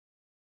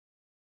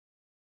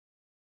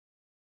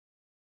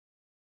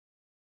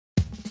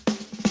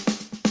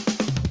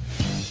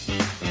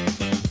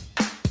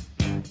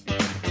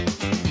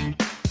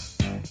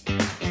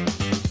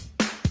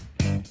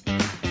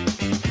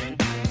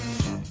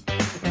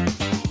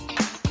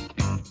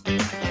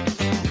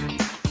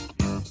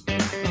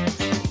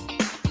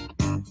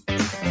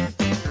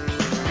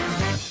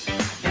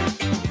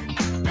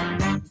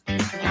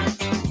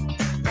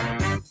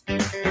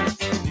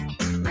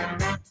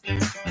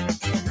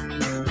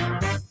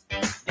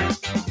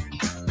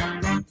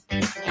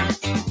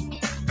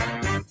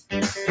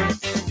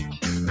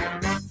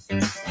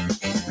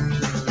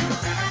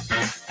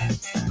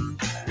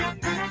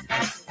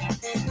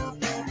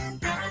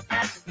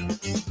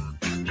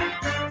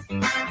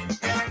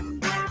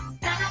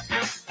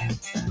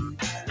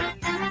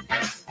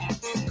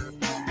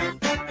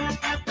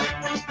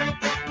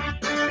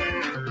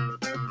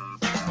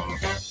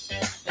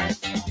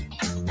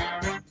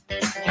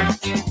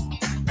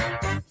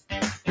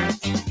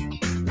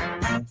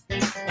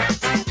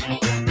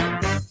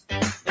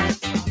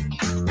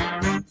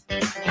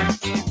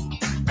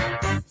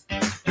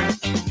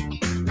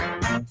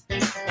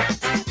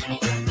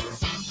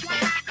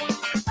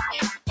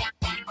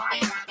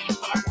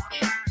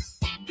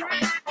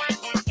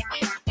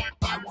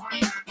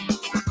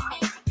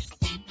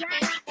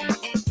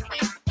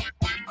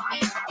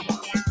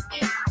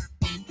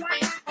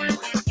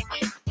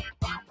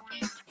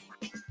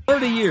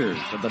30 years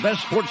of the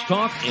best sports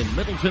talk in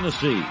Middle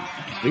Tennessee,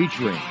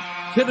 featuring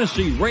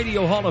Tennessee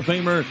Radio Hall of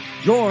Famer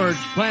George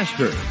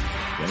Plaster,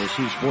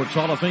 Tennessee Sports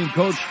Hall of Fame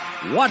coach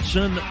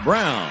Watson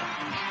Brown,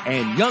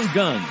 and Young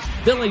Guns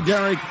Billy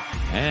Derrick.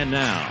 And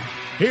now,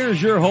 here's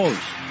your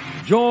host,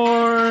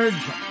 George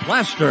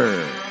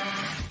Plaster.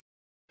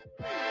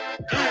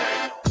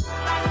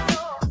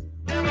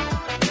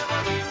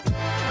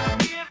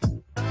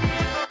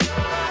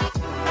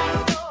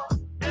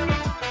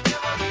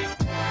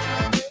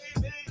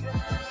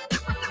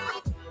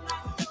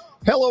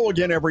 Hello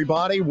again,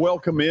 everybody.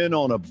 Welcome in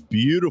on a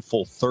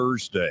beautiful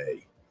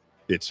Thursday.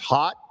 It's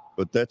hot,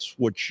 but that's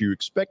what you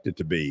expect it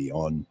to be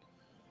on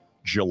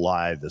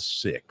July the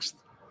 6th.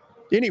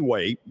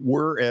 Anyway,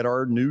 we're at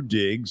our new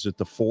digs at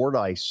the Ford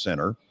Ice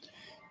Center.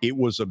 It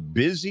was a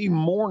busy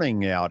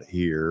morning out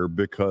here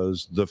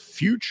because the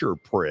future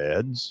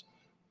Preds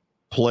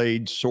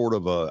played sort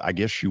of a, I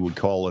guess you would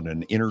call it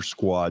an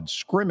inter-squad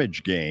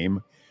scrimmage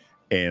game.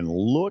 And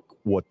look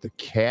what the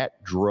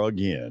cat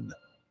drug in.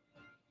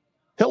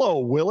 Hello,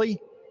 Willie.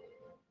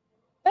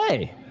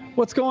 Hey,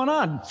 what's going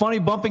on? Funny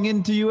bumping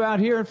into you out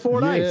here at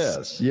Ford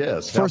Ice.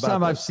 Yes. First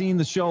time I've seen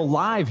the show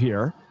live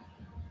here.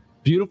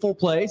 Beautiful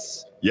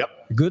place. Yep.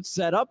 Good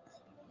setup.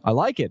 I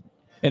like it.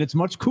 And it's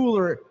much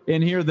cooler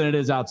in here than it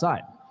is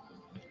outside.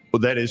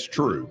 Well, that is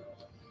true.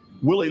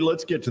 Willie,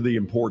 let's get to the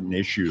important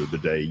issue of the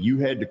day. You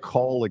had to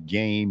call a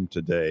game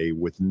today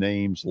with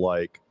names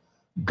like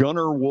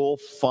Gunnar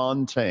Wolf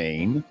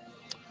Fontaine,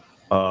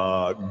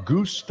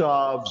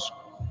 Gustavs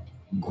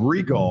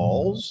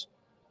Grigals,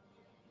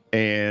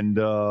 and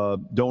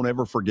don't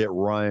ever forget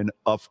Ryan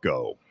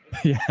Ufgo.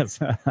 Yes.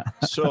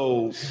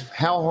 So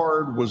how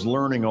hard was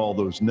learning all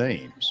those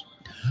names?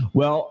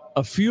 Well,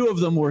 a few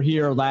of them were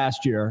here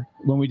last year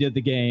when we did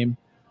the game.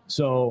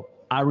 So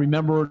I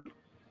remember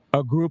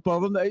a group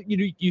of them.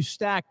 You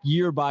stack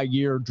year by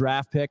year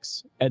draft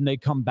picks, and they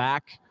come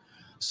back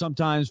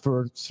sometimes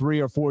for 3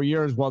 or 4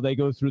 years while they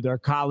go through their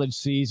college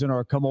season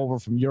or come over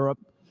from Europe.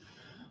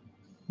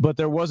 But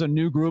there was a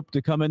new group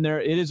to come in there.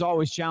 It is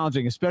always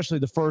challenging, especially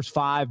the first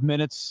 5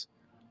 minutes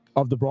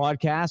of the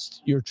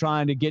broadcast. You're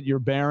trying to get your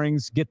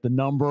bearings, get the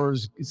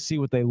numbers, see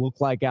what they look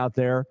like out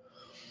there.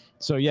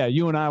 So, yeah,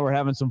 you and I were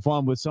having some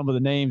fun with some of the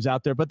names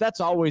out there. But that's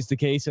always the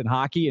case in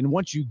hockey. And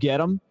once you get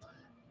them,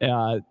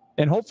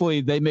 and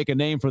hopefully they make a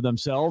name for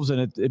themselves,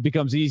 and it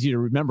becomes easy to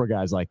remember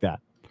guys like that.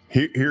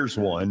 Here's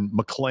one.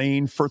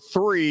 McLean for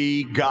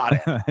 3.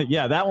 Got it.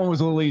 Yeah, that one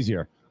was a little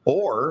easier.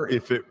 Or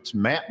if it's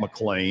Matt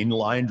McLean,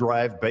 line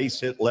drive, base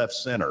hit, left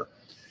center.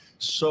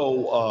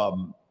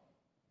 So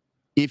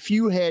if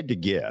you had to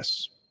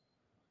guess,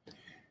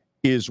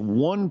 is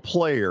one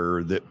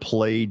player that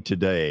played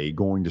today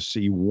going to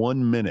see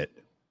 1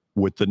 minute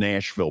with the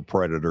Nashville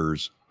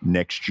Predators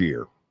next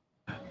year?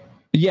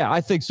 Yeah,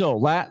 I think so.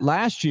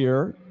 Last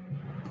year,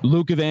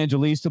 Luke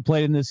Evangelista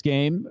played in this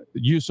game.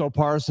 Juuso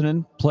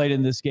Parssinen played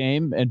in this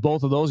game. And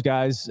both of those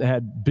guys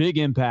had big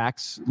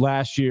impacts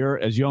last year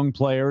as young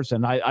players.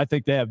 And I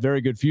think they have very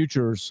good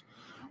futures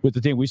with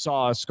the team. We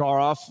saw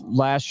Skarov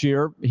last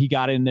year. He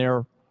got in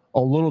there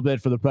a little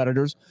bit for the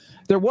Predators.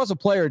 There was a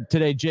player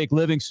today, Jake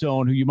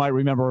Livingstone, who you might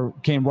remember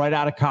came right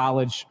out of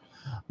college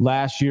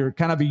last year.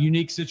 Kind of a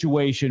unique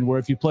situation where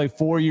if you play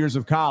 4 years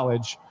of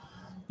college,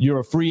 you're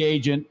a free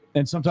agent.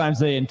 And sometimes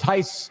they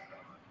entice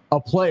a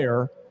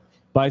player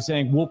by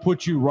saying, we'll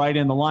put you right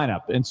in the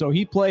lineup. And so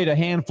he played a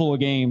handful of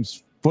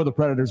games for the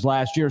Predators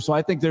last year. So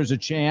I think there's a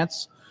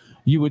chance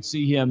you would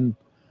see him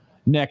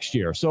next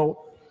year.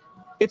 So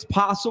it's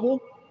possible.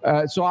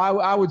 So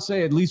I would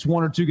say at least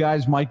 1 or 2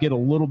 guys might get a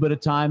little bit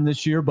of time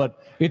this year,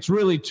 but it's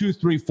really 2,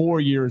 3, 4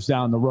 years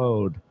down the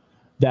road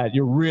that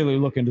you're really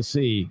looking to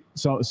see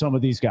some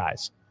of these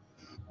guys.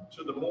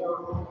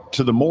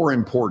 To the more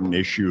important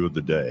issue of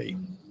the day,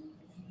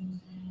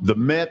 the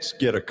Mets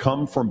get a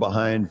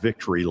come-from-behind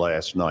victory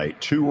last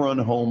night, 2-run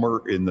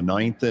homer in the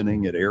 9th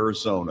inning at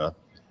Arizona.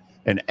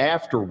 And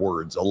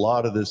afterwards, a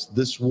lot of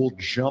this will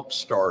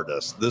jumpstart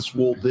us. This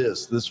will.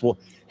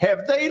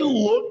 Have they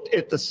looked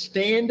at the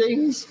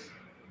standings?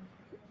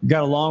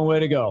 Got a long way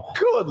to go.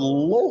 Good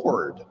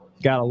Lord.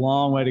 Got a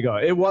long way to go.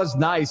 It was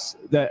nice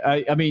that,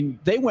 I mean,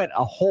 they went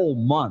a whole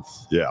month,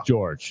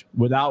 George,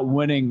 without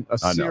winning a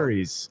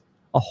series.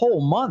 A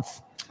whole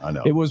month. I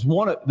know. It was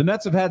the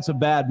Mets have had some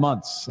bad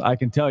months, I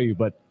can tell you,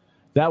 but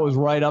that was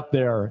right up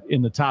there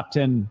in the top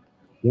 10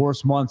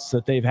 worst months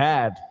that they've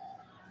had.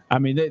 I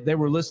mean, they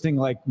were listing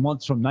like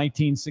months from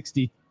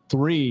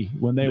 1963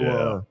 when they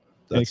were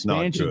an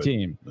expansion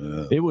team.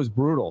 Yeah. It was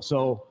brutal.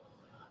 So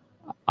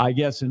I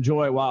guess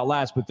enjoy it while it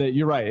lasts. But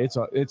you're right. It's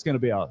going to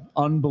be an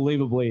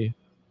unbelievably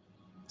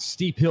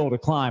steep hill to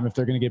climb if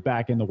they're going to get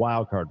back in the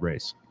wild card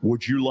race.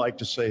 Would you like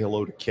to say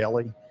hello to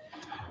Kelly?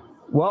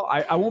 Well,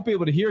 I won't be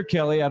able to hear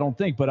Kelly, I don't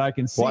think, but I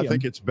can see him. I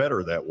think it's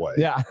better that way.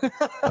 Yeah.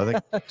 I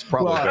think it's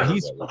probably better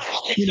that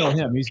way. You know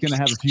him. He's going to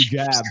have a few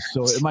jabs,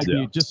 so it might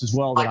be just as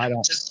well that I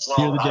don't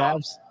hear the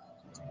jabs.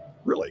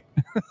 Really?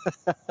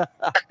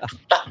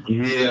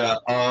 Yeah.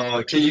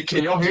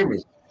 Can y'all hear me?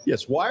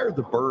 Yes. Why are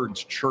the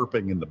birds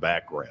chirping in the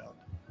background?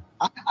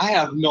 I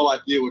have no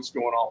idea what's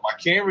going on. My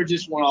camera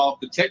just went off.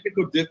 The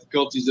technical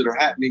difficulties that are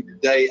happening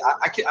today,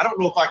 I don't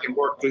know if I can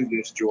work through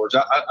this, George.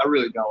 I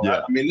really don't.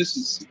 Yeah. I mean, this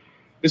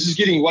is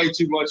getting way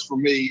too much for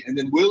me. And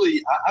then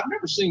Willie, I've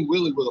never seen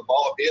Willie with a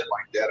bald head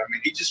like that. I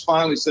mean, he just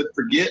finally said,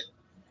 forget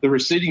the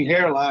receding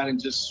hairline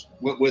and just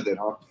went with it,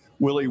 huh?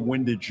 Willie,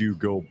 when did you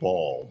go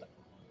bald?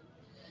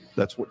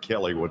 That's what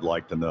Kelly would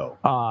like to know.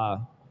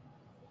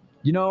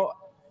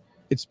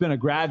 It's been a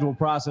gradual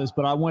process,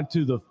 but I went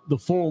to the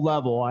full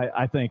level.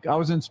 I think I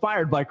was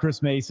inspired by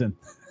Chris Mason.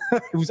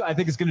 I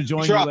think it's going to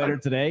join you later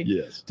today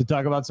to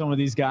talk about some of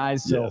these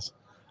guys. So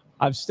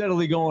I'm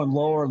steadily going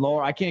lower and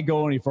lower. I can't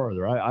go any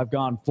further. I've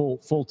gone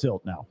full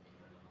tilt now.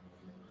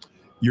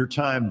 Your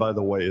time, by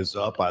the way, is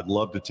up. I'd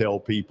love to tell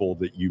people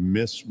that you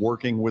miss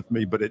working with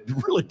me, but it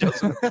really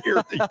doesn't appear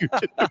that you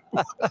do.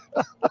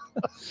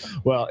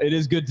 Well, it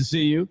is good to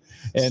see you.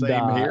 And,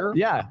 Same here.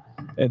 Yeah.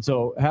 And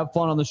so have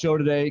fun on the show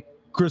today.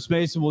 Chris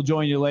Mason will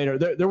join you later.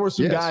 There were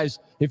some guys.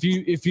 If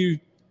you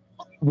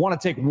want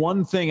to take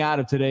one thing out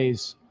of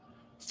today's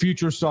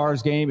Future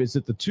Stars game, is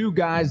that the two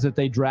guys that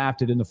they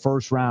drafted in the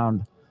first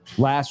round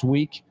last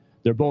week,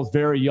 they're both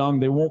very young.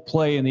 They won't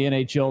play in the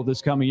NHL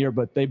this coming year,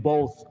 but they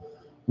both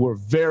were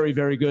very,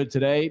 very good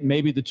today.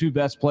 Maybe the two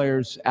best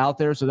players out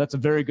there. So that's a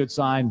very good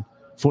sign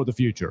for the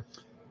future.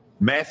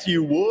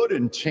 Matthew Wood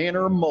and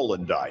Tanner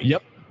Mullendike.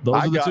 Yep. Those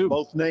are the two. I got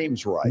both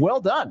names right. Well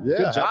done. Yeah,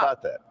 good job. How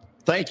about that?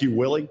 Thank you,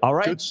 Willie. All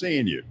right. Good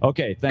seeing you.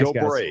 Okay, thanks, Go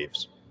guys.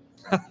 Braves.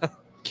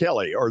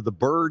 Kelly, are the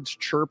birds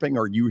chirping?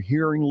 Are you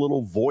hearing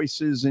little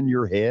voices in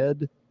your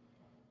head?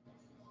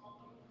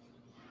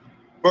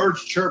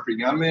 Birds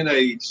chirping. I'm in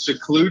a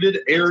secluded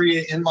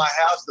area in my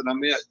house that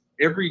I'm in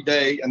every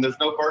day, and there's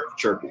no birds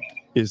chirping.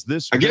 Is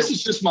this? I guess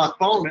it's just my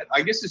phone.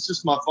 I guess it's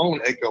just my phone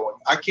echoing.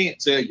 I can't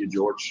tell you,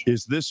 George.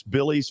 Is this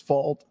Billy's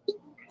fault?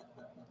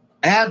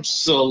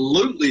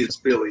 Absolutely, it's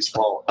Billy's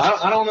fault.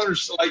 I don't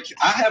understand. Like,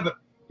 I haven't.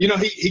 You know,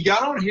 he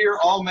got on here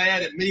all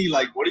mad at me,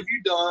 like, what have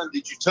you done?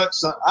 Did you touch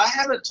something? I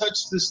haven't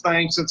touched this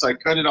thing since I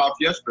cut it off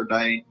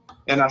yesterday,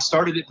 and I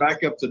started it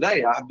back up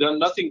today. I've done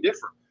nothing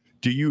different.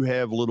 Do you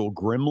have little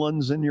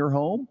gremlins in your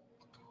home?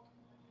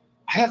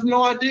 I have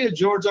no idea,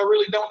 George. I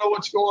really don't know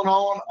what's going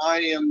on.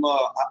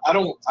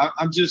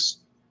 I'm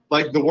just,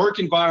 like, the work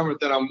environment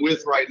that I'm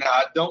with right now,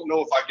 I don't know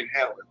if I can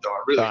handle it, though.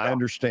 I really don't. I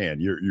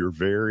understand. You're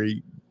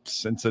very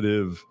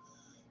sensitive.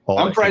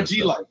 I'm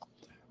fragile.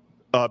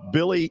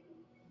 Billy,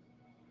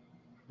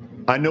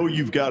 I know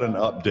you've got an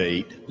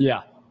update.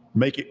 Yeah.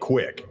 Make it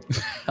quick.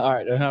 All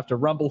right. I have to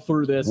rumble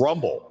through this.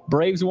 Rumble.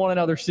 Braves won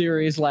another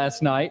series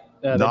last night.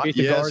 They beat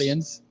the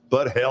Guardians.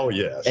 But hell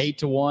yes.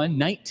 8-1,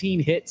 19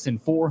 hits and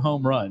 4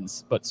 home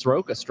runs. But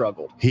Soroka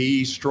struggled.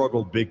 He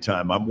struggled big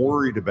time. I'm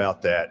worried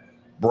about that.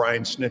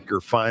 Brian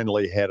Snitker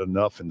finally had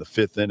enough in the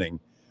 5th inning.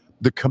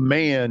 The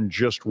command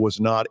just was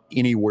not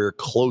anywhere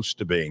close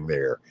to being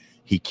there.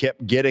 He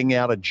kept getting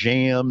out of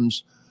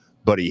jams,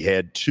 but he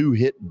had 2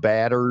 hit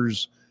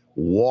batters,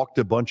 walked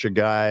a bunch of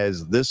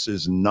guys. This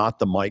is not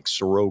the Mike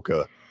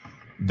Soroka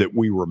that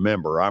we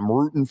remember. I'm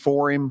rooting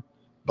for him,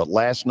 but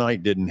last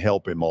night didn't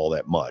help him all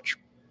that much.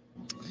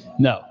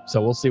 No. So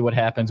we'll see what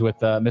happens with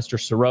Mr.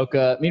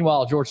 Soroka.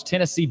 Meanwhile, George,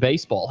 Tennessee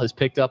baseball has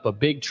picked up a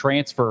big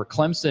transfer.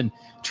 Clemson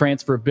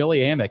transfer Billy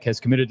Amick has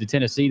committed to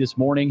Tennessee this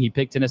morning. He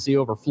picked Tennessee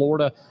over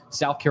Florida,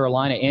 South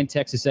Carolina, and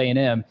Texas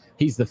A&M.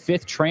 He's the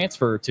 5th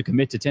transfer to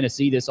commit to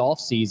Tennessee this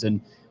offseason.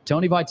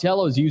 Tony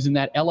Vitello is using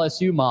that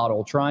LSU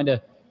model, trying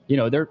to,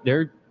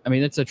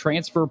 it's a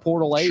transfer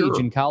portal age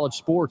in college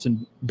sports,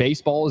 and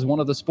baseball is one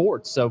of the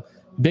sports. So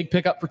big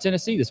pickup for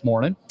Tennessee this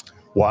morning.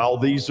 While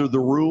these are the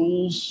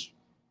rules,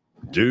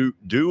 do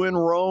in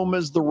Rome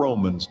as the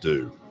Romans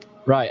do.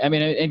 Right. I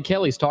mean, and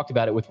Kelly's talked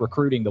about it with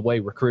recruiting, the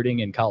way recruiting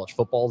in college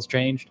football has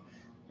changed.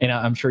 And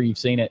I'm sure you've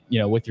seen it,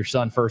 with your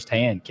son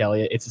firsthand,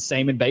 Kelly. It's the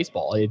same in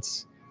baseball.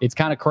 It's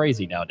kind of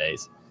crazy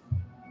nowadays.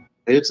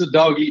 It's a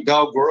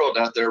dog-eat-dog world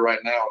out there right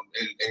now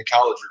in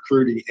college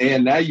recruiting.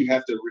 And now you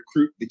have to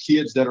recruit the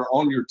kids that are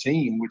on your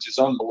team, which is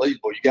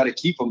unbelievable. You got to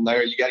keep them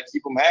there. You got to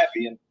keep them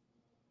happy. And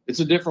it's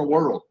a different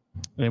world.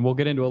 And we'll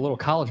get into a little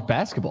college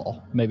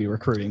basketball, maybe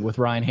recruiting with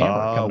Ryan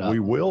Hammer coming up. We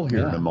will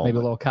here in a moment. Maybe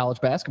a little college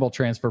basketball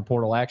transfer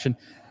portal action.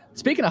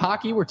 Speaking of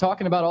hockey, we're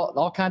talking about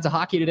all kinds of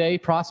hockey today.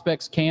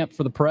 Prospects camp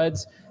for the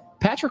Preds.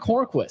 Patrick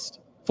Hornquist,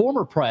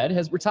 former Pred,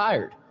 has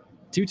retired.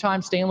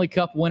 2-time Stanley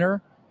Cup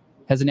winner,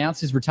 has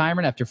announced his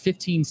retirement after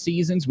 15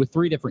 seasons with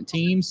 3 different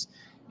teams.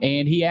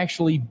 And he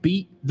actually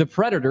beat the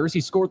Predators.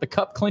 He scored the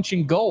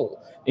cup-clinching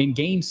goal in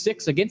Game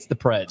 6 against the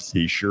Preds.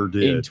 He sure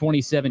did. In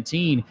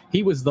 2017.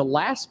 He was the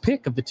last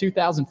pick of the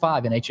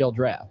 2005 NHL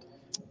draft.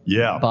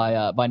 Yeah.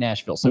 By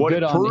Nashville. So what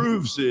good it on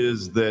proves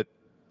is that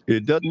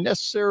it doesn't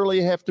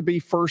necessarily have to be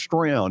first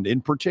round,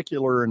 in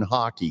particular in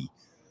hockey.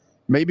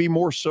 Maybe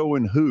more so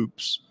in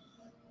hoops,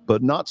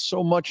 but not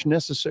so much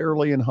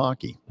necessarily in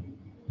hockey.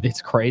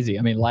 It's crazy.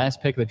 I mean,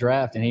 last pick of the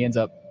draft, and he ends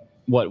up,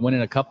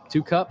 winning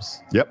 2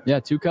 cups? Yep.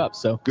 Yeah, 2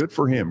 cups. So good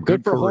for him.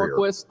 Good for career.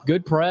 Hornquist.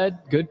 Good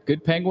Pred.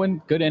 Good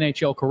Penguin. Good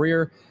NHL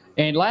career.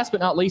 And last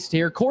but not least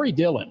here, Corey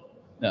Dillon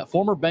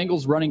Former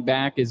Bengals running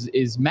back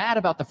is mad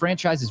about the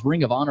franchise's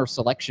Ring of Honor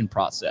selection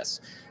process.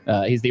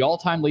 He's the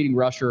all-time leading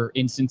rusher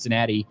in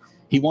Cincinnati.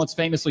 He once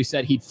famously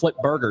said he'd flip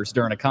burgers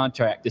during a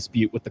contract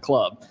dispute with the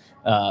club.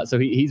 So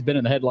he's been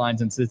in the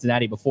headlines in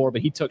Cincinnati before,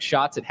 but he took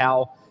shots at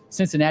how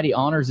Cincinnati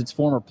honors its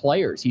former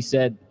players. He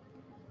said,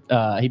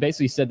 he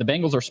basically said, the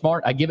Bengals are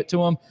smart. I give it to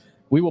them.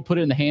 We will put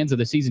it in the hands of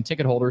the season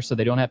ticket holders so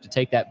they don't have to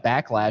take that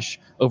backlash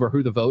over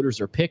who the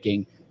voters are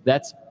picking.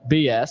 That's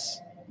BS.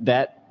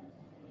 That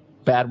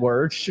bad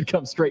word should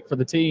come straight for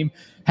the team.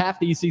 Half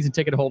these season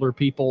ticket holder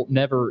people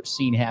never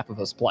seen half of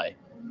us play.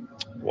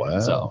 Wow.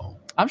 So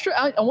I'm sure.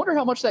 I wonder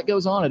how much that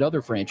goes on at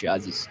other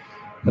franchises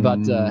about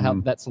how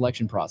that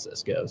selection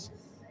process goes.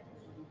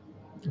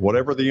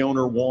 Whatever the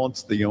owner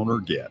wants, the owner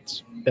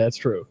gets. That's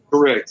true.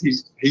 Correct.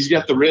 He's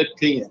got the red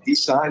pen. He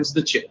signs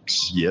the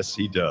checks. Yes,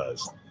 he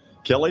does.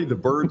 Kelly, the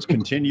birds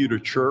continue to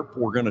chirp.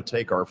 We're going to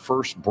take our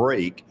first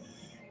break.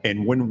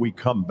 And when we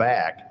come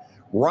back,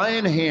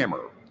 Ryan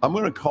Hammer, I'm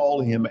going to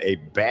call him a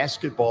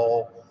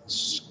basketball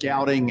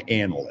scouting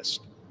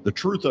analyst. The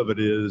truth of it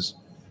is,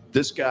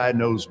 this guy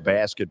knows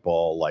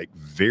basketball like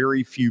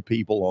very few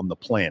people on the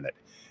planet.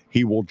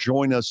 He will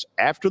join us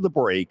after the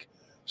break,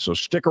 so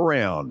stick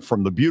around.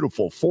 From the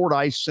beautiful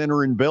Fordyce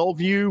Center in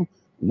Bellevue,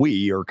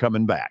 we are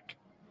coming back.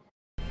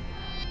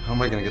 How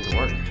am I going to get to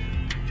work?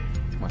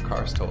 My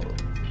car's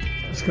totaled.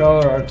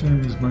 Scholar, our team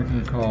is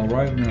making a call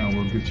right now.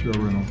 We'll get you a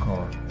rental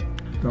car.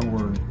 Don't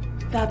worry.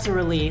 That's a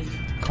relief.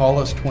 Call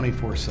us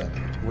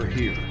 24/7. We're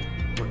here.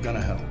 We're going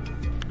to help.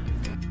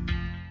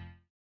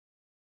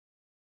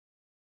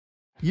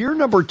 Year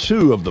number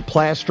 2 of the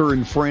Plaster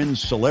and Friends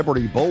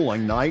Celebrity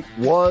Bowling Night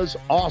was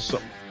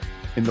awesome.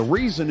 And the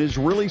reason is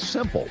really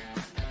simple.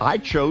 I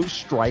chose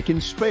Strike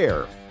and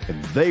Spare,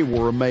 and they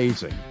were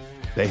amazing.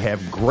 They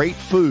have great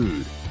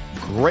food,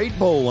 great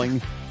bowling,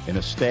 and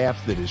a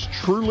staff that is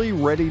truly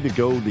ready to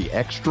go the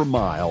extra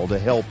mile to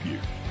help you.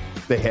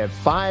 They have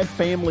 5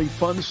 family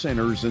fun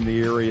centers in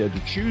the area to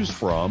choose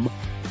from.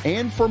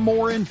 And for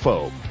more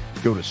info,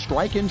 go to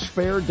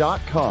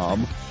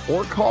strikeandspare.com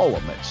or call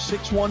them at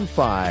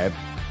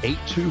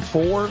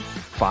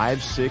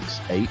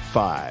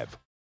 615-824-5685.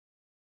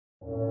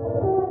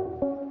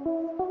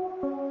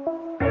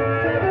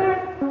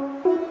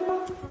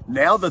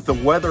 Now that the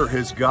weather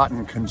has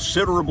gotten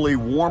considerably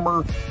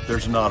warmer,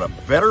 there's not a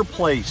better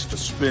place to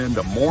spend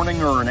a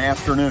morning or an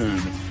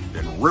afternoon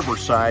than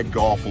Riverside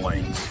Golf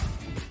Lanes.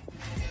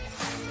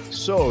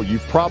 So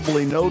you've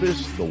probably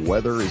noticed the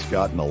weather has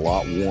gotten a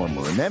lot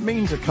warmer, and that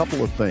means a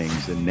couple of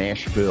things in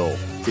Nashville.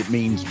 It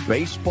means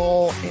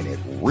baseball, and it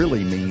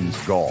really means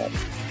golf.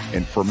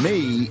 And for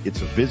me,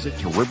 it's a visit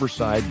to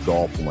Riverside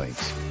Golf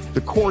Links.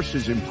 The course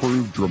has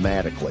improved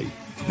dramatically.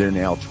 There are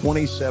now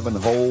 27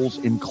 holes,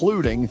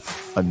 including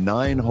a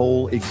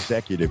 9-hole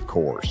executive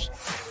course.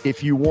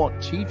 If you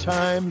want tee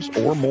times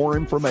or more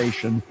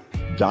information,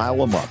 dial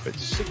them up at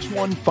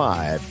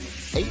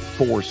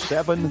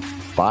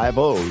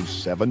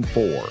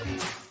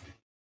 615-847-5074.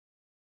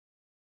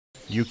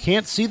 You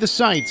can't see the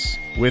sights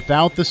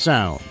without the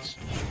sounds.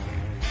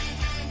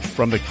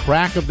 From the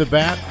crack of the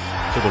bat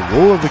to the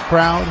roar of the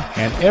crowd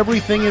and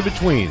everything in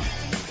between,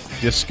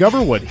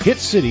 discover what Hit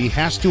City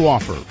has to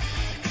offer.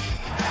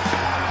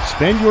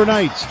 Spend your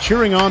nights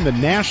cheering on the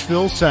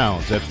Nashville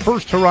Sounds at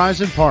First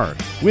Horizon Park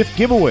with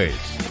giveaways,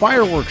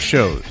 fireworks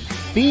shows,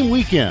 theme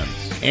weekends,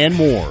 and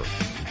more.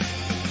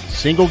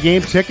 Single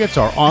game tickets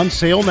are on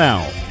sale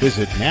now.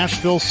 Visit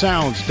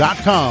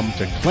NashvilleSounds.com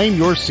to claim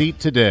your seat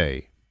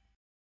today.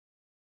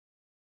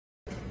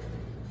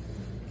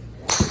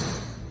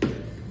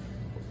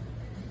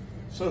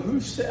 So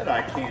who said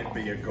I can't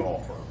be a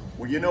golfer?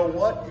 Well, you know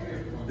what?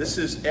 This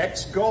is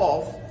X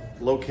Golf,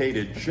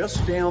 located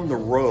just down the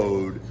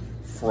road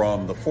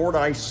from the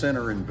Fordyce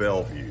Center in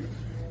Bellevue.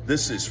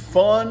 This is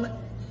fun.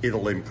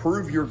 It'll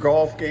improve your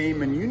golf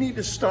game, and you need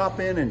to stop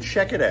in and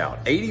check it out.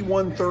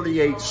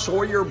 8138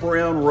 Sawyer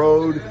Brown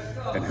Road,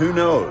 and who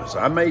knows,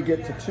 I may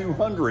get to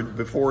 200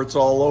 before it's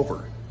all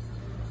over.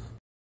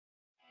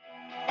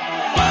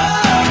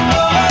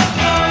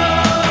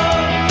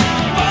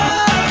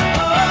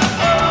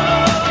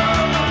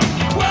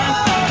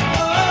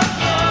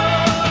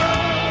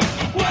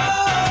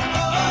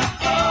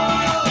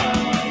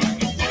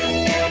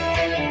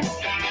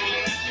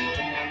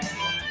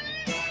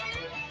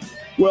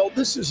 Well,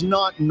 this is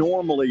not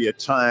normally a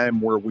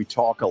time where we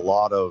talk a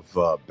lot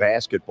of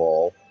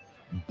basketball,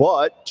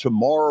 but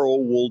tomorrow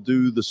we'll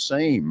do the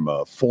same.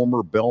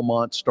 Former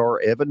Belmont star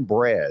Evan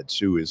Bradds,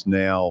 who is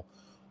now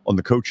on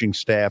the coaching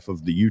staff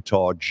of the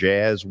Utah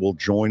Jazz, will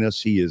join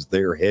us. He is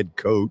their head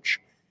coach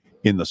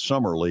in the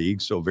Summer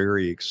League, so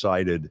very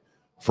excited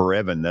for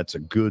Evan. That's a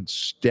good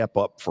step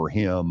up for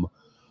him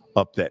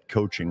up that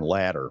coaching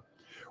ladder.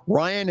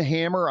 Ryan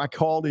Hammer, I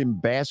called him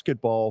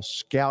basketball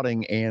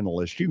scouting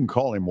analyst. You can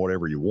call him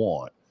whatever you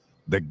want.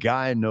 The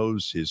guy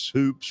knows his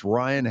hoops.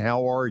 Ryan,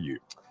 how are you?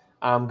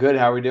 I'm good.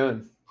 How are we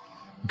doing?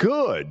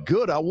 Good,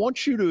 good. I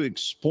want you to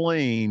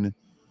explain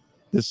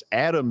this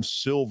Adam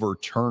Silver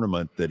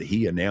tournament that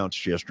he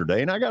announced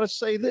yesterday. And I got to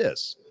say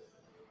this.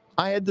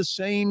 I had the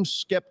same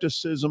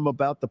skepticism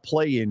about the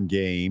play-in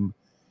game,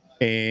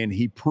 and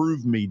he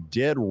proved me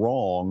dead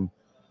wrong,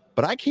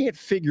 but I can't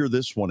figure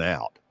this one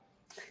out.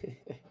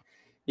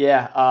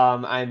 Yeah,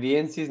 and the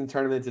in-season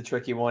tournament's a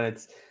tricky one.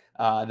 It's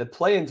the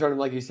play-in tournament,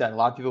 like you said, a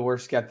lot of people were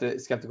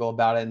skeptical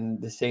about it,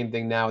 and the same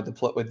thing now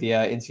with the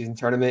in-season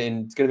tournament,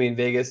 and it's going to be in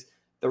Vegas.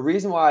 The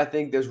reason why I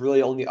think there's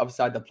really only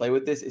upside to play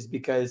with this is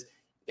because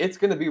it's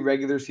going to be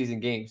regular season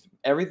games.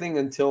 Everything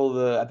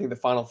until I think the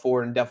Final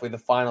Four and definitely the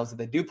finals that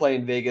they do play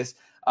in Vegas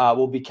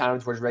will be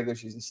counted towards regular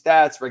season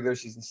stats, regular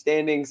season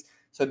standings.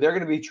 So they're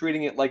going to be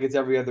treating it like it's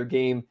every other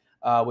game,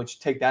 which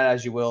take that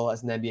as you will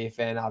as an NBA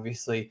fan,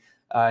 obviously,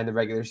 in the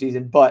regular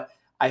season. But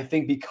I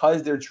think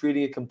because they're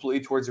treating it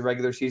completely towards the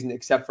regular season,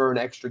 except for an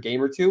extra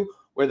game or two,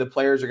 where the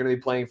players are going to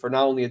be playing for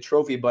not only a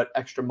trophy, but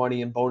extra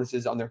money and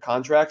bonuses on their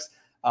contracts,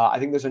 I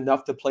think there's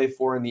enough to play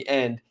for in the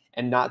end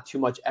and not too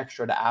much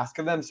extra to ask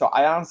of them. So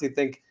I honestly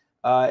think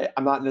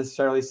I'm not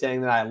necessarily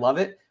saying that I love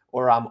it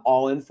or I'm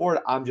all in for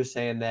it. I'm just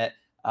saying that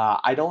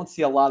I don't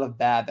see a lot of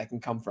bad that can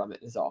come from it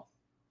is all.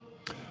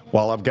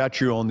 While I've got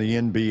you on the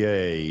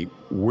NBA,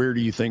 where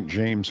do you think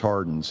James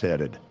Harden's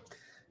headed?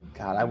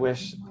 God, I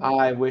wish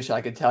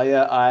I could tell you.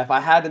 If I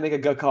had to make a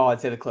good call,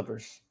 I'd say the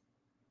Clippers.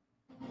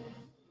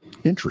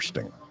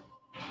 Interesting.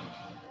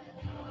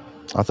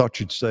 I thought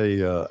you'd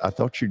say, I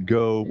thought you'd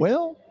go,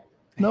 well,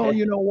 no,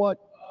 you know what?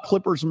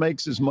 Clippers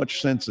makes as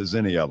much sense as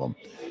any of them.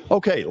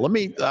 Okay,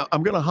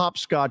 I'm going to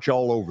hopscotch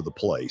all over the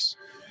place.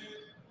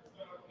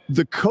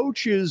 The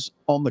coaches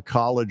on the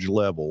college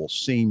level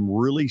seem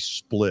really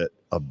split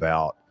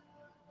about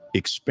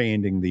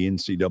expanding the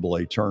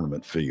NCAA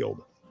tournament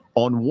field.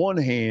 On one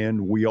hand,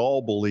 we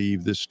all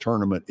believe this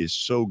tournament is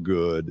so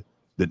good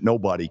that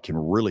nobody can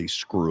really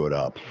screw it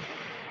up.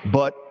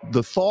 But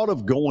the thought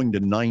of going to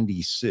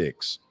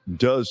 96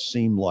 does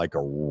seem like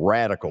a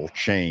radical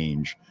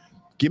change.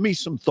 Give me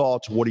some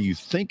thoughts. What do you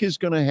think is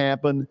going to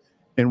happen,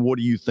 and what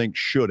do you think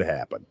should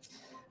happen?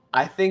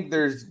 I think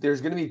there's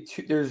going to be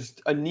there's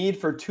a need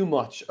for too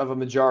much of a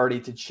majority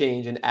to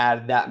change and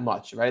add that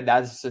much, right?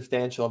 That's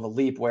substantial of a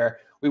leap where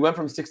we went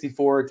from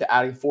 64 to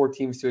adding 4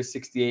 teams to a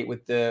 68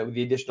 with the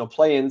additional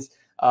play-ins,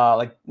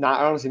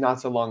 not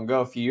so long ago,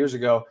 a few years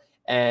ago,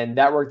 and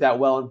that worked out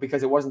well. And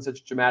because it wasn't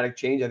such a dramatic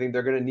change, I think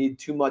they're going to need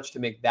too much to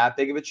make that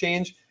big of a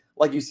change.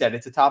 Like you said,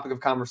 it's a topic of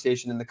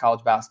conversation in the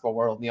college basketball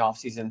world in the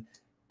offseason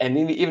and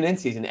even in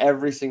season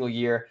every single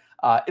year.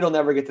 It'll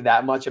never get to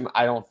that much.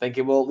 I don't think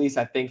it will. At least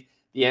I think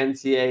the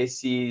NCAA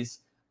sees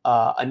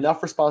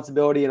enough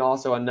responsibility and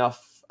also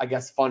enough, I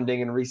guess,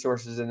 funding and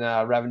resources and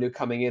revenue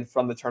coming in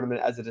from the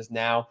tournament as it is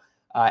now.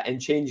 And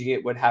changing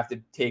it would have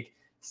to take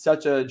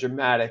such a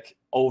dramatic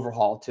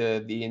overhaul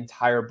to the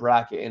entire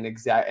bracket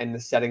and the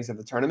settings of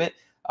the tournament.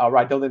 Where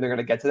I don't think they're going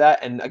to get to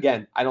that. And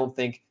again, I don't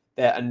think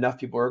that enough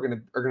people are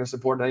going to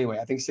support it anyway.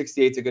 I think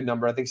 68 is a good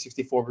number. I think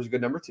 64 was a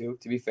good number too,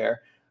 to be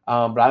fair.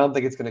 But I don't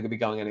think it's going to be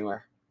going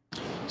anywhere.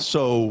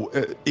 So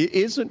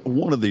isn't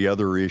one of the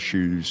other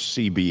issues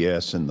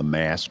CBS and the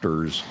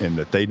Masters, and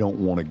that they don't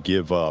want to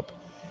give up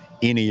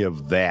any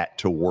of that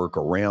to work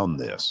around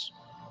this?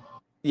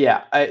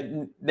 Yeah,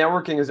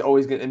 networking is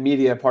always going to, and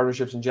media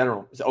partnerships in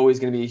general is always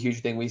going to be a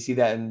huge thing. We see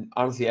that in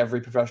honestly every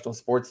professional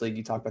sports league.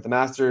 You talk about the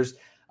Masters,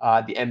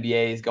 the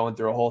NBA is going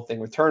through a whole thing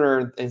with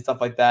Turner and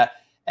stuff like that.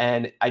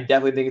 And I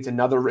definitely think it's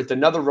another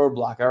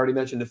roadblock. I already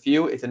mentioned a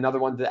few. It's another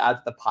one to add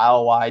to the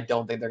pile why I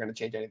don't think they're going to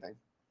change anything.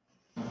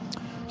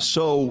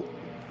 So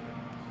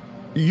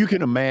you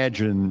can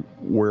imagine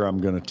where I'm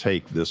going to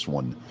take this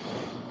one.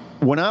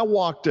 When I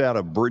walked out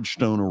of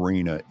Bridgestone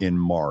Arena in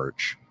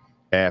March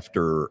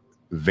after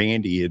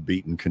Vandy had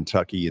beaten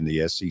Kentucky in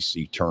the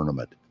SEC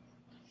tournament,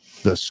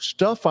 the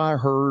stuff I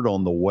heard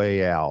on the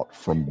way out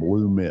from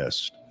Blue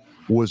Mist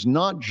was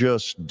not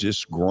just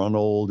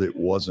disgruntled. It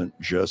wasn't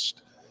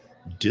just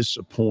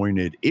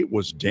disappointed. It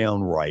was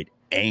downright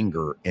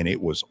anger, and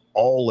it was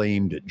all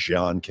aimed at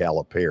John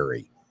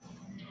Calipari.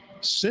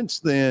 Since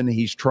then,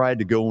 he's tried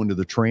to go into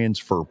the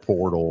transfer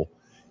portal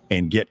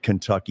and get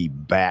Kentucky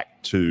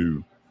back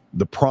to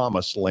the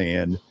promised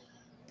land.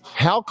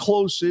 How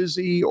close is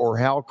he, or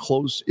how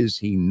close is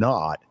he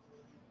not?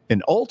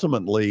 And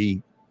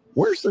ultimately,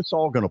 where's this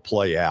all going to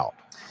play out?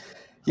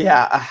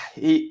 Yeah,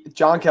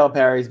 John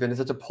Calipari has been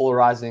such a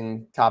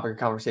polarizing topic of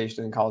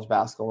conversation in college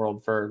basketball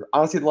world for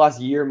honestly the last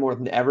year more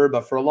than ever,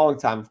 but for a long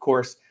time, of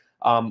course,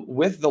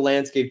 with the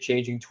landscape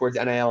changing towards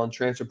NIL and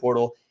transfer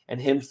portal, and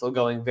him still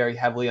going very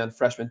heavily on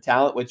freshman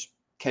talent, which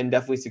can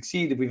definitely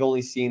succeed. We've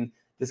only seen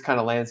this kind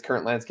of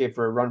current landscape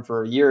for a run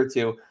for a year or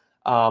two.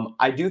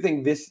 I do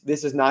think this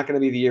is not going to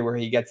be the year where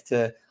he gets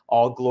to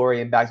all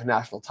glory and back to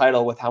national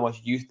title with how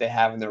much youth they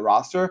have in their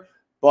roster,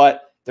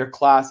 but their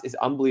class is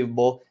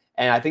unbelievable.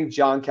 And I think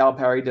John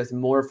Calipari does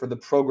more for the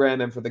program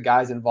and for the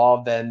guys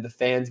involved than the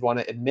fans want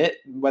to admit,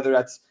 whether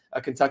that's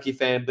a Kentucky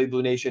fan, Big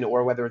Blue Nation,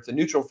 or whether it's a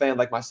neutral fan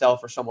like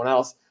myself or someone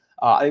else.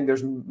 I think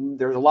there's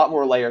a lot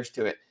more layers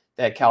to it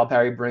that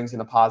Calipari brings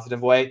in a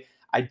positive way.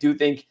 I do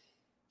think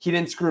he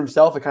didn't screw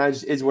himself. It kind of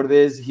just is what it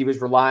is. He was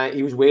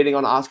waiting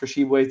on Oscar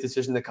Tshiebwe's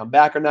decision to come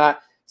back or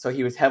not. So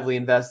he was heavily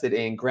invested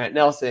in Grant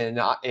Nelson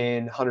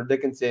and Hunter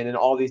Dickinson and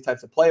all these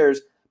types of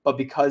players. But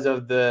because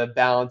of the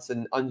balance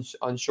and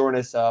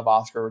unsureness of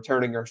Oscar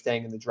returning or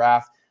staying in the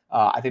draft,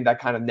 I think that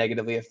kind of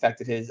negatively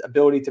affected his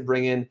ability to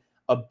bring in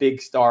a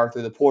big star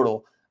through the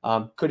portal.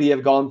 Could he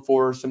have gone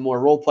for some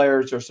more role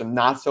players or some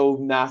not so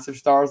massive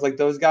stars like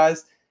those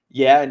guys?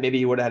 Yeah, and maybe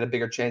he would have had a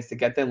bigger chance to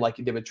get them like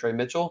he did with Trey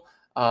Mitchell.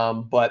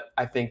 But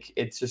I think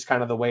it's just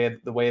kind of the way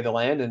of the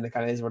land, and it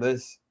kind of is what it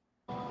is.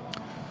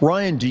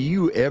 Ryan, do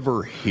you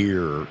ever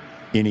hear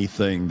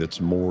anything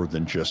that's more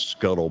than just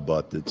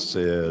scuttlebutt that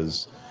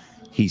says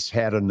he's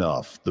had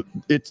enough?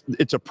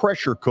 It's a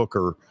pressure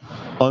cooker,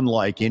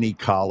 unlike any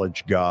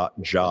college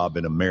job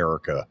in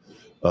America.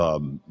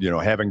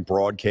 Having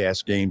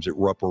broadcast games at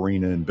Rupp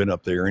Arena and been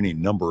up there any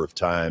number of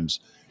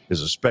times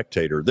as a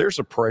spectator, there's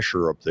a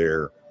pressure up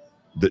there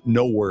that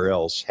nowhere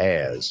else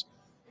has.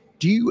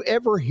 Do you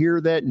ever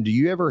hear that? And do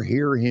you ever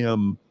hear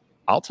him,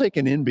 I'll take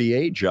an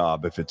NBA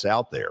job if it's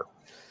out there?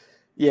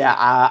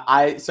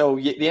 Yeah, so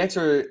the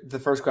answer to the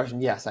first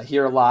question, yes, I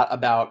hear a lot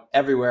about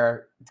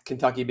everywhere,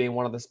 Kentucky being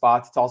one of the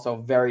spots. It's also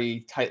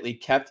very tightly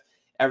kept,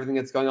 everything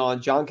that's going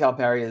on. John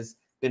Calipari has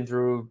been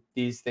through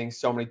these things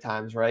so many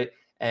times, right?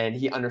 And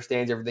he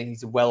understands everything.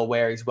 He's well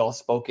aware. He's well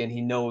spoken.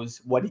 He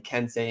knows what he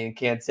can say and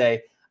can't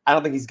say. I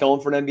don't think he's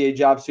going for an NBA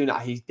job soon.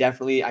 I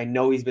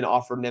know he's been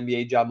offered an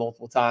NBA job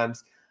multiple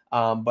times,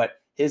 but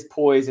his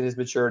poise and his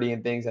maturity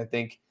and things, I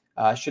think,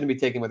 shouldn't be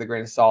taken with a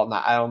grain of salt. And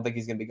I don't think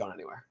he's going to be going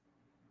anywhere.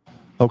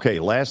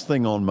 Okay, last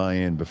thing on my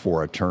end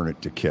before I turn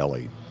it to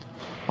Kelly.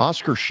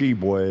 Oscar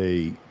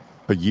Tshiebwe,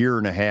 a year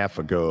and a half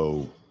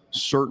ago,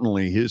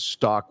 certainly his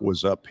stock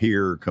was up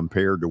here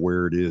compared to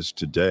where it is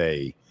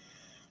today.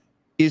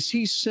 Is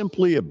he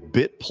simply a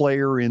bit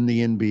player in the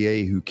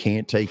NBA who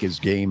can't take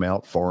his game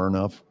out far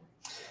enough?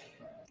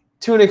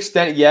 To an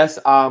extent, yes.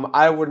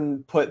 I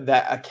wouldn't put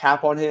a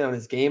cap on him, on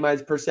his game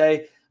as per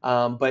se.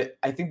 But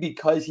I think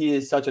because he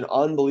is such an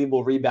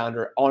unbelievable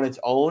rebounder on its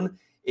own,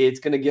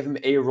 it's going to give him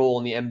a role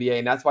in the NBA.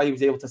 And that's why he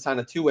was able to sign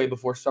a two-way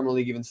before Summer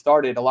League even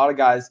started. A lot of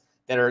guys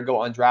that go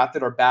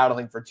undrafted are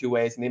battling for two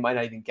ways, and they might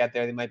not even get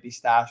there. They might be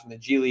stashed in the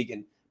G League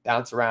and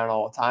bounce around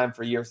all the time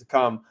for years to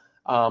come.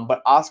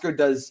 But Oscar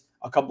does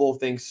a couple of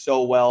things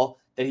so well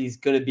that he's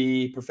going to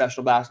be a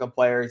professional basketball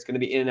player. He's going to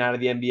be in and out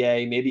of the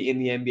NBA, maybe in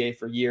the NBA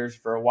for years,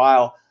 for a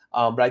while.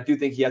 But I do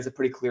think he has a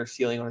pretty clear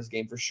ceiling on his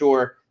game for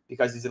sure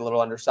because he's a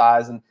little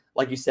undersized. And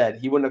like you said,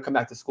 he wouldn't have come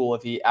back to school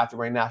after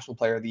winning National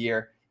Player of the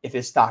Year if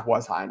his stock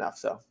was high enough.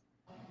 So,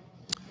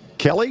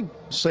 Kelly,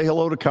 say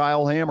hello to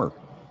Kyle Hammer.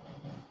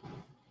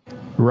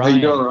 Ryan. How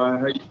you doing,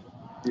 Ryan?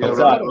 What's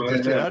up?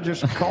 Did I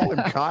just call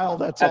him Kyle?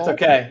 That's all.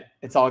 Okay.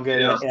 It's all good.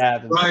 Yeah. It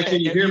happens. Ryan,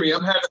 can you hear me?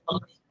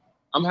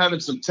 I'm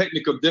having some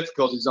technical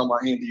difficulties on my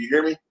end. Do you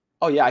hear me?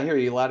 Oh yeah, I hear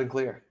you loud and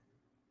clear.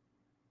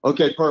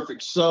 Okay,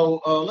 perfect.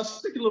 So let's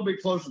stick a little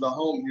bit closer to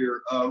home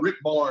here. Rick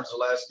Barnes, the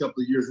last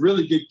couple of years,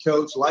 really good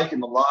coach. Like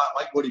him a lot.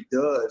 Like what he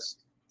does.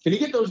 Can he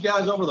get those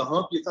guys over the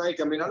hump, you think?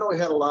 I mean, I know he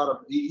had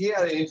he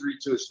had an injury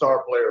to a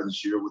star player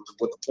this year with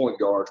the point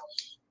guard.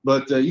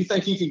 But you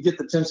think he can get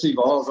the Tennessee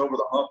Vols over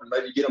the hump and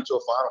maybe get them to a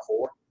Final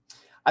Four?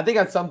 I think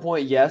at some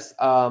point, yes.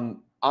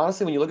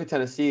 Honestly, when you look at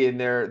Tennessee and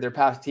their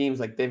past teams,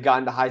 like they've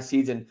gotten to high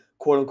seeds and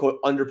quote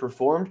unquote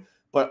underperformed.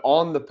 But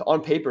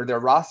on paper, their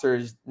roster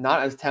is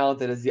not as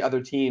talented as the other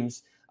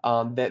teams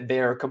that they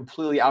are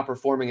completely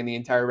outperforming in the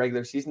entire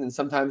regular season and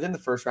sometimes in the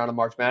first round of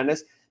March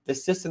Madness. The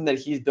system that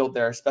he's built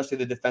there, especially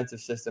the defensive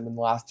system in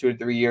the last 2 to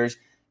 3 years,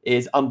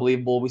 is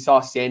unbelievable. We saw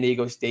San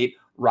Diego State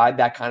ride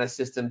that kind of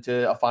system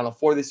to a Final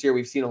Four this year.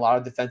 We've seen a lot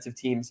of defensive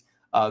teams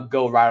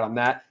go right on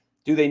that.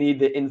 Do they need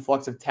the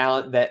influx of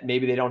talent that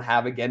maybe they don't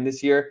have again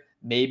this year?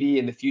 Maybe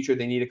in the future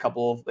they need a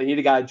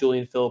guy like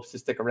Julian Phillips to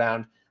stick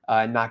around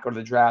and not go to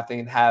the draft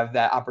and have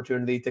that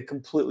opportunity to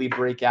completely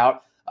break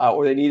out.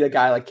 Or they need a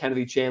guy like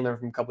Kennedy Chandler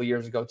from a couple of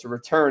years ago to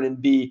return and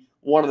be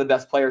one of the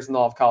best players in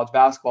all of college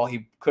basketball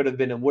he could have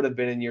been and would have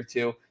been in year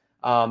two.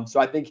 So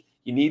I think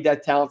you need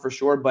that talent for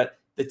sure. But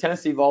the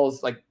Tennessee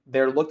Vols,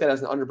 they're looked at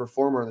as an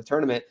underperformer in the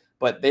tournament,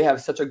 but they have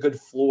such a good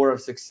floor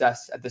of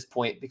success at this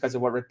point because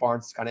of what Rick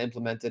Barnes has kind of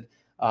implemented.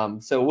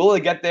 So will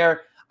it get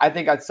there? I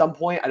think at some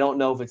point. I don't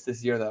know if it's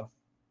this year, though.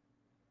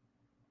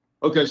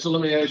 Okay, so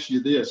let me ask you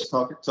this.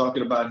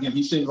 Talking about him,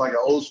 he seems like an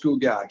old school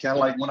guy, kind of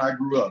like when I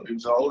grew up. He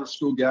was an older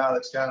school guy.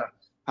 That's kind of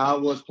how I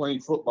was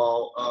playing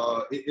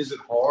football. Is it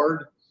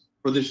hard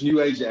for this new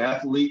age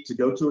athlete to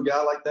go to a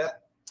guy like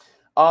that?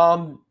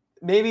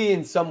 Maybe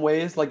in some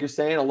ways, like you're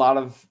saying, a lot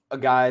of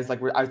guys, like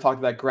I've talked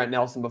about Grant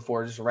Nelson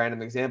before, just a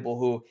random example,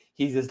 who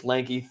he's this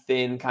lanky,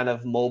 thin, kind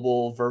of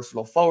mobile,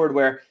 versatile forward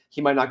where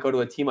he might not go to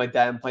a team like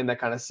that and playing that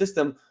kind of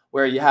system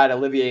where you had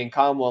Olivier and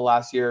Conwell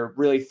last year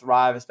really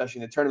thrive,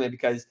 especially in the tournament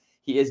because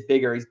he is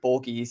bigger, he's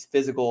bulky, he's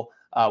physical.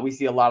 We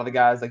see a lot of the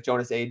guys like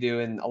Jonas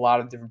Adu and a lot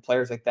of different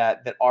players like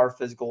that are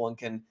physical and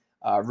can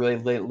really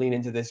lean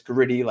into this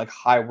gritty, like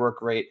high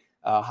work rate,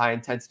 high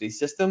intensity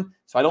system.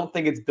 So I don't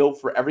think it's built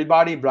for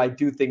everybody, but I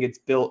do think it's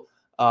built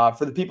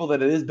for the people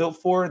that it is built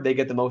for. They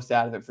get the most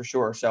out of it for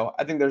sure. So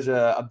I think there's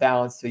a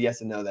balance to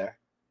yes and no there.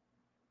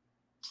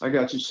 I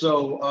got you.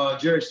 So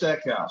Jerry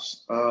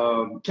Stackhouse,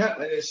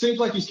 it seems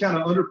like he's kind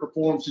of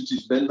underperformed since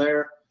he's been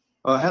there.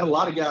 Had a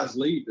lot of guys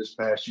leave this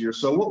past year.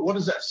 So what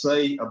does that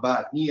say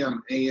about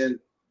him? And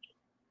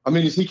I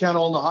mean, is he kind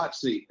of on the hot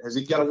seat? Has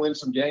he got to win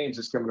some games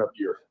this coming up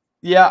year?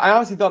 Yeah, I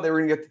honestly thought they were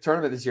going to get the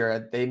tournament this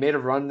year. They made a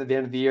run at the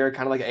end of the year,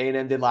 kind of like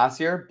A&M did last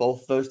year.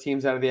 Both those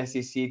teams out of the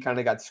SEC kind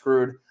of got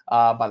screwed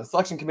by the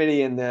selection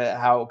committee and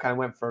how it kind of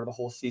went for the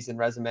whole season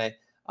resume.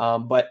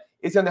 But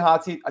it's on the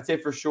hot seat, I'd say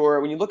for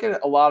sure. When you look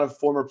at a lot of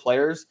former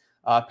players,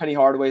 Penny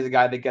Hardaway is a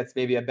guy that gets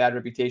maybe a bad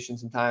reputation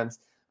sometimes,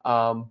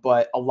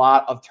 but a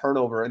lot of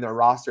turnover in their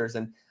rosters.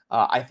 And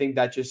I think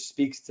that just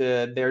speaks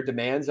to their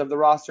demands of the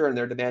roster and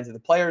their demands of the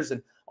players.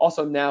 And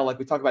also now, like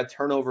we talk about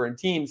turnover in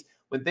teams,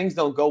 when things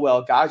don't go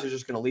well, guys are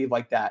just going to leave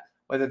like that,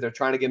 whether they're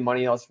trying to get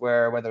money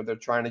elsewhere, whether they're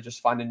trying to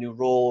just find a new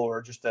role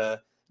or just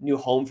a new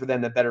home for them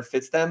that better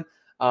fits them.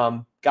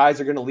 Guys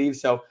are going to leave.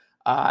 So,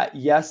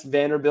 yes,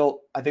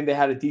 Vanderbilt, I think they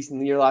had a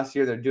decent year last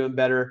year. They're doing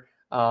better,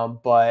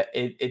 but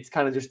it's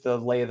kind of just the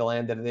lay of the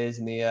land that it is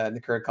in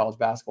the current college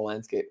basketball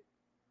landscape.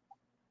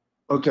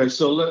 Okay,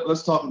 so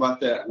let's talk about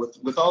that.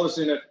 With all this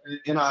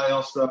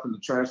NIL stuff and the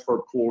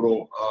transfer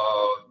portal,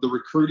 the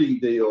recruiting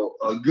deal,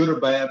 good or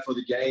bad for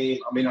the game?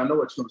 I mean, I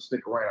know it's going to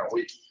stick around.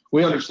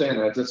 We understand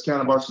that. That's kind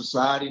of our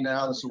society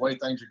now. That's the way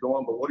things are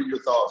going. But what are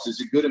your thoughts?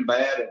 Is it good and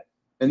bad?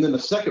 And then the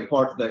second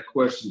part of that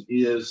question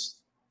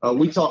is,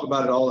 we talk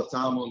about it all the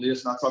time on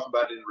this, and I talk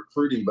about it in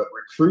recruiting, but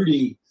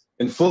recruiting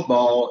in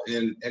football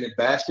and in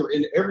basketball,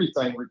 in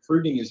everything,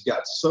 recruiting has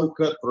got so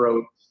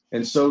cutthroat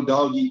and so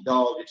dog eat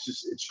dog.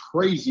 It's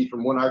crazy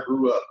from when I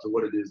grew up to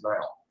what it is now.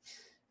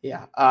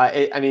 Yeah.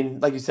 I mean,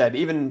 like you said,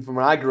 even from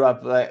when I grew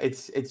up,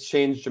 it's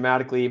changed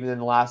dramatically even in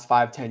the last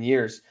 5-10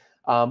 years.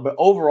 But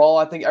overall,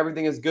 I think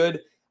everything is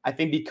good. I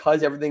think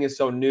because everything is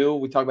so new,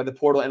 we talk about the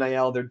portal,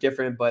 NIL, they're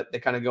different, but they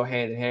kind of go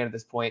hand in hand at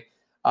this point.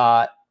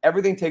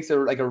 Everything takes a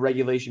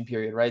regulation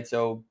period, right?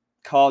 So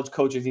college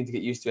coaches need to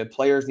get used to it.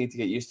 Players need to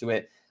get used to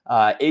it.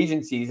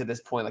 Agencies at this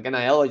point, like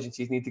NIL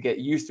agencies, need to get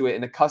used to it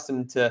and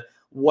accustomed to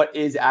what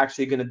is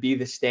actually going to be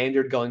the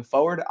standard going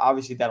forward.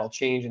 Obviously, that'll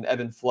change and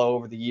ebb and flow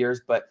over the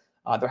years, but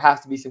there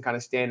has to be some kind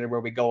of standard where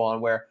we go on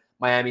where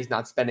Miami's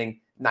not spending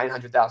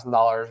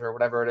 $900,000 or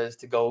whatever it is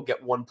to go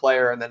get one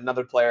player and then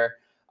another player.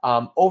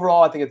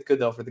 Overall, I think it's good,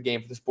 though, for the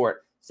game, for the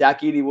sport.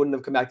 Zach Edey wouldn't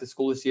have come back to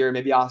school this year.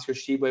 Maybe Oscar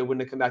Tshiebwe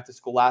wouldn't have come back to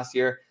school last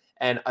year.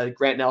 And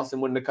Grant Nelson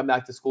wouldn't have come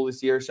back to school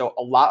this year. So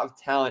a lot of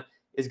talent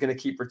is going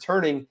to keep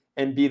returning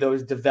and be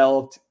those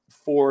developed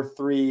 4,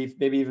 3,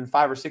 maybe even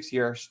 5 or 6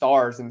 year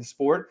stars in the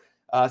sport.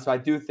 So I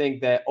do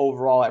think that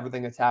overall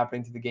everything that's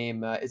happening to the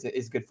game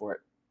is good for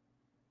it.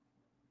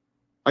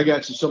 I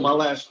got you. So my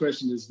last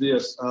question is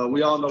this.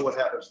 We all know what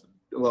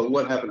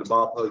happened to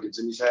Bob Huggins.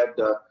 And he's had,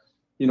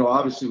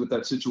 obviously with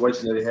that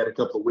situation that he had a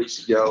couple of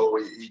weeks ago,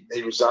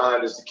 he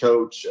resigned as the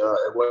coach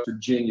at West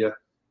Virginia.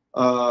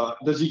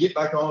 Does he get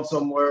back on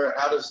somewhere?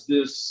 How does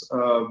this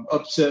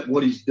upset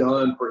what he's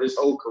done for his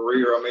whole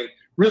career? I mean,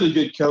 really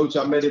good coach.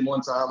 I met him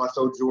one time. I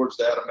told George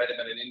that. I met him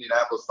at an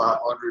Indianapolis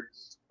 500.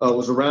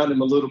 Was around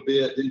him a little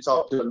bit. Didn't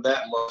talk to him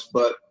that much.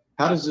 But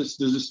how does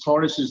this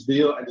tarnish his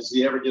deal? And does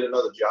he ever get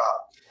another job?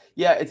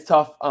 Yeah, it's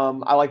tough.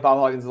 I like Bob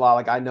Huggins a lot.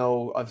 Like I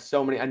know of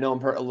so many. I know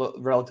him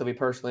relatively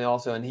personally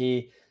also, and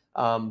he.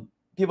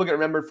 People get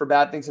remembered for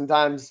bad things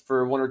sometimes,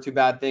 for 1 or 2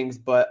 bad things,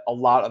 but a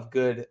lot of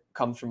good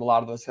comes from a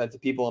lot of those kinds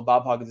of people. And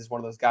Bob Huggins is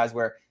one of those guys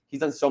where he's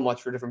done so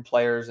much for different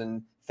players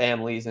and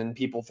families and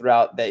people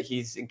throughout that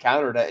he's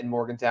encountered in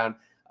Morgantown.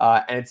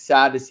 And it's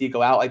sad to see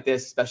go out like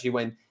this, especially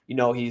when,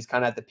 he's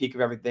kind of at the peak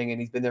of everything and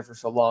he's been there for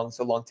so long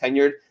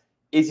tenured.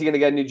 Is he going to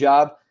get a new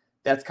job?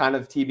 That's kind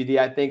of TBD,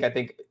 I think. I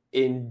think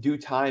in due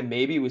time,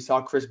 maybe. We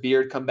saw Chris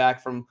Beard come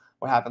back from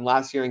what happened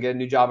last year and get a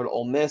new job at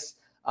Ole Miss.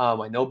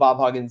 I know Bob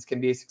Huggins can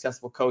be a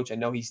successful coach. I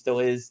know he still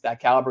is that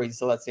caliber. He's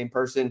still that same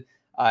person.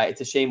 It's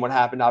a shame what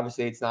happened.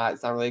 Obviously, it's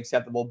not really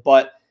acceptable.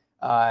 But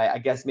I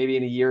guess maybe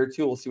in a year or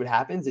two, we'll see what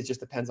happens. It just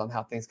depends on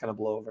how things kind of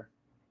blow over.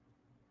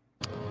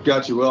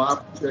 Got you. Well, I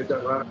appreciate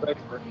that, Ryan.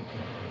 Thanks, man.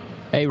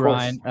 Hey,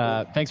 Ryan,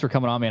 thanks for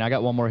coming on, man. I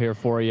got one more here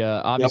for you.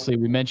 Obviously,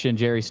 we mentioned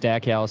Jerry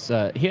Stackhouse.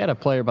 He had a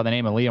player by the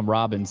name of Liam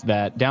Robbins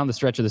that down the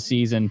stretch of the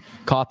season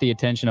caught the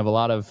attention of a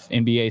lot of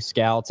NBA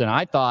scouts. And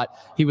I thought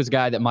he was a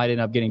guy that might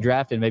end up getting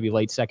drafted maybe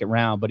late second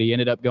round, but he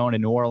ended up going to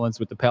New Orleans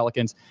with the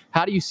Pelicans.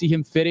 How do you see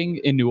him fitting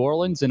in New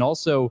Orleans? And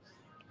also,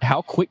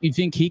 how quick do you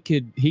think he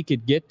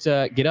could get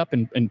up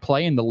and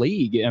play in the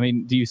league? I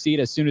mean, do you see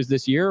it as soon as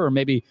this year or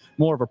maybe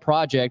more of a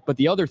project? But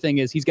the other thing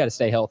is he's got to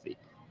stay healthy.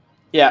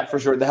 Yeah, for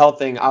sure. The health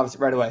thing, obviously,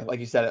 right away,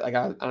 like you said, I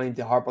don't need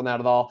to harp on that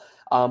at all.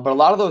 But a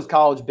lot of those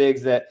college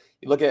bigs that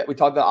you look at, we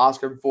talked about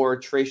Oscar before,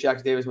 Trey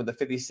Shax-Davis went to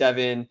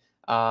 57.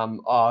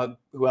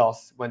 Who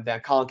else went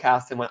down? Colin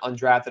Caston went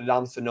undrafted.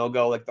 Adam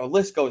Sonogo. Like the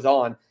list goes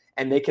on,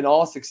 and they can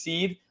all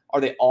succeed.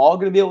 Are they all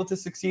going to be able to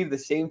succeed at the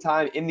same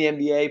time in the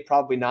NBA?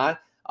 Probably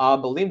not.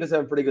 But Liam does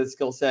have a pretty good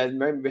skill set.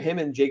 Remember, him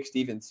and Jake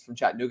Stevens from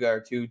Chattanooga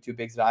are two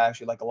bigs that I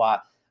actually like a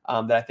lot.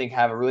 That I think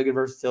have a really good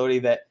versatility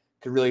that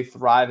could really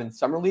thrive in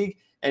summer league.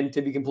 And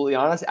to be completely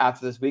honest,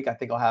 after this week, I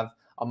think I'll have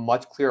a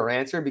much clearer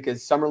answer,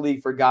 because summer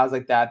league for guys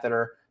like that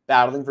are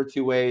battling for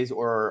two ways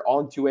or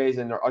on two ways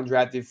and are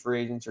undrafted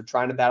free agents or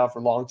trying to battle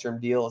for long-term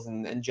deals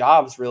and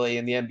jobs really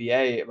in the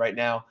NBA right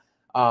now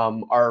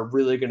are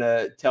really going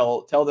to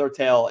tell their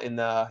tale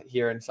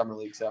here in summer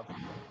league. So.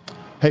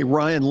 Hey,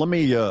 Ryan, let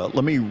me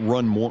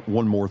run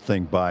one more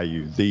thing by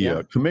you.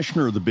 The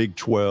commissioner of the Big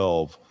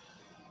 12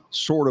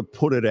 sort of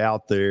put it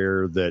out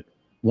there that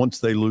once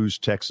they lose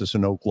Texas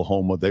and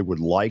Oklahoma, they would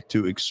like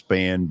to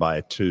expand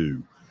by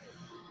 2.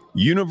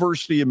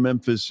 University of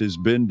Memphis has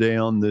been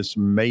down this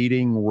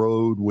mating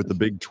road with the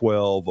Big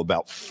 12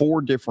 about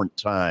 4 different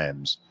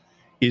times.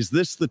 Is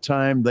this the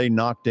time they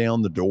knock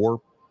down the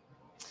door?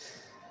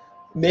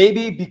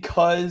 Maybe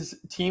because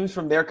teams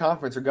from their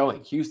conference are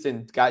going.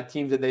 Houston got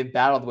teams that they've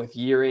battled with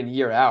year in,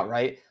 year out,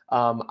 right?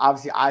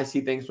 Obviously, I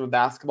see things from a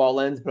basketball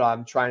lens, but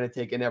I'm trying to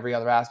take in every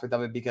other aspect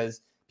of it because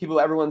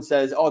everyone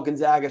says, oh,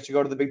 Gonzaga should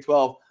go to the Big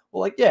 12.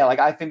 Well,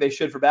 I think they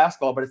should for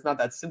basketball, but it's not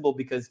that simple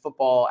because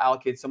football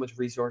allocates so much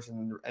resource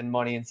and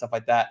money and stuff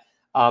like that.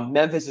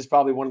 Memphis is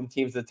probably one of the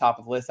teams at the top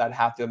of the list, I'd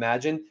have to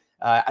imagine.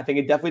 I think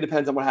it definitely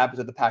depends on what happens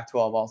with the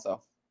Pac-12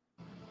 also.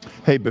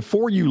 Hey,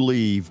 before you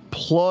leave,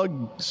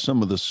 plug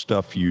some of the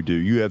stuff you do.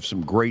 You have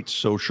some great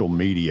social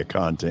media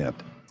content.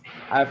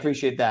 I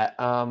appreciate that.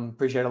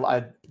 Appreciate it.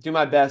 I do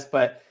my best,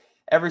 but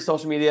every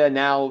social media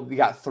now, we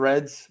got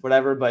Threads,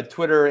 whatever, but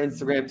Twitter,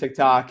 Instagram,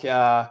 TikTok,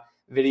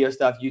 video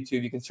stuff,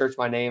 YouTube, you can search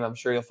my name. I'm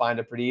sure you'll find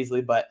it pretty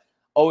easily, but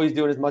always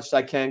doing as much as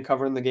I can,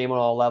 covering the game on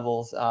all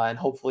levels. And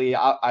hopefully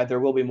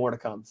there will be more to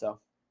come. So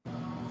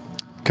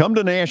come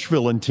to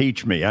Nashville and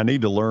teach me. I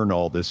need to learn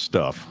all this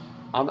stuff.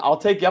 I'll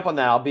take you up on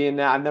that. I'll be in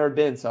that. I've never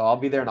been, so I'll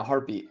be there in a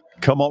heartbeat.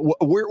 Come on.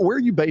 Where are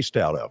you based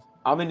out of?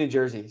 I'm in New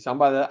Jersey. So I'm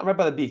right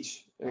by the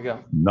beach. There you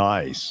go.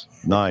 Nice.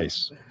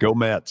 Go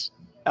Mets.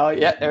 Oh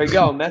yeah. There you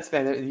go. Mets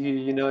fan.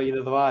 You know the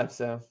vibe.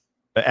 So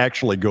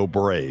actually go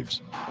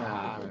Braves.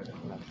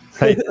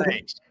 Hey,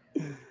 thanks.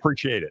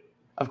 Appreciate it.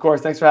 Of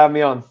course. Thanks for having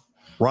me on.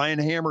 Ryan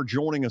Hammer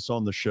joining us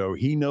on the show.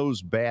 He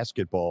knows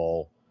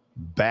basketball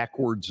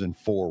backwards and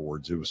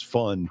forwards. It was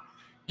fun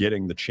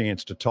getting the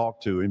chance to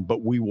talk to him,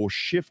 but we will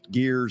shift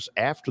gears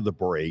after the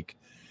break,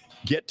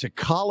 get to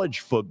college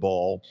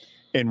football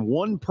and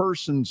one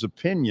person's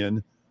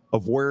opinion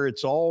of where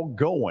it's all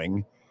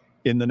going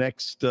in the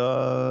next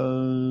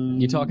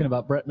You talking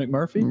about Brett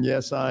McMurphy?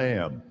 Yes, I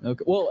am.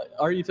 Okay. Well,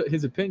 are you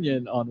his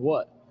opinion on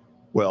what?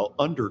 Well,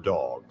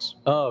 underdogs.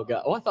 Oh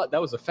God! Well, I thought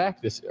that was a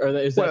fact. Is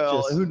that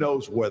just, who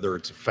knows whether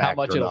it's a fact how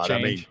much or it'll not?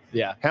 change?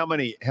 I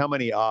mean, how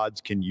many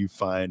odds can you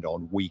find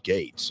on week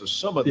 8? So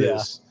some of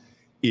this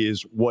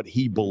is what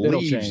he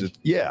believes.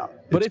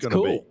 But it's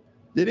cool.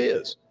 It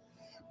is.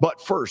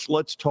 But first,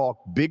 let's talk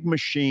Big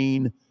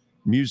Machine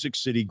Music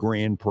City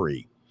Grand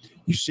Prix.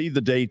 You see the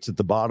dates at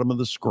the bottom of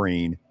the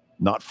screen.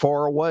 Not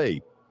far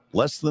away,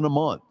 less than a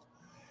month.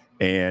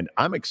 And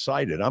I'm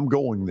excited. I'm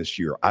going this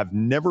year. I've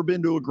never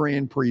been to a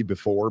Grand Prix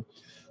before.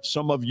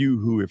 Some of you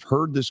who have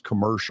heard this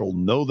commercial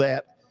know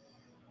that.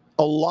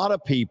 A lot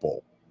of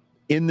people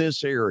in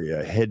this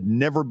area had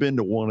never been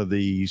to one of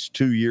these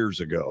 2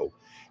 years ago.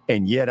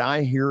 And yet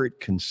I hear it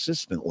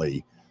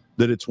consistently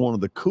that it's one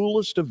of the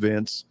coolest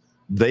events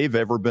they've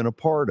ever been a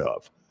part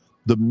of.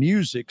 The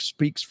music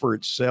speaks for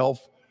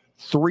itself.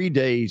 3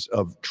 days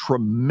of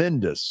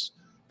tremendous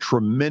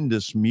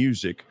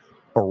music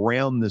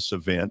around this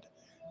event.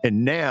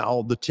 And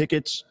now the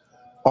tickets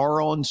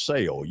are on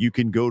sale. You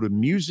can go to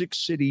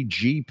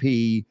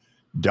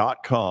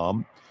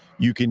musiccitygp.com.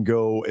 You can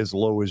go as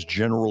low as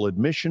general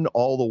admission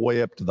all the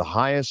way up to the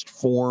highest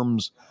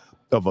forms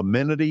of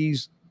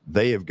amenities.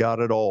 They have got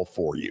it all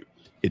for you.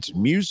 It's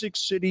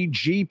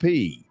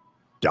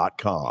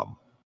musiccitygp.com.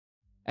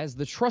 As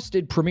the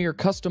trusted premier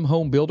custom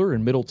home builder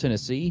in Middle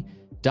Tennessee,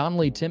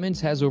 Donnelly Timmons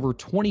has over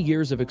 20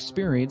 years of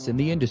experience in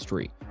the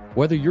industry.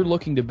 Whether you're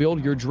looking to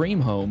build your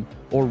dream home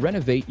or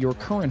renovate your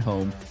current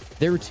home,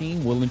 their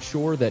team will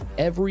ensure that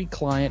every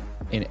client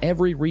and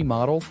every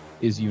remodel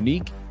is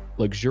unique,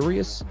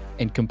 luxurious,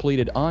 and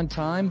completed on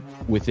time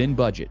within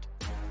budget.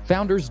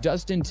 Founders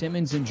Dustin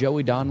Timmons and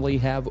Joey Donnelly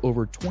have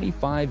over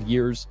 25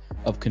 years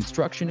of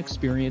construction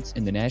experience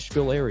in the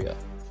Nashville area.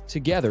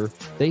 Together,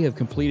 they have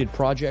completed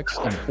projects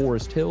in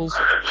Forest Hills,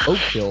 Oak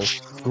Hill,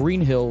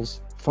 Green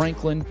Hills,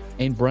 Franklin,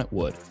 and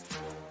Brentwood.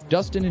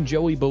 Dustin and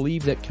Joey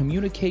believe that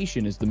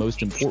communication is the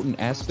most important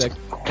aspect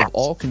of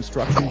all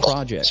construction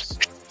projects.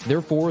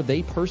 Therefore,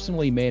 they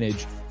personally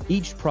manage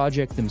each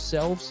project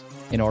themselves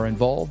and are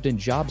involved in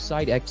job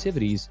site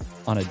activities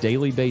on a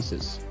daily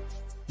basis.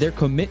 Their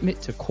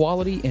commitment to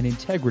quality and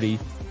integrity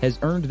has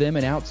earned them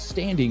an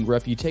outstanding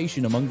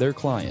reputation among their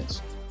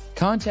clients.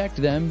 Contact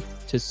them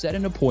to set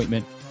an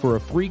appointment for a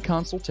free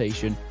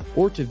consultation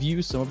or to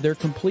view some of their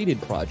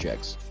completed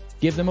projects.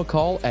 Give them a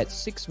call at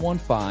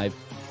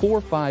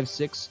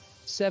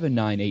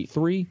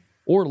 615-456-7983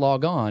 or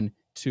log on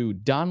to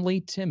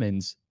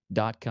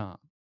DonnellyTimmons.com.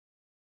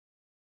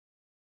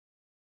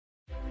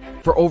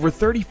 For over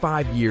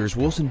 35 years,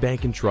 Wilson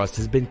Bank & Trust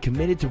has been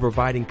committed to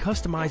providing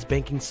customized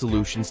banking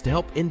solutions to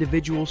help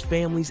individuals,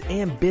 families,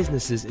 and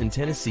businesses in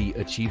Tennessee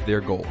achieve their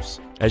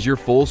goals. As your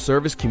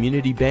full-service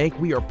community bank,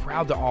 we are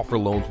proud to offer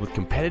loans with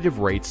competitive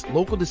rates,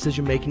 local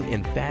decision-making,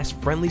 and fast,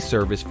 friendly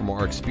service from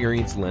our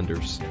experienced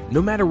lenders.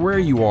 No matter where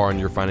you are on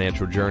your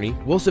financial journey,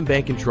 Wilson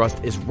Bank &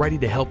 Trust is ready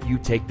to help you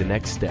take the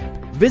next step.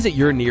 Visit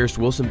your nearest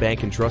Wilson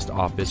Bank & Trust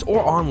office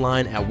or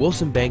online at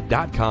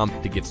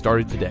wilsonbank.com to get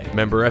started today.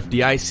 Member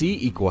FDIC,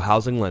 Equal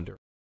Housing Lender.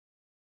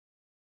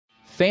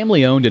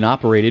 Family owned and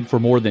operated for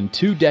more than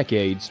 2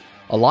 decades,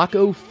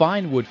 Alaco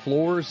Fine Wood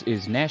Floors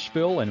is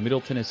Nashville and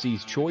Middle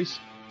Tennessee's choice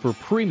for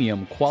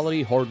premium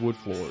quality hardwood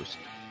floors.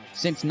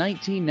 Since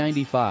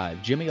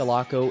 1995, Jimmy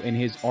Alaco and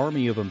his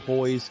army of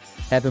employees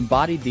have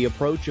embodied the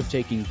approach of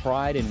taking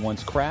pride in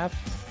one's craft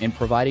and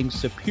providing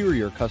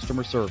superior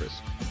customer service,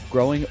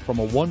 growing from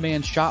a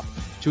one-man shop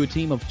to a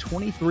team of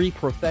 23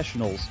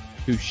 professionals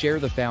who share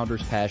the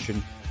founder's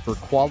passion for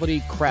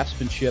quality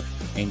craftsmanship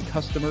and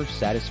customer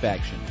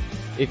satisfaction.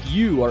 If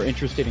you are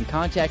interested in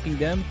contacting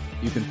them,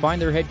 you can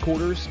find their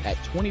headquarters at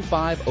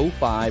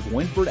 2505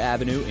 Winford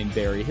Avenue in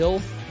Berry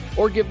Hill,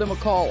 or give them a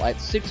call at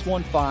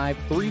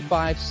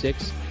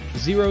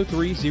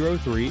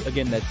 615-356-0303.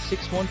 Again, that's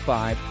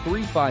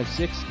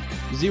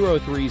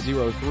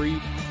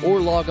 615-356-0303, or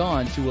log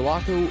on to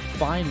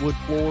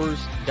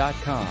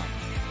alacofinewoodfloors.com.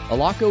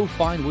 Alaco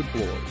Fine Wood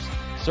Floors,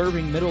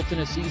 serving Middle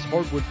Tennessee's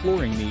hardwood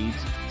flooring needs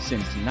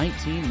since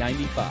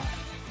 1995.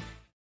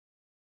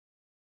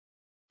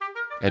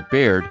 At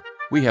Baird,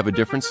 we have a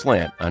different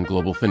slant on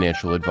global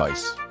financial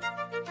advice.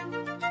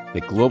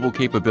 That global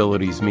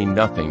capabilities mean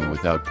nothing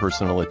without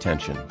personal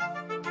attention.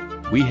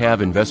 We have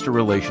investor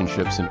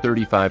relationships in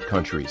 35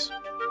 countries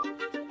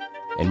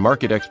and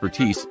market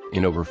expertise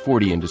in over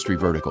 40 industry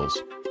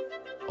verticals,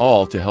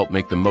 all to help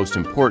make the most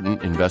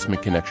important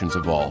investment connections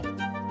of all,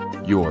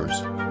 yours.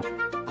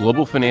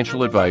 Global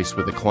financial advice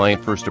with a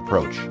client-first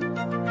approach.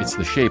 It's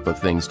the shape of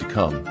things to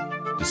come.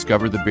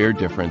 Discover the Baird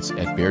difference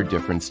at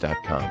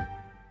bairdifference.com.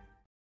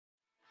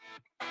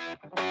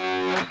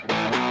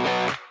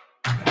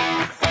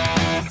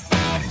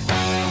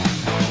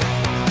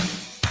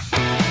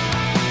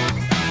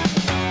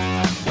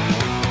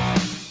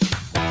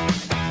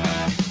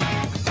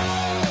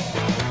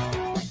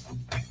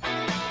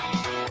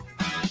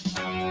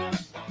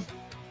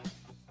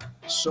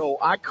 So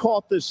I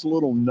caught this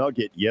little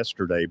nugget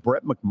yesterday.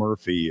 Brett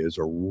McMurphy is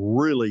a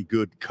really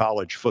good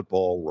college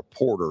football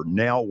reporter,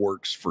 now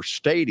works for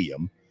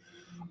Stadium.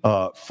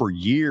 For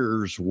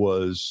years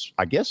was,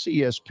 I guess,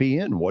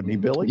 ESPN, wasn't he,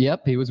 Billy?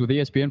 Yep, he was with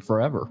ESPN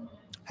forever.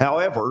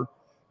 However,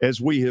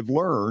 as we have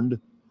learned,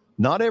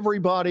 not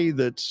everybody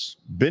that's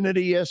been at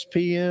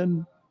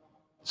ESPN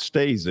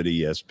stays at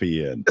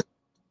ESPN.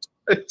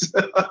 That's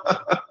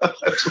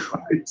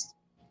right.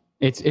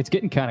 It's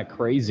getting kind of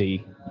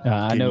crazy.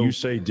 I know. Can you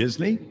say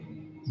Disney?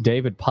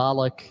 David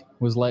Pollock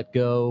was let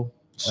go.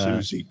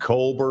 Susie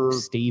Colbert,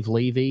 Steve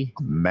Levy,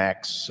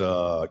 Max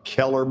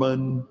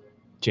Kellerman,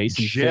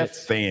 Jason Jeff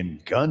Fitz.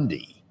 Van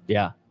Gundy.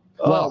 Yeah.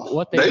 Well,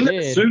 what they let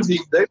did.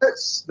 they let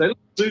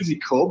Susie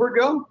Colbert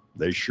go?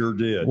 They sure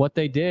did. What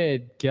they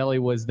did, Kelly,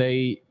 was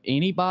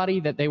anybody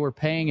that they were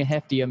paying a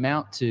hefty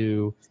amount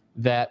to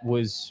that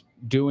was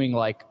doing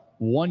like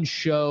one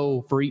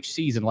show for each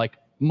season, like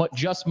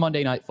just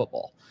Monday Night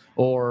Football,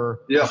 or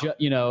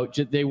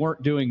they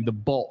weren't doing the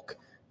bulk,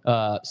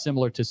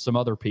 similar to some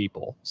other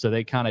people. So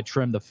they kind of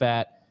trimmed the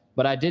fat.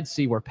 But I did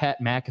see where Pat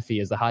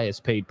McAfee is the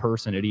highest paid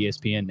person at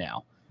ESPN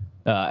now,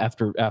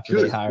 after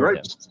they hired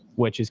him,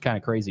 which is kind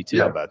of crazy too.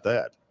 Yeah, about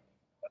that.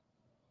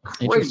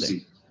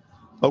 Crazy.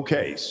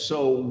 Okay,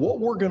 so what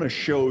we're going to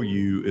show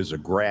you is a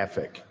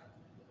graphic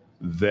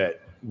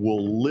that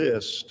will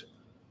list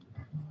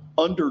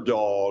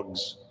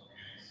underdogs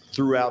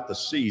throughout the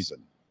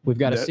season. We've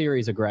got a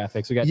series of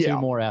graphics. We got 2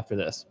 more after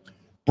this.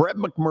 Brett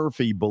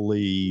McMurphy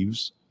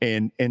believes,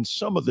 and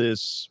some of the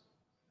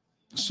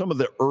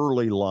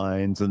early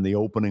lines in the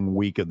opening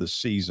week of the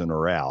season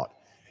are out.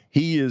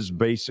 He is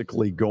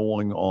basically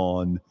going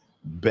on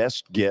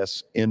best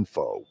guess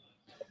info.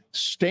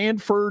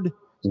 Stanford,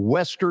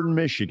 Western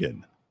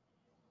Michigan.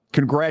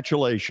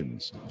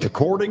 Congratulations.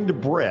 According to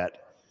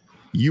Brett,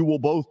 you will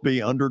both be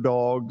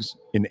underdogs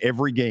in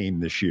every game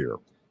this year.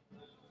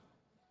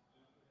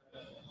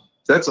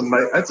 That's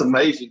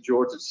amazing,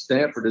 George, that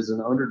Stanford is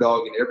an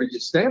underdog in every game.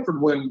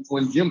 Stanford, when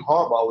Jim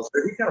Harbaugh was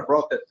there, he kind of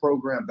brought that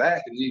program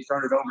back, and he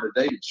turned it over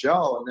to David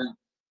Shaw, and then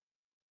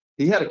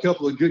he had a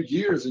couple of good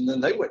years, and then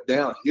they went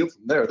downhill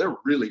from there. They're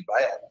really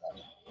bad.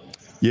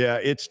 Yeah,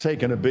 it's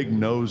taken a big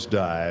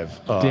nosedive.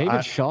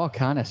 David Shaw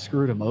kind of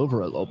screwed him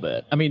over a little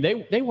bit. I mean,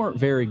 they weren't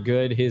very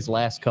good his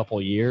last couple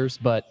of years,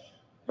 but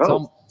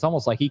it's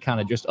almost like he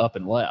kind of just up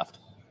and left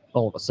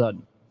all of a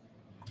sudden.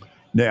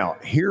 Now,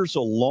 here's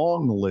a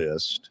long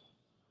list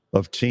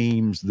of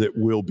teams that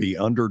will be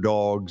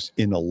underdogs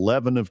in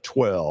 11 of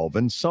 12,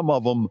 and some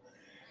of them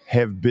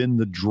have been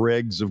the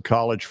dregs of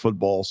college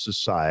football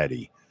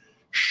society.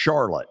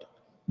 Charlotte,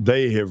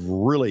 they have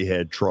really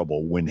had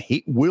trouble. When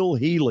Will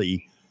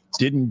Healy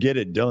Didn't get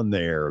it done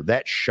there.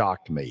 That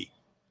shocked me.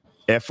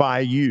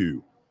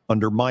 FIU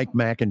under Mike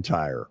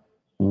McIntyre,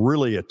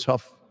 really a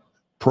tough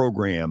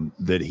program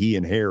that he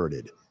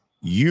inherited.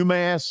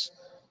 UMass,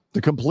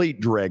 the complete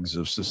dregs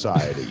of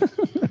society.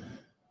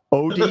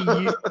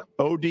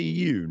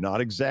 ODU,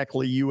 not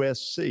exactly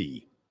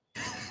USC.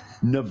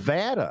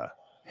 Nevada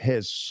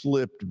has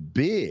slipped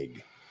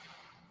big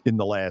in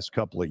the last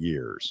couple of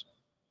years.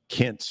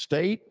 Kent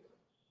State,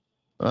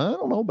 I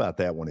don't know about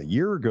that one. A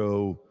year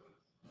ago,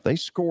 they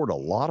scored a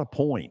lot of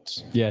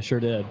points. Yeah, sure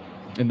did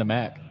in the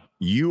MAC.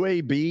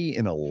 UAB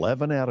in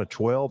 11 out of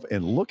 12.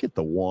 And look at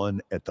the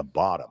one at the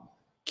bottom.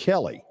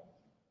 Kelly,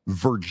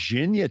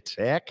 Virginia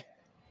Tech.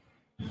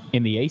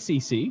 In the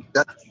ACC?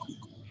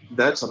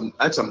 That's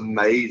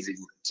amazing.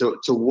 To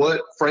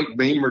what Frank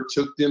Beamer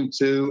took them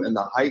to and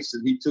the heights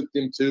that he took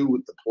them to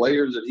with the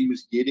players that he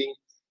was getting.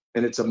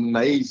 And it's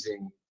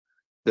amazing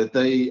that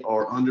they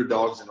are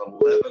underdogs in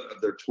 11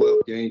 of their 12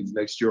 games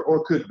next year,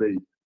 or could be,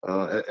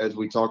 as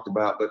we talked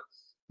about. But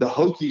the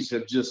Hokies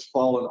have just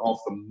fallen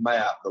off the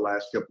map the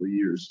last couple of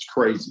years. It's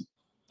crazy.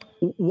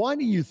 Why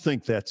do you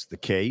think that's the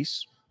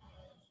case?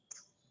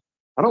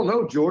 I don't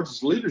know, George.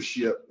 It's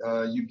leadership.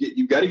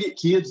 You got to get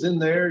kids in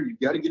there. You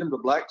got to get them to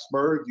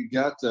Blacksburg. You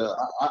got to.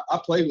 I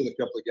played with a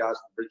couple of guys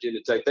from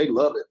Virginia Tech. They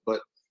love it,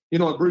 but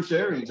and Bruce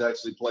Arians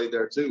actually played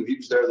there too. He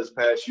was there this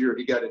past year.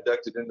 He got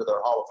inducted into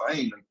their Hall of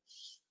Fame,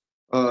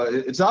 and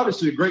it's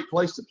obviously a great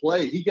place to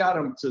play. He got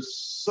them to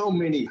so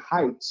many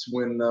heights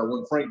when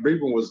Frank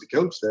Beamer was the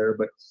coach there,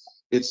 but.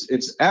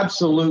 It's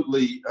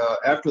absolutely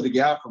after the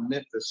guy from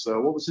Memphis.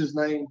 What was his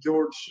name,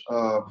 George?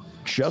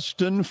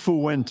 Justin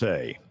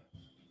Fuente.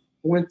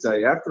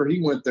 After he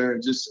went there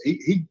and just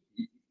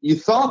you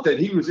thought that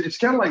he was. It's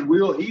kind of like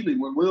Will Healy.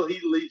 When Will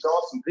Healy leaves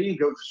Austin Peay and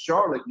goes to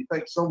Charlotte, you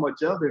think so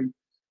much of him,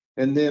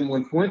 and then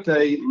when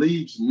Fuente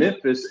leaves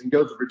Memphis and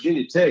goes to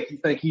Virginia Tech, you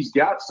think he's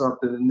got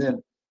something, and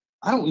then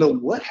I don't know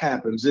what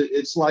happens.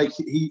 It's like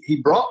he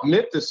brought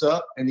Memphis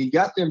up and he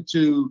got them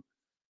to.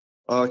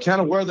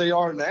 Kind of where they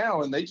are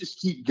now, and they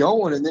just keep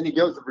going. And then he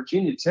goes to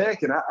Virginia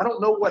Tech, and I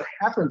don't know what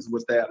happens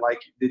with that.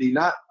 Like, did he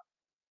not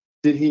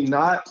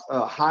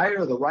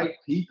hire the right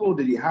people?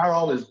 Did he hire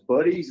all his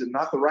buddies and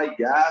not the right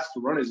guys to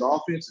run his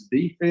offense and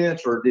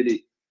defense, or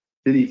did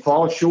he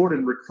fall short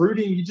in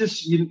recruiting?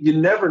 You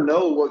never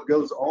know what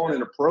goes on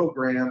in a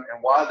program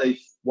and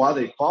why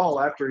they fall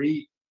after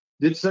he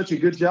did such a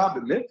good job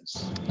at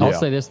Memphis. I'll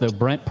say this though: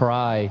 Brent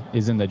Pry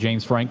is in the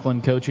James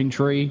Franklin coaching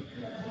tree.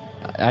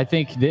 I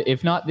think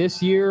if not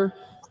this year,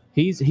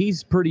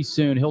 he's pretty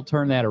soon. He'll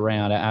turn that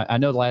around. I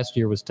know last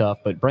year was tough,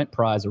 but Brent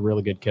Pry is a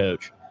really good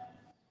coach.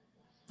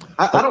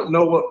 I don't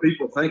know what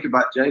people think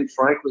about James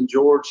Franklin,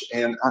 George,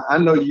 and I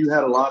know you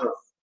had a lot of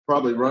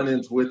probably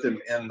run-ins with him,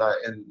 and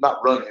not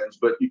run-ins,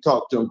 but you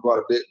talked to him quite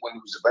a bit when he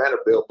was at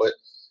Vanderbilt.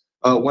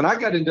 But when I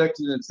got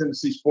inducted in the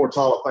Tennessee Sports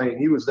Hall of Fame,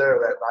 he was there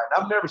that night.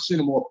 I've never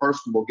seen a more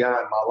personable guy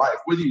in my life.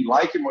 Whether you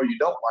like him or you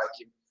don't like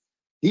him,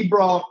 he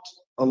brought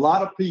a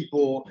lot of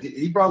people.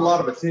 He brought a lot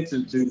of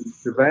attention to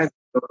Vanderbilt,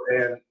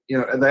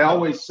 and they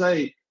always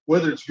say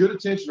whether it's good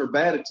attention or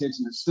bad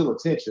attention, it's still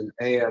attention.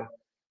 And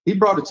he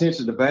brought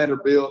attention to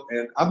Vanderbilt,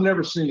 and I've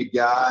never seen a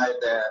guy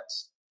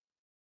that's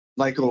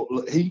like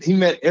he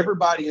met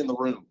everybody in the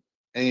room.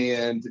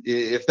 And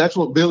if that's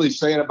what Billy's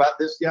saying about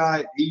this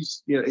guy,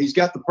 he's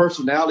got the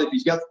personality. If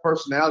he's got the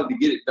personality to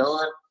get it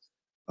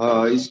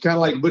done, he's kind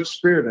of like Butch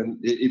Spirit. And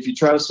if you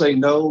try to say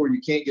no or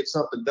you can't get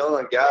something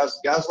done, guys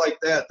like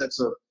that, that's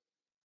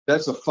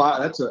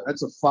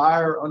a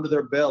fire under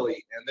their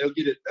belly, and they'll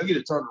get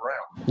it turned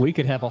around. We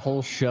could have a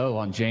whole show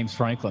on James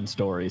Franklin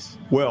stories.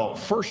 Well,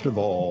 first of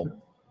all,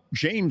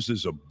 James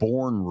is a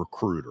born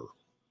recruiter.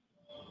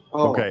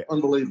 Oh, okay,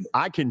 unbelievable.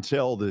 I can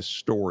tell this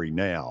story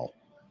now,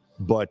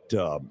 but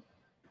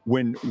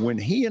when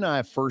he and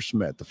I first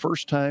met, the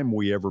first time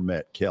we ever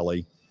met,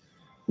 Kelly,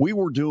 we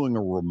were doing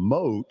a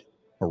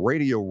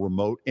radio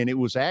remote, and it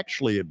was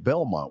actually at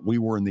Belmont. We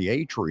were in the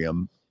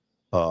atrium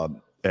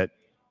on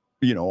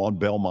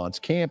Belmont's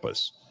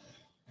campus.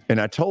 And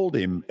I told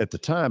him at the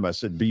time, I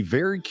said, be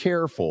very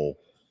careful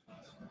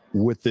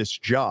with this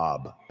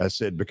job. I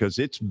said, because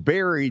it's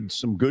buried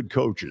some good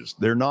coaches.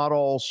 They're not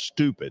all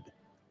stupid.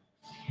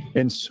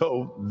 And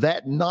so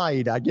that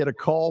night I get a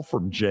call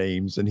from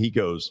James, and he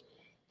goes,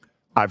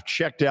 I've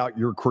checked out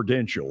your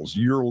credentials.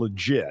 You're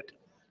legit.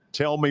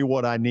 Tell me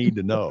what I need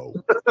to know.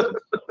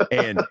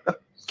 And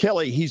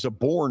Kelly, he's a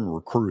born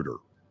recruiter.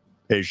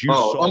 As you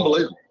saw,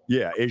 unbelievable.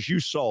 Yeah, as you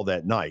saw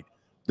that night.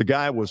 The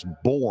guy was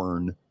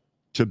born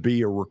to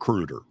be a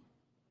recruiter.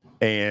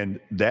 And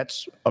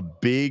that's a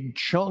big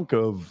chunk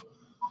of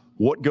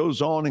what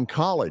goes on in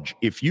college.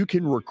 If you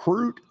can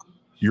recruit,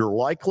 you're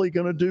likely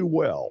going to do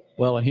well.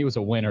 Well, and he was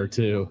a winner,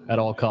 too, at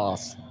all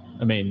costs.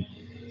 I mean,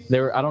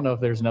 I don't know if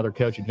there's another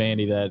coach at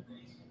Vandy that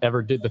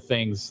ever did the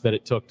things that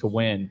it took to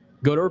win,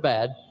 good or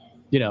bad,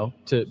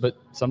 but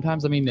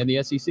sometimes, in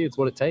the SEC, it's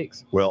what it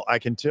takes. Well, I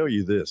can tell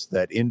you this,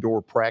 that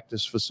indoor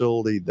practice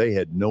facility, they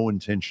had no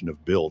intention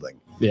of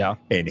building. Yeah.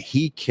 And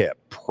he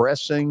kept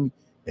pressing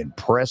and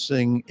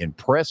pressing and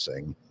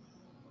pressing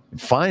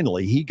And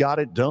finally, he got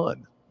it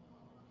done.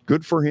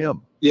 Good for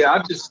him.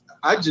 Yeah,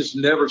 I just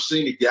never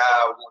seen a guy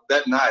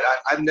that night.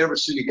 I've never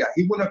seen a guy.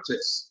 He went up to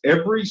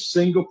every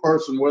single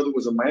person, whether it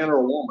was a man or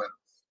a woman,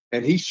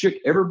 and he shook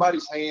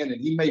everybody's hand, and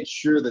he made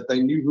sure that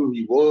they knew who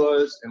he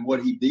was and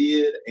what he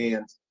did.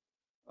 And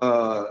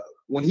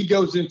when he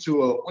goes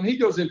into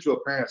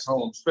a parent's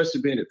home,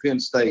 especially being at Penn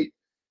State,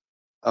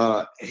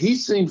 he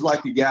seems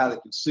like a guy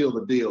that can seal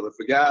the deal. If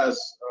a guy's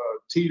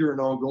teetering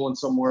on going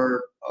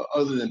somewhere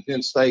other than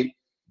Penn State,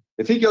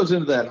 if he goes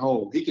into that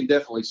home, he can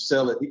definitely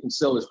sell it. He can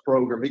sell his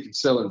program. He can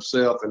sell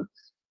himself.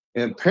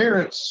 And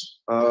parents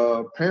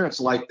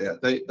like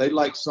that. They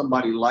like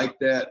somebody like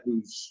that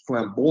who's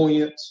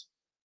flamboyant,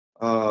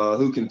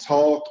 who can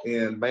talk.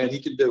 And man, he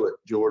can do it,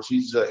 George.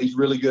 He's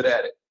really good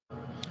at it.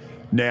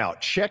 Now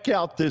check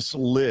out this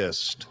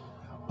list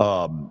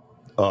of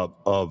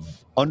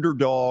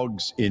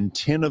underdogs in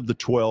 10 of the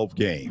 12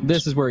 games.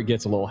 This is where it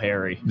gets a little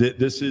hairy.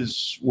 This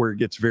is where it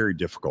gets very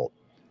difficult.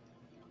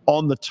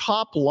 On the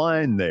top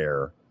line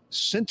there,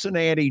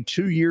 Cincinnati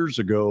 2 years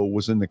ago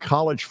was in the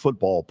college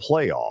football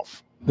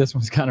playoff. This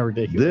one's kind of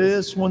ridiculous.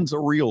 This one's a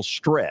real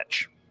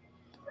stretch.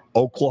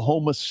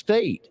 Oklahoma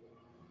State.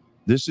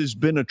 This has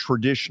been a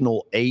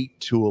traditional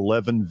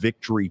 8-11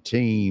 victory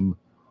team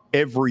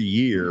every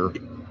year.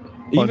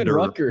 Even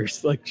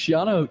Rutgers. Like,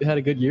 Shiano had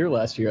a good year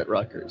last year at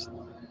Rutgers.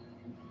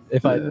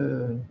 I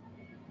mean,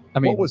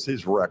 what was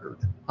his record?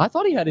 I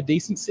thought he had a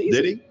decent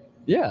season. Did he?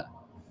 Yeah.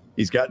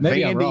 He's got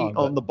Maybe Vandy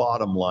on the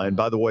bottom line.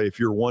 By the way, if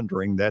you're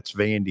wondering, that's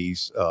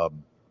Vandy's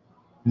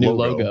new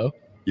logo.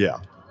 Yeah.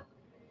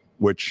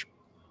 Which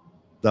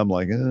I'm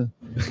like,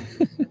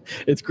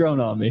 It's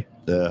grown on me.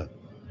 Yeah.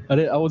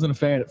 I wasn't a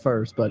fan at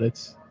first, but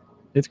it's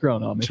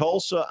grown on me.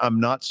 Tulsa, I'm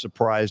not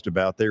surprised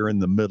about. They're in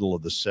the middle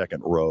of the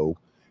second row.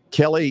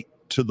 Kelly,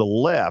 to the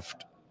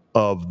left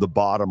of the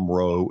bottom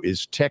row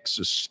is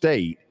Texas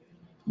State,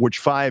 which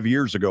 5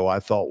 years ago I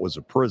thought was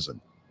a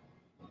prison.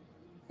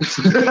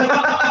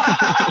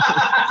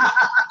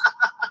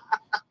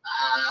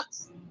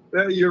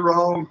 You're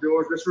wrong,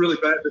 George. That's really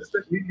bad.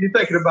 You're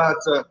thinking about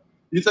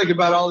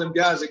all them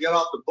guys that got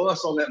off the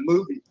bus on that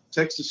movie,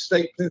 Texas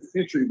State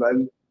Penitentiary,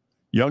 baby.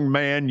 Young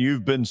man,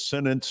 you've been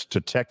sentenced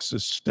to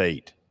Texas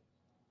State.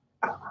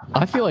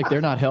 I feel like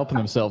they're not helping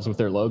themselves with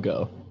their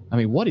logo. I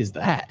mean, what is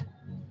that?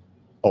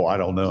 Oh, I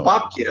don't know.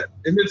 Bobcat.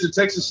 And it's the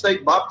Texas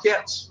State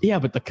Bobcats. Yeah,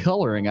 but the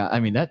coloring,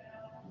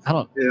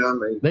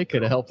 they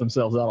could have helped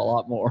themselves out a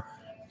lot more.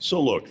 So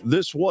look,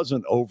 this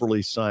wasn't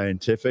overly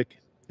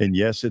scientific, and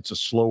yes, it's a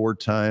slower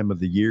time of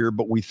the year,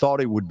 but we thought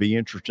it would be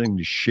interesting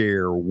to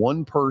share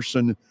one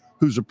person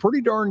who's a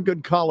pretty darn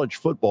good college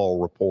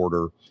football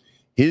reporter,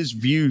 his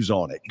views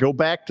on it. Go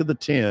back to the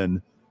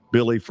 10,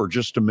 Billy, for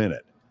just a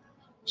minute.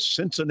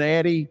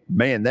 Cincinnati,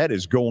 man, that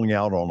is going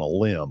out on a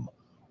limb.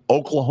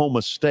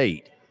 Oklahoma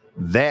State,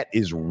 that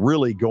is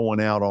really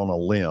going out on a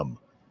limb.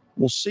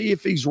 We'll see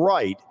if he's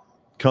right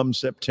come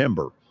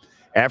September.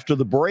 After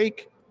the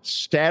break,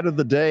 stat of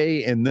the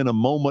day, and then a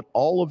moment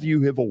all of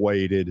you have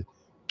awaited,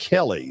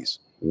 Kelly's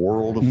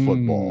World of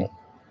Football.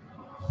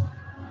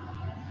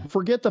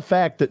 Forget the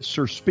fact that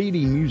Sir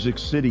Speedy Music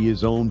City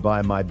is owned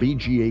by my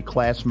BGA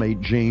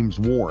classmate James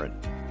Warren.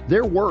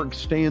 Their work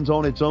stands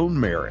on its own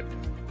merit.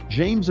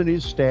 James and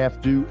his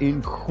staff do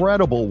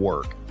incredible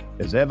work,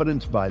 as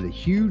evidenced by the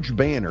huge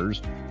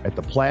banners at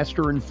the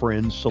Plaster &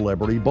 Friends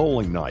Celebrity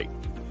Bowling Night.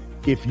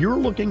 If you're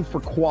looking for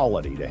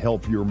quality to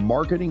help your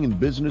marketing and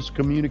business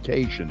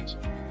communications,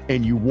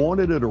 and you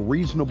want it at a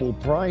reasonable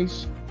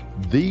price,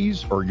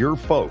 these are your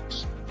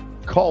folks.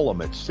 Call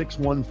them at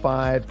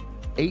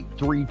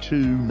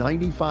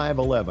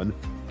 615-832-9511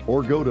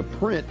 or go to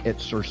print at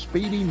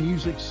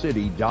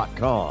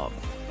sirspeedymusiccity.com.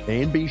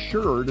 And be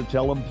sure to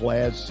tell them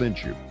Plaz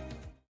sent you.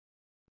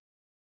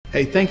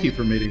 Hey, thank you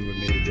for meeting with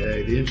me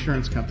today. The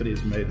insurance company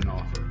has made an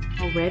offer.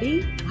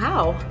 Already?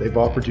 Wow. They've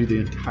offered you the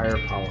entire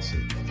policy.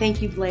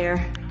 Thank you,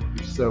 Blair.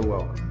 You're so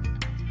welcome.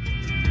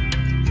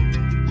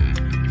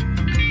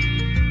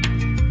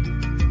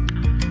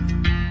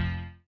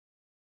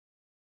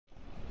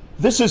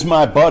 This is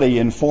my buddy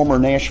and former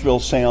Nashville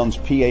Sounds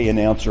PA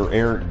announcer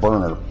Eric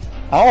Berner.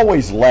 I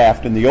always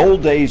laughed in the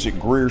old days at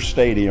Greer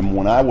Stadium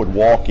when I would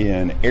walk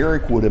in,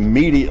 Eric would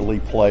immediately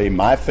play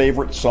my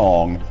favorite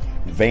song,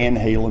 Van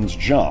Halen's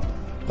Jump.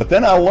 But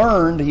then I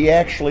learned he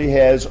actually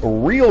has a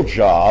real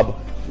job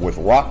with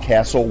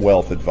Rockcastle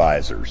Wealth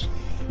Advisors.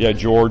 Yeah,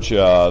 George,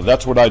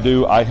 that's what I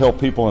do. I help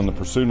people in the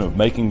pursuit of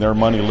making their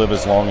money live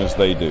as long as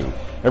they do.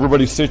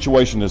 Everybody's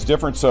situation is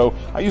different, so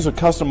I use a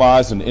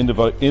customized and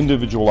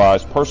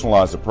individualized,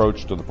 personalized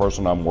approach to the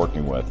person I'm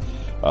working with.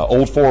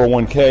 Old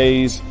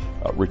 401ks,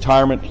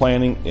 retirement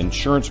planning,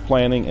 insurance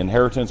planning,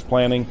 inheritance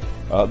planning.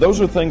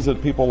 Those are things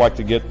that people like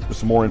to get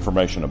some more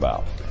information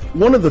about.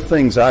 One of the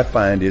things I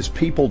find is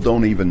people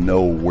don't even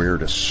know where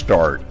to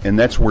start, and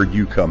that's where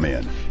you come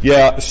in.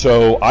 Yeah,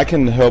 so I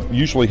can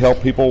usually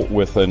help people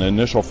with an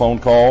initial phone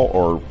call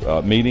or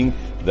meeting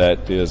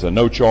that is a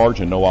no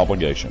charge and no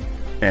obligation.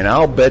 And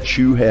I'll bet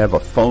you have a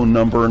phone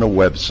number and a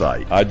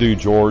website. I do,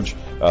 George.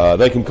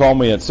 They can call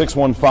me at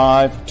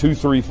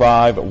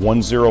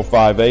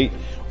 615-235-1058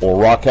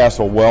 or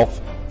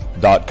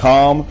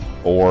rockcastlewealth.com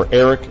or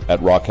Eric at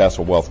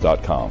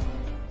rockcastlewealth.com.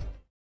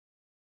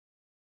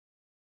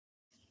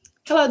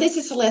 Hello, this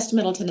is Celeste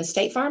Middleton, a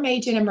State Farm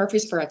agent in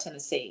Murfreesboro,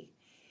 Tennessee.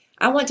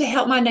 I want to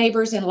help my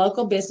neighbors and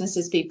local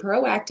businesses be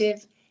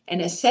proactive and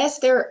assess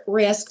their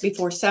risk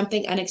before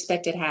something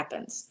unexpected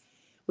happens.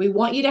 We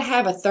want you to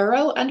have a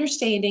thorough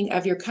understanding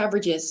of your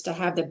coverages to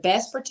have the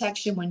best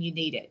protection when you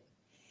need it.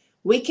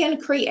 We can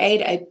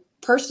create a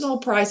personal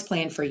price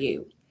plan for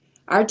you.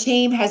 Our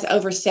team has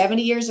over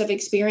 70 years of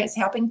experience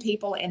helping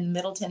people in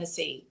Middle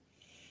Tennessee.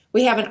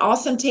 We have an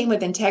awesome team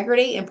with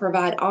integrity and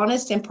provide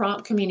honest and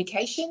prompt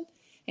communication,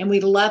 and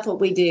we love what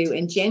we do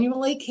and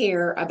genuinely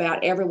care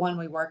about everyone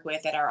we work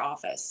with at our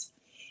office.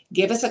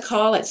 Give us a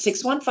call at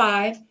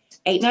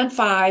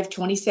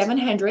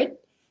 615-895-2700,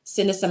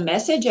 send us a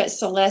message at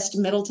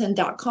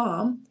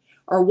celestemiddleton.com,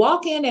 or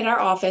walk in at our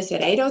office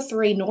at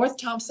 803 North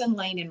Thompson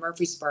Lane in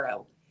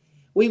Murfreesboro.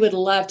 We would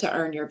love to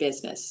earn your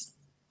business.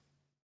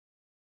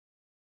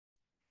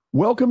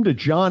 Welcome to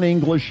John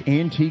English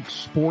Antique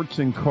Sports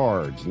and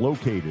Cards,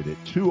 located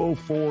at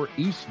 204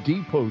 East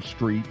Depot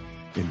Street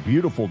in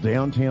beautiful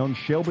downtown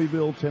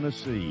Shelbyville,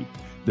 Tennessee.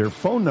 Their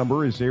phone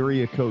number is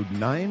area code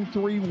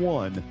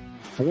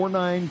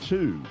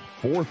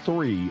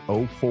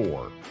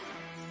 931-492-4304.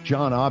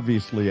 John,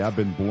 obviously, I've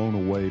been blown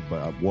away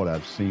by what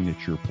I've seen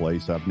at your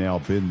place. I've now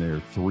been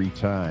there 3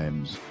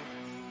 times.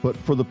 But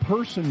for the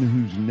person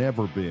who's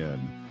never been,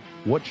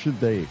 what should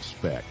they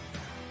expect?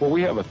 Well,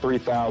 we have a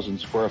 3,000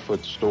 square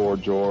foot store,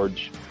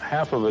 George.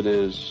 Half of it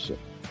is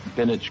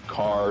vintage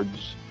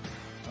cards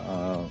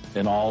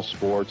in all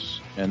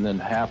sports, and then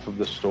half of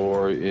the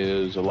store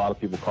is, a lot of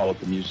people call it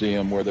the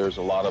museum, where there's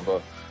a lot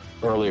of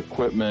early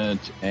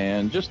equipment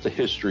and just the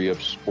history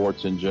of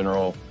sports in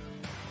general: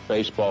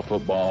 baseball,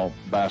 football,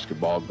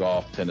 basketball,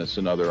 golf, tennis,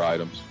 and other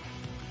items.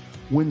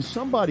 When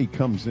somebody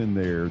comes in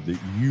there that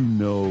you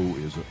know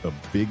is a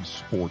big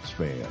sports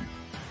fan,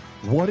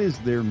 what is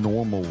their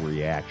normal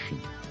reaction?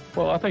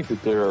 Well, I think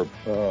that they're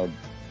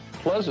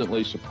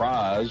pleasantly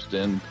surprised,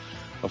 and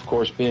of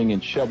course, being in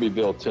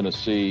Shelbyville,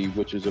 Tennessee,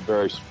 which is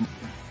a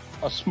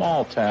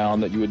small town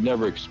that you would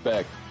never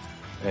expect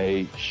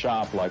a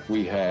shop like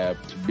we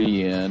have to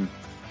be in.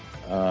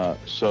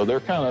 So they're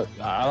kind of,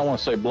 I don't want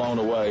to say blown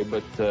away,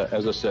 but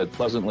as I said,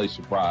 pleasantly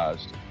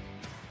surprised.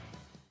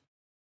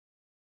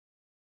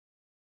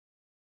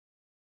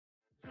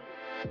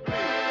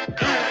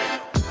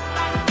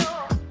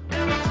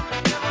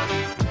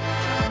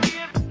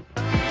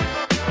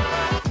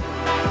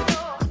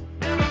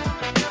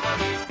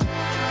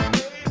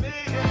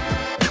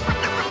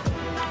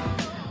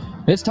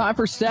 It's time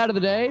for Stat of the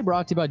Day,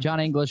 brought to you by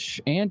John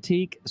English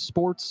Antique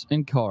Sports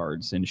and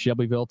Cards in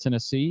Shelbyville,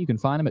 Tennessee. You can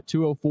find them at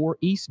 204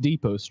 East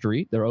Depot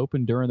Street. They're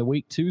open during the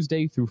week,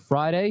 Tuesday through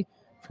Friday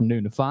from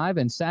noon to 5,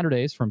 and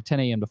Saturdays from 10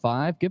 a.m. to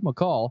 5. Give them a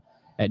call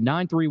at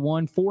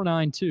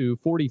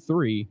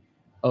 931-492-4304.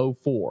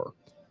 All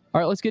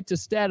right, let's get to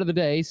Stat of the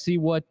Day, see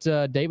what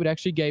David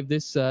actually gave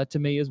this to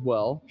me as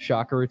well.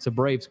 Shocker, it's a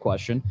Braves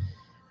question.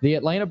 The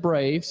Atlanta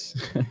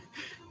Braves...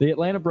 The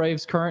Atlanta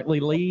Braves currently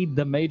lead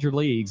the major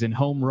leagues in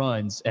home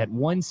runs at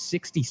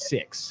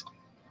 166.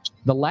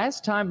 The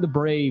last time the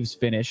Braves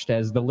finished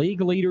as the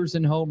league leaders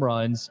in home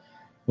runs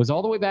was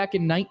all the way back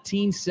in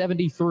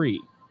 1973.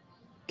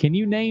 Can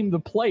you name the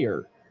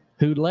player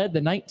who led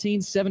the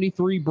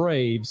 1973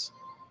 Braves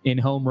in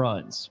home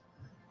runs?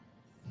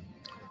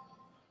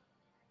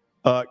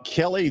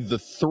 Kelly, the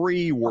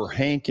 3 were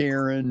Hank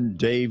Aaron,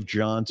 Dave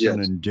Johnson,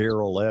 Yes. and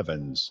Darrell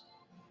Evans.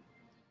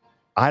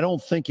 I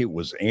don't think it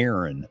was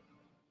Aaron.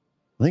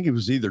 I think it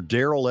was either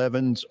Darrell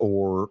Evans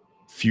or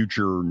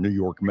future New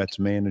York Mets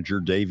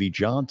manager Davey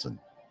Johnson.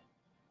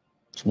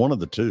 It's one of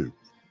the two.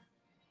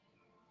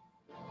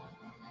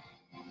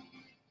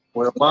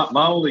 Well,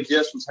 my only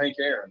guess was Hank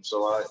Aaron,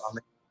 so I mean,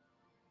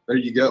 there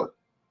you go.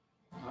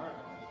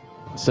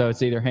 So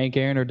it's either Hank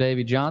Aaron or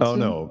Davey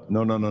Johnson? Oh,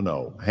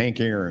 no. Hank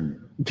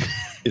Aaron.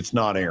 It's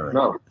not Aaron.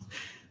 No.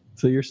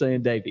 So you're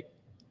saying Davey?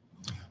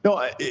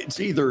 No, it's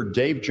either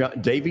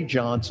Davey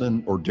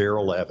Johnson or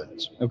Darrell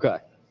Evans. Okay.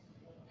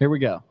 Here we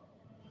go.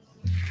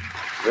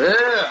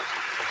 Yeah,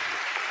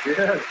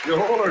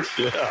 George.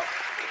 Yeah.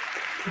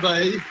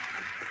 Babe.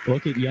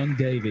 Look at young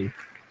Davey.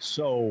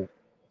 So,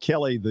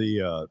 Kelly,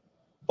 the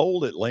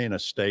old Atlanta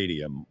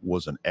Stadium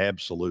was an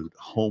absolute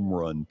home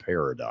run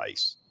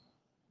paradise.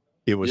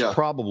 It was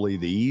probably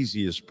the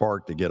easiest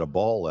park to get a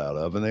ball out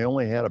of, and they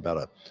only had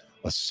about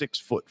a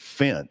 6-foot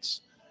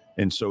fence.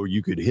 And so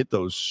you could hit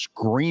those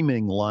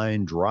screaming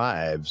line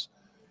drives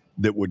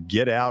that would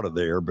get out of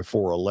there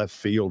before a left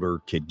fielder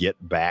could get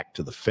back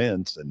to the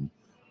fence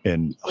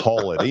and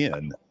haul it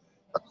in.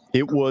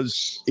 It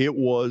was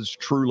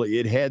truly,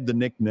 it had the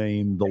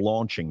nickname the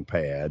launching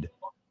pad,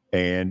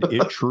 and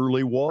it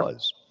truly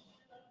was.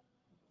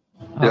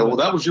 Yeah, well,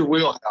 that was your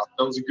wheelhouse.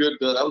 That was a good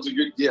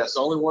guess. The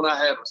only one I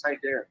had was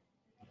Hank Aaron.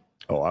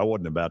 Oh, I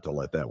wasn't about to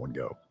let that one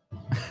go.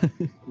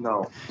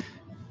 No.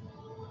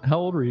 How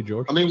old were you,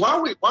 George? I mean, why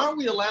are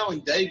we allowing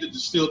David to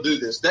still do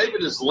this?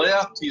 David has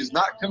left. He is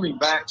not coming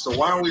back. So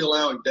why are we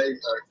allowing David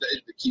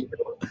to keep it?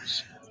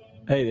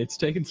 Hey, it's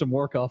taking some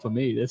work off of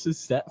me. This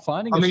is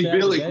finding.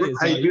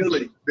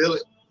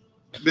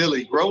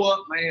 Billy, grow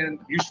up, man.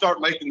 You start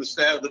making the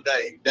stat of the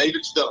day.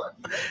 David's done.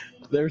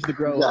 There's the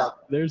grow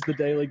up. There's the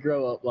daily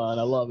grow up line.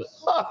 I love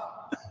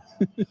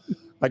it.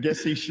 I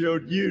guess he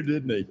showed you,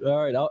 didn't he?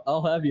 All right,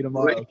 I'll have you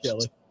tomorrow, Great.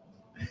 Kelly.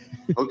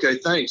 Okay,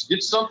 thanks.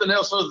 Get something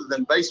else other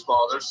than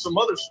baseball. There's some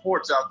other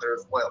sports out there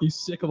as well. You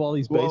sick of all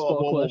these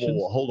baseball questions?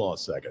 Whoa. Hold on a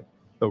second.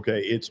 Okay,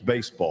 it's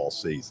baseball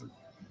season.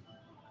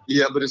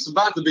 Yeah, but it's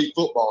about to be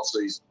football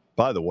season.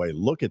 By the way,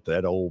 look at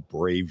that old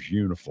Braves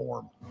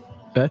uniform.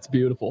 That's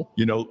beautiful.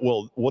 You know,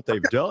 well, what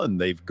they've done,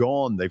 they've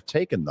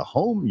taken the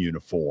home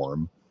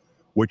uniform,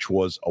 which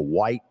was a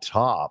white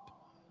top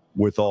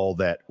with all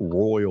that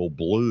royal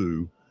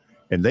blue,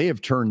 and they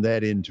have turned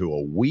that into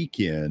a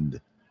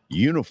weekend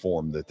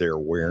uniform that they're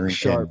wearing,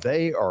 and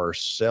they are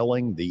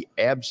selling the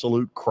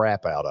absolute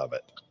crap out of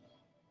it.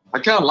 I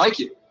kind of like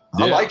it.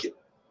 Yeah. I like it.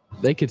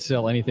 They could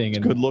sell anything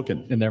good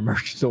looking in their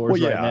merch stores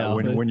right now.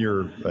 When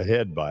you're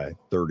ahead by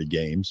 30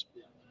 games.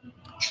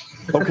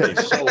 Okay,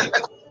 so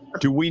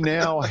do we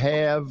now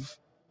have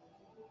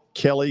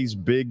Kelly's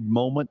big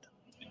moment?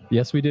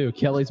 Yes, we do.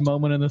 Kelly's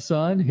moment in the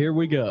sun. Here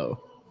we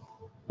go.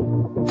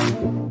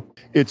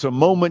 It's a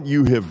moment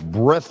you have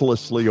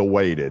breathlessly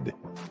awaited.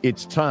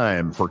 It's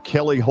time for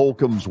Kelly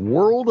Holcomb's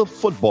World of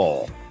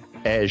Football.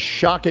 As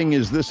shocking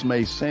as this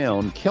may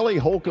sound, Kelly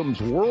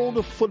Holcomb's World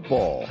of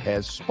Football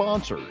has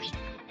sponsors.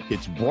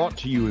 It's brought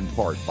to you in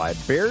part by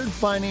Baird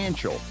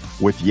Financial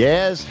with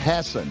Yaz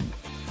Hassan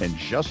and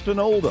Justin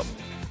Oldham,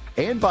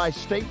 and by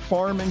State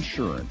Farm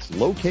Insurance,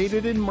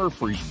 located in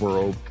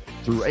Murfreesboro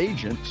through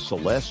agent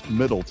Celeste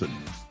Middleton.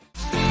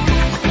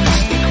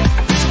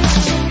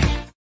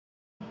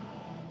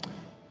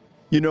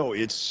 You know,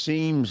 it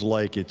seems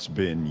like it's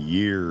been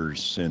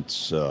years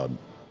since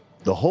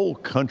the whole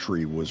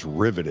country was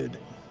riveted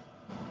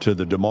to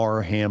the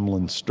Damar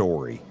Hamlin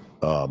story.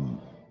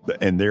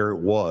 And there it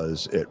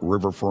was at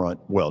Riverfront.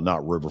 Well,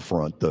 not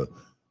Riverfront, the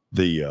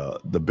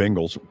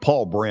Bengals,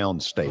 Paul Brown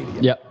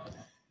Stadium. Yep.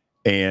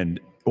 And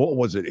what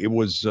was it? It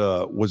was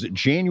it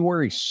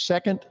January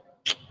 2nd?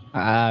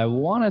 I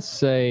want to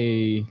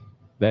say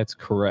that's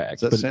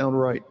correct. Does that sound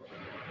right?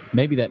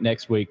 Maybe that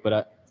next week, but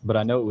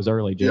I know it was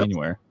early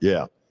January.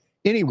 Yeah.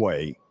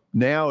 Anyway,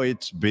 now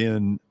it's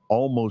been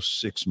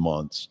almost 6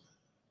 months.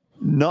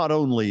 Not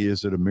only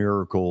is it a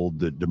miracle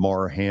that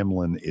Damar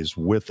Hamlin is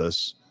with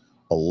us,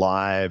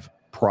 alive,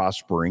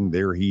 prospering.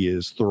 There he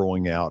is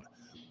throwing out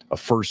a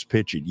first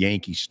pitch at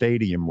Yankee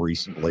Stadium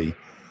recently.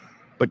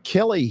 But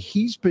Kelly,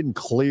 he's been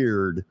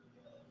cleared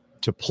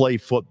to play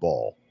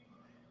football.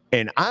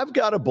 And I've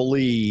got to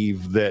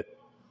believe that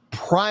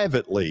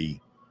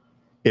privately,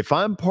 if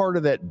I'm part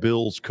of that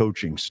Bills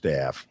coaching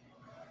staff,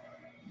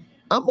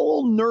 I'm a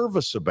little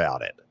nervous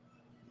about it.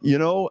 You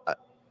know,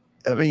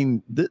 I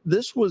mean,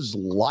 this was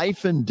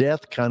life and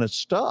death kind of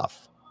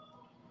stuff.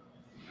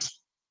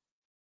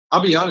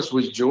 I'll be honest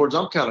with you, George.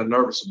 I'm kind of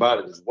nervous about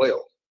it as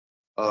well.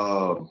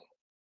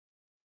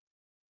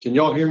 Can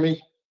y'all hear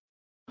me?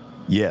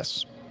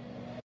 Yes.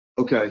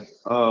 Okay,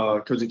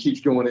 because it keeps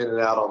going in and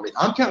out on me.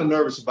 I'm kind of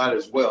nervous about it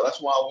as well.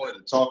 That's why I wanted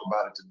to talk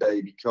about it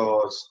today,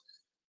 because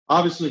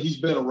obviously he's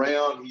been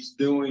around. He's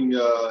doing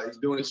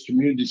his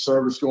community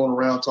service, going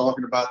around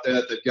talking about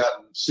that. They've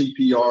gotten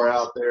CPR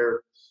out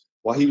there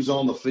while he was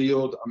on the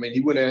field. I mean,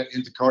 he went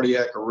into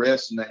cardiac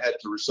arrest, and they had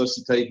to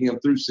resuscitate him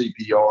through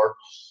CPR.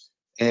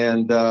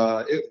 And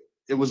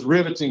it was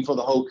riveting for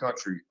the whole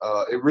country.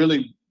 It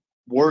really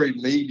worried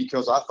me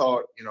because I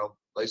thought, you know,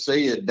 they say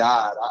he had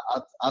died.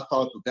 I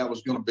thought that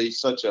was going to be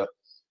such a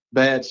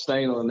bad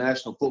stain on the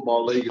National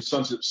Football League. It's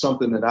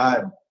something that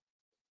I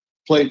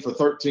played for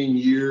 13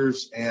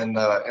 years and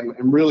am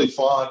really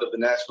fond of the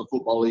National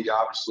Football League.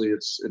 Obviously,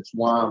 it's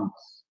why I'm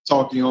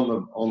talking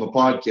on the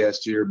podcast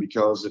here,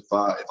 because if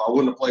I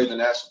wouldn't have played in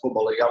the National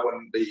Football League, I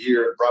wouldn't be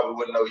here and probably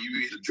wouldn't know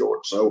you either,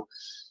 George. So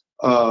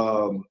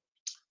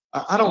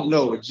I don't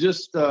know. It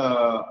just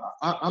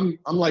I'm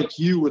like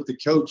you with the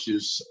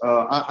coaches.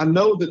 I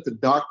know that the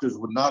doctors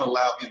would not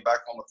allow him back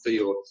on the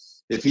field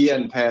if he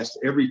hadn't passed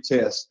every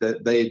test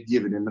that they had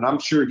given him, and I'm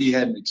sure he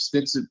had an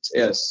extensive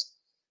test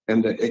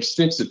and an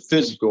extensive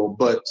physical.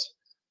 But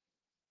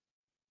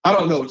I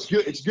don't know. It's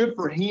good. It's good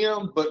for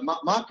him. But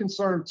my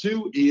concern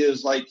too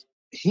is like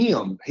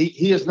him.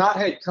 He has not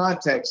had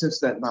contact since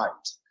that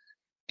night,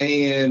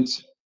 and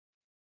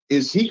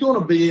is he going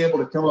to be able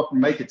to come up and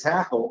make a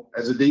tackle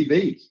as a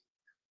DB?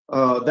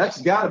 That's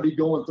got to be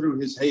going through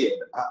his head.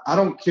 I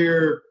don't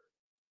care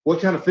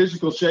what kind of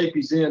physical shape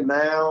he's in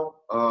now,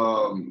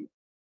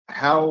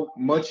 how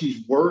much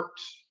he's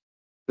worked.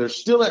 There's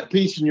still that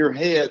piece in your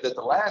head that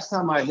the last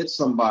time I hit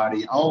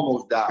somebody, I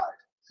almost died.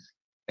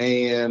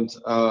 And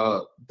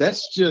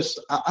that's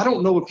just – I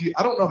don't know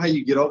how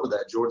you get over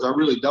that, George. I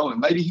really don't. And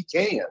maybe he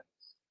can.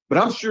 But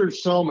I'm sure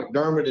Sean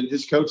McDermott and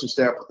his coaching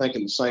staff are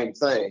thinking the same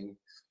thing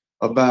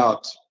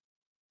about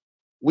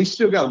we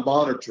still got to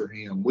monitor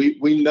him.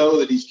 We know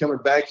that he's coming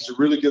back. He's a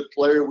really good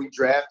player. We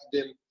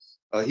drafted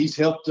him. He's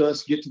helped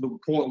us get to the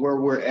point where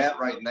we're at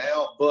right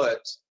now,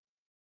 but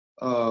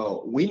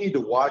we need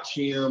to watch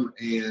him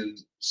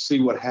and see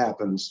what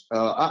happens.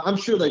 I'm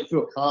sure they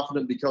feel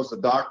confident because the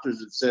doctors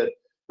have said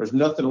there's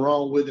nothing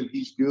wrong with him.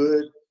 He's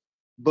good.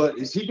 But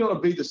is he going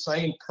to be the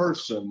same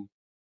person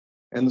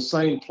and the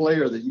same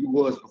player that he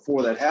was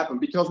before that happened?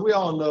 Because we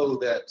all know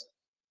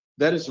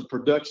that is a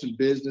production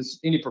business,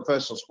 any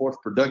professional sports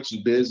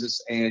production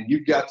business, and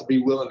you've got to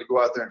be willing to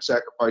go out there and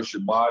sacrifice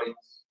your body.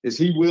 Is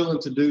he willing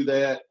to do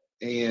that?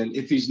 And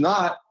if he's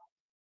not,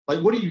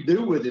 like, what do you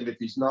do with him if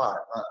he's not?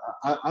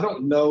 I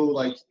don't know.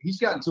 Like, he's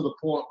gotten to the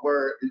point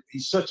where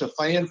he's such a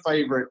fan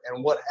favorite,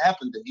 and what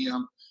happened to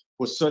him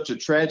was such a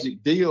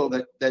tragic deal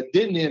that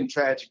didn't end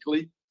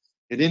tragically.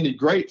 It ended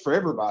great for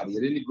everybody.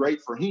 It ended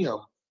great for him.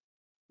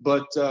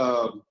 But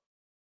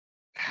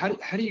how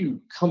do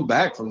you come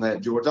back from that,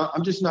 George?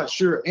 I'm just not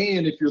sure.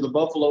 And if you're the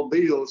Buffalo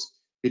Bills,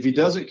 if he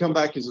doesn't come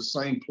back as the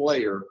same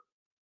player,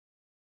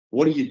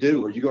 what do you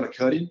do? Are you going to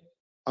cut him?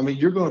 I mean,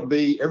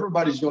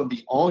 everybody's going to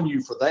be on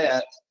you for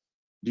that.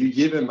 Do you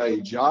give him a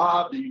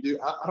job?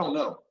 I don't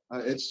know.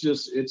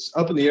 It's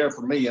up in the air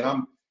for me.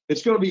 And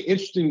it's going to be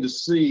interesting to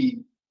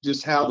see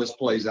just how this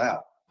plays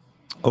out.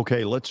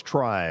 Okay, let's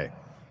try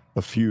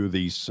a few of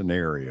these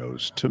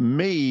scenarios. To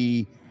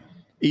me,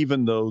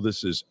 even though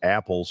this is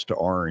apples to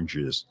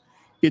oranges,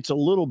 it's a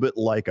little bit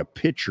like a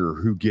pitcher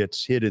who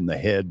gets hit in the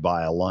head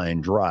by a line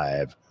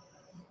drive,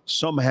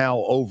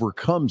 somehow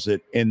overcomes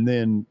it, and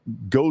then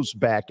goes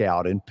back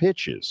out and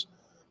pitches.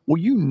 Well,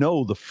 you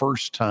know, the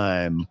first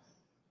time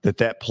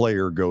that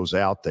player goes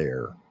out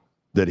there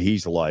that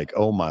he's like,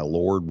 oh, my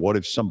Lord, what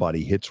if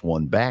somebody hits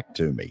one back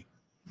to me?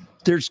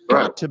 There's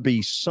got to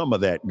be some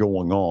of that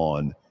going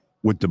on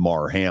with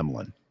Damar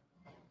Hamlin.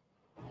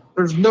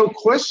 There's no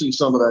question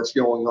some of that's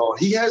going on.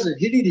 He hasn't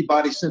hit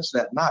anybody since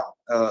that night.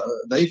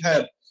 They've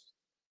had,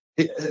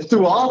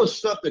 through all the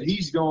stuff that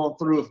he's gone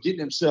through of getting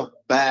himself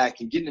back,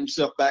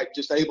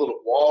 just able to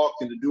walk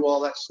and to do all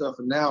that stuff.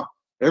 And now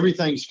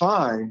everything's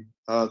fine,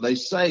 they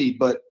say.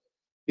 But,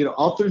 you know,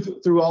 all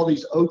through all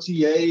these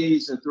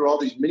OTAs and through all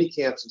these mini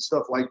camps and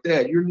stuff like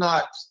that, you're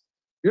not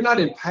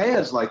in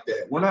pads like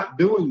that. We're not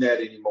doing that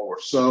anymore.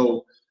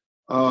 So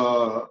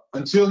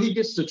until he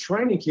gets to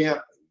training camp,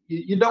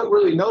 you don't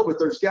really know, but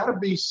there's got to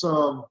be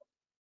something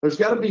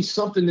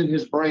in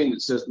his brain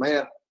that says,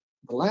 man,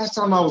 the last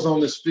time I was on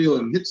this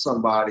field and hit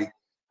somebody,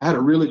 I had a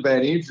really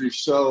bad injury.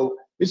 So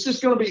it's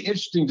just going to be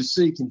interesting to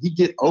see, can he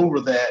get over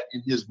that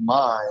in his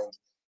mind?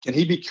 Can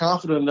he be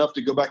confident enough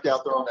to go back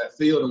out there on that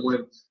field, and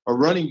when a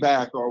running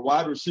back or a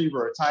wide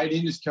receiver or a tight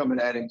end is coming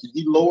at him, can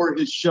he lower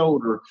his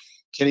shoulder?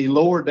 Can he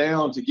lower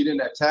down to get in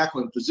that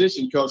tackling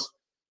position? Because,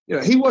 you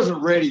know, he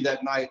wasn't ready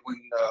that night when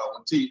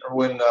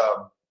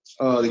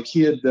the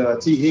kid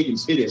T.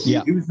 Higgins hit him.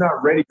 Yeah. He was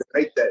not ready to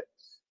make that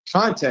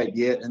contact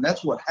yet, and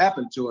that's what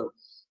happened to him.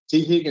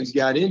 T. Higgins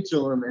got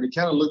into him, and it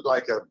kind of looked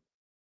like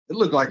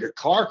a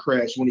car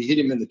crash when he hit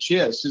him in the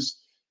chest.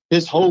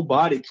 His whole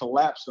body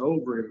collapsed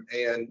over him,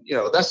 and, you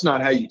know, that's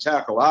not how you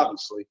tackle,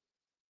 obviously.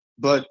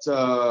 But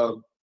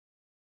man,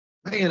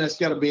 that's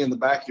got to be in the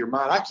back of your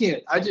mind.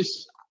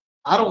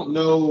 I don't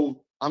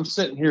know. I'm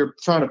sitting here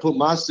trying to put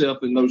myself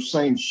in those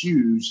same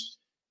shoes,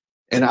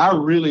 and I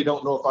really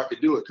don't know if I could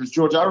do it. Because,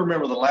 George, I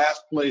remember the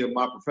last play of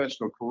my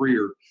professional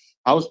career.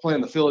 I was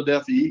playing the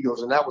Philadelphia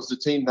Eagles, and that was the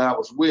team that I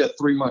was with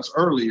 3 months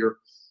earlier.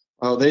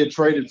 They had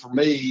traded for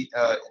me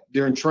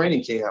during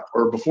training camp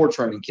or before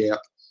training camp.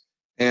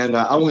 And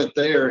I went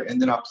there,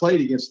 and then I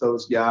played against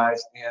those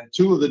guys, and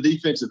two of the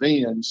defensive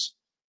ends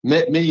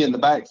met me in the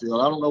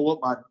backfield. I don't know what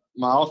my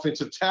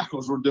offensive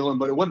tackles were doing,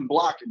 but it wasn't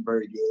blocking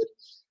very good.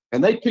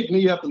 And they picked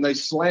me up, and they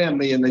slammed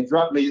me, and they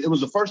dropped me. It was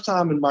the first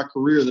time in my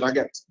career that I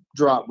got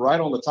dropped right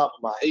on the top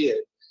of my head.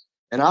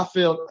 And I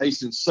felt a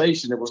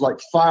sensation. It was like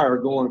fire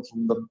going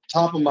from the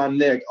top of my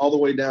neck all the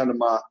way down to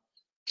my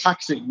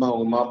coccyx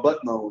bone, my butt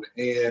bone.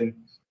 And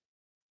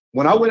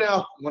when I went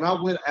out,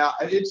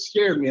 it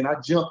scared me, and I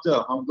jumped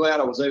up. I'm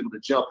glad I was able to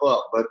jump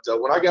up. But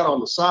when I got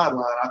on the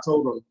sideline, I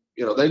told them,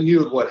 you know, they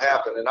knew what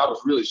happened, and I was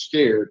really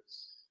scared.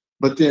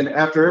 But then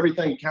after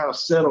everything kind of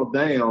settled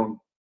down,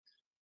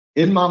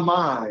 in my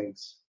mind,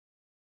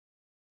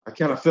 I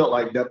kind of felt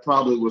like that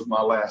probably was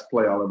my last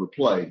play I'll ever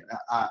play.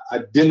 I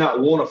did not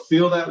want to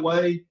feel that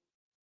way,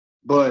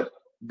 but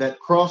that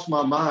crossed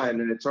my mind,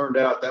 and it turned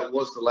out that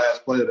was the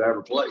last play that I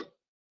ever played.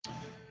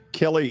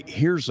 Kelly,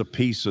 here's a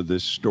piece of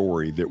this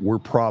story that we're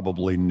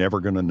probably never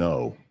going to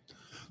know.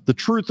 The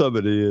truth of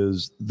it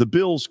is the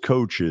Bills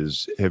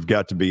coaches have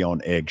got to be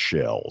on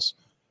eggshells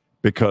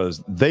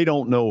because they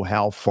don't know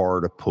how far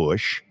to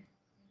push.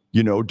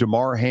 You know,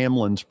 Damar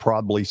Hamlin's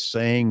probably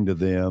saying to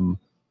them,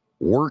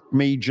 work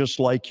me just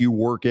like you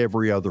work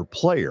every other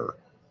player.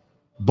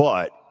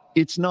 But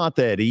it's not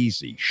that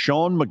easy.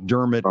 Sean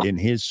McDermott and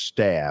his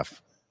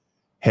staff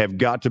have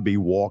got to be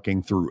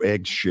walking through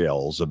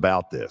eggshells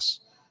about this.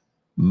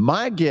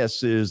 My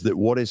guess is that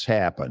what has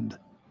happened,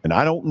 and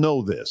I don't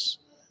know this,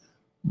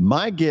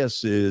 my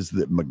guess is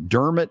that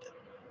McDermott,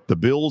 The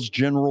Bills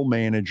general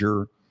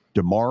manager,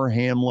 Damar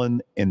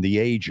Hamlin, and the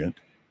agent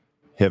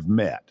have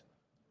met,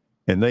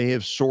 and they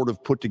have sort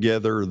of put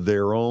together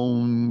their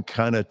own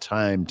kind of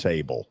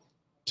timetable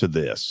to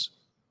this.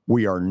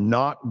 We are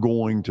not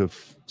going to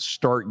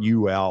start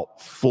you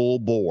out full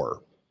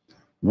bore.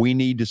 We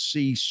need to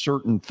see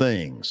certain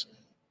things.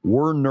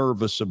 We're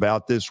nervous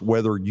about this,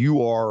 whether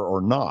you are or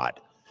not.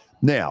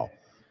 Now,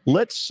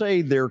 let's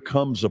say there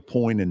comes a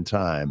point in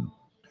time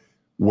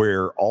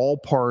where all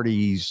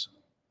parties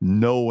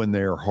know in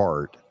their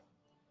heart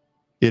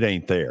it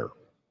ain't there.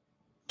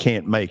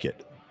 Can't make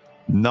it.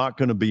 Not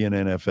going to be an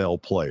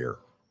NFL player.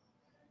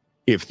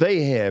 If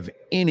they have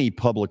any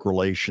public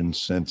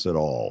relations sense at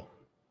all,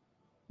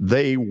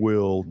 they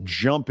will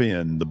jump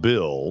in, the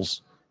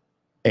Bills,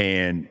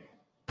 and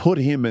put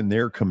him in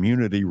their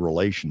community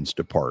relations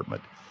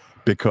department,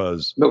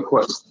 because no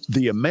question,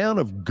 the amount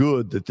of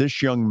good that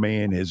this young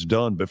man has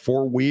done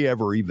before we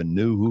ever even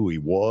knew who he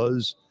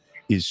was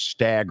is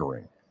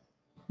staggering.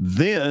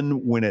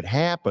 Then when it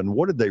happened,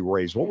 what did they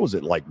raise? What was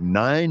it, like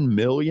 $9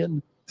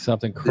 million?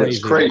 Something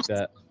crazy like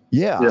that.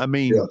 Yeah, I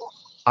mean,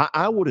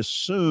 I would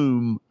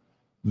assume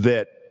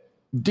that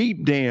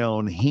deep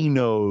down he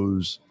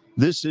knows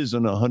this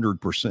isn't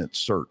 100%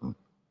 certain.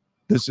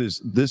 This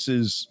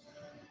is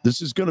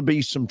going to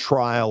be some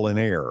trial and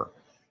error,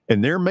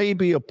 and there may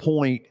be a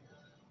point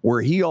where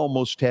he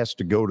almost has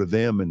to go to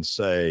them and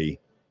say,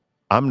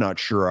 "I'm not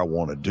sure I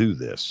want to do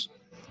this."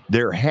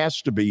 There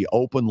has to be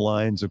open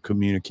lines of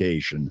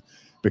communication,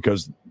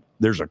 because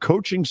there's a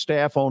coaching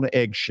staff on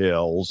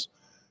eggshells.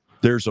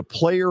 There's a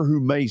player who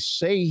may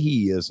say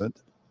he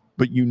isn't,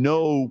 but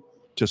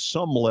to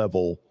some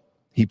level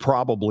he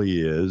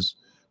probably is.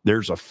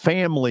 There's a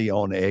family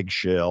on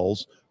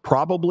eggshells,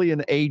 probably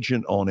an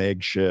agent on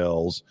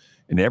eggshells,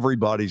 and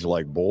everybody's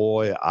like,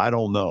 boy, I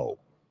don't know.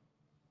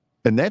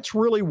 And that's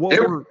really what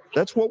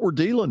we're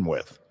dealing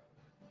with.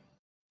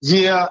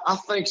 Yeah, I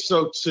think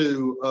so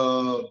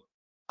too.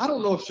 I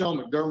don't know if Sean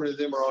McDermott and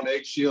them are on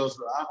eggshells,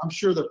 but I'm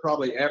sure they're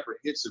probably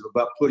apprehensive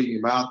about putting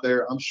him out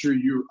there. I'm sure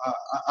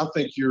I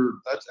think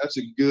that's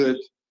a good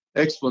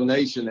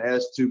explanation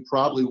as to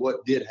probably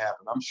what did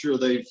happen. I'm sure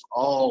they've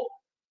all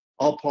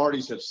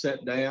parties have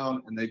sat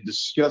down and they've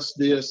discussed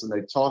this and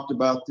they've talked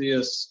about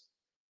this.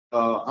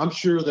 I'm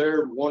sure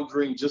they're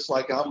wondering, just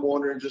like I'm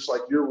wondering, just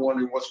like you're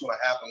wondering, what's going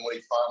to happen when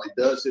he finally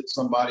does hit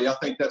somebody. I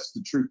think that's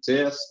the true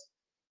test.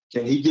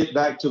 Can he get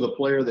back to the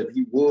player that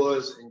he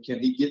was, and can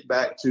he get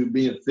back to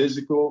being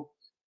physical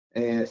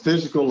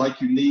like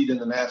you need in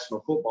the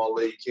National Football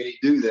League? Can he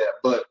do that?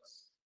 But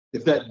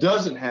if that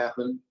doesn't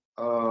happen,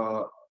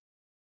 I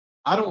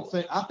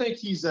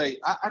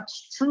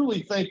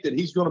truly think that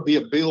he's going to be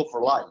a Bill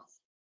for life,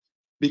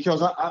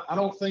 because I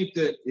don't think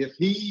that if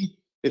he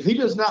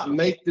does not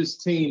make this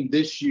team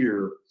this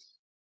year,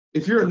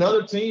 if you're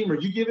another team, are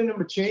you giving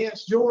him a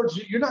chance, George?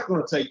 You're not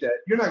going to take that.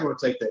 You're not going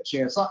to take that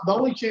chance. The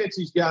only chance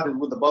he's got is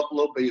with the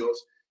Buffalo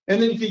Bills.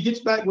 And then if he gets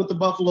back with the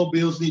Buffalo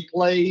Bills and he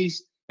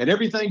plays and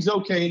everything's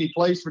okay and he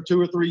plays for 2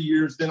 or 3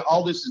 years, then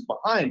all this is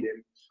behind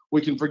him.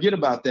 We can forget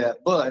about that.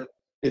 But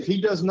if he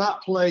does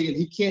not play and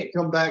he can't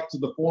come back to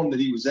the form that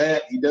he was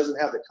at, he doesn't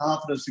have the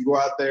confidence to go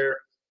out there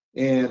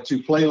and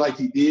to play like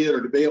he did,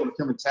 or to be able to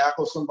come and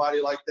tackle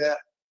somebody like that,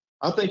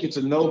 I think it's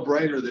a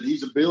no-brainer that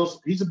he's a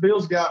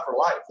Bills guy for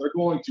life. They're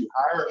going to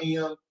hire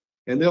him,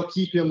 and they'll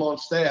keep him on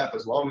staff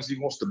as long as he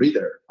wants to be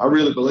there. I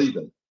really believe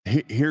him.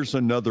 Here's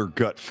another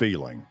gut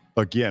feeling.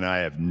 Again, I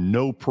have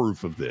no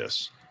proof of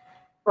this.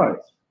 Right.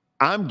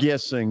 I'm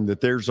guessing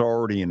that there's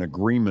already an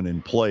agreement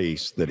in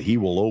place that he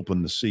will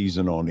open the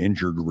season on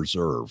injured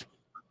reserve,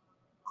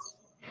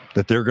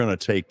 that they're going to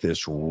take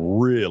this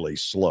really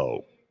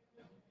slow.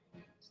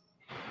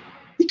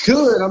 He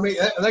could. I mean,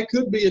 that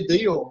could be a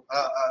deal.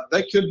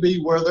 That could be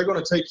where they're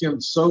going to take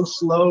him so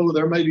slow.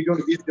 They're maybe going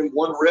to give him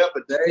 1 rep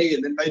a day,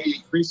 and then maybe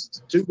increase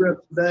it to 2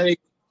 reps a day.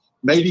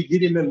 Maybe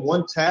get him in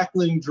 1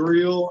 tackling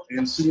drill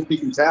and see if he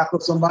can tackle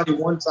somebody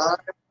 1 time.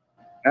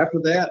 After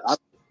that,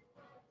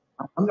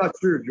 I'm not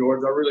sure,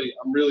 George.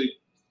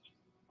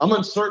 I'm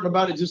uncertain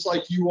about it, just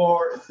like you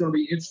are. It's going to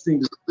be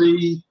interesting to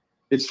see.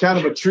 It's kind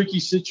of a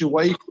tricky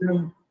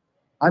situation.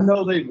 I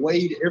know they've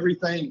weighed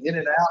everything in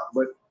and out,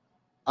 but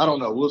I don't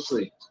know. We'll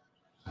see.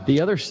 The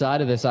other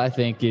side of this, I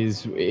think,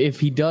 is if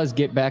he does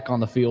get back on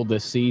the field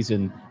this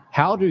season,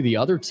 how do the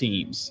other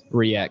teams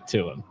react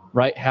to him,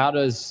 right? How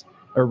does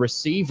a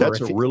receiver –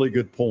 That's a really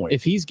good point.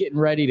 If he's getting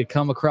ready to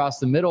come across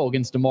the middle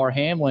against Damar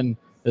Hamlin,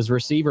 does a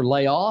receiver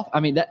lay off?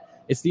 I mean,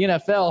 it's the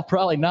NFL,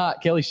 probably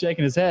not. Kelly's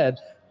shaking his head.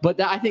 But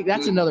I think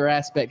that's another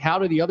aspect. How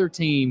do the other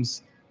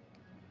teams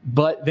 –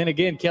 but then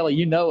again, Kelly,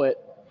 you know it.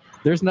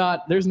 There's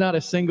not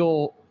a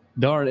single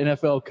darn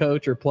NFL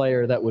coach or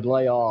player that would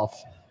lay off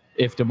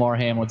if Damar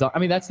Hamlin's on. I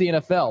mean, that's the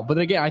NFL. But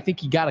again, I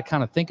think you got to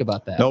kind of think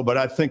about that. No, but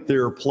I think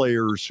there are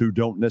players who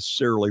don't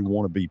necessarily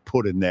want to be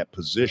put in that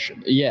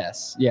position.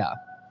 Yes, yeah.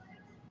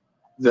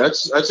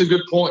 That's a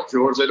good point,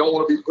 George. They don't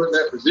want to be put in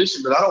that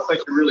position, but I don't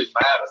think it really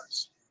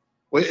matters.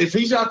 If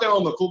he's out there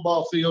on the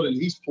football field and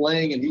he's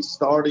playing and he's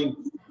starting,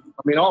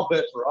 I mean, all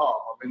bets are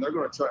off. I mean, they're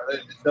going to try.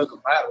 It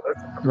doesn't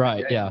matter.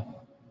 Right, yeah.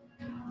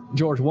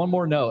 George, one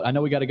more note. I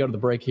know we got to go to the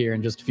break here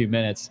in just a few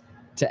minutes.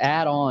 To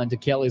add on to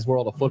Kelly's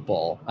World of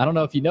Football, I don't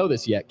know if you know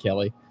this yet,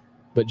 Kelly,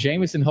 but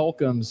Jamison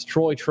Holcomb's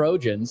Troy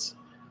Trojans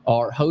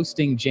are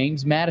hosting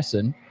James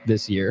Madison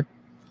this year,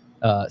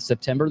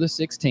 September the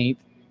 16th.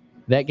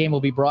 That game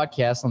will be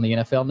broadcast on the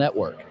NFL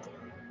Network.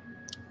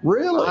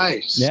 Really?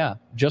 Nice. Yeah.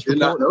 Did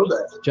not know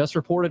that. Just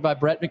reported by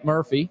Brett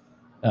McMurphy.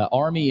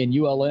 Army and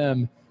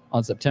ULM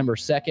on September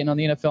 2nd on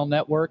the NFL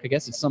Network. I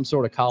guess it's some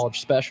sort of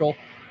college special.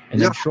 And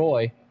then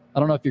Troy, I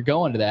don't know if you're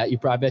going to that.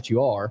 I bet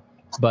you are.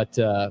 But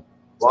well,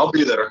 I'll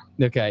be there.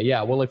 Okay,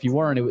 yeah. Well, if you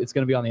weren't, it's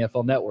going to be on the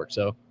NFL Network.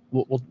 So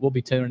we'll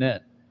be tuning in.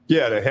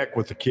 Yeah, to heck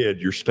with the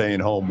kid. You're staying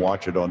home,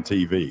 watch it on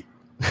TV.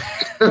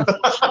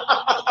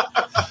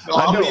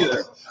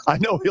 I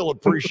know he'll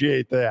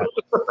appreciate that.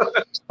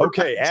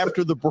 Okay,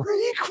 after the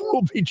break,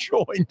 we'll be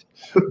joined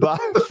by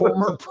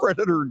former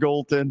Predator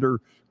goaltender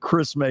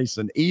Chris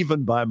Mason,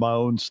 even by my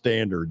own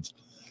standards.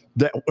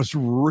 That was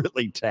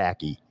really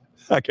tacky,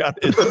 I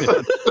got to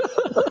admit.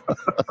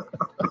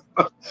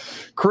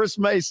 Chris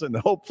Mason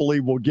hopefully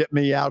will get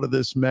me out of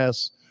this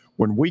mess.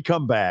 When we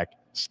come back,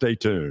 stay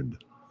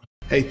tuned.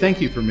 Hey,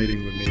 thank you for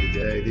meeting with me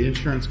today. The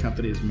insurance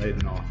company has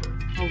made an offer.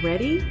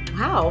 Already?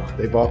 Wow.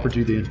 They've offered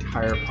you the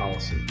entire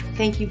policy.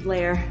 Thank you,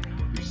 Blair.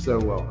 You're so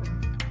welcome.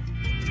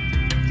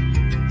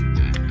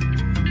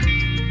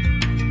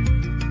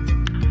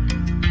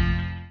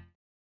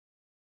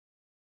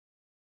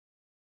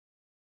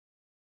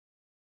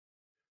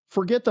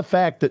 Forget the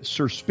fact that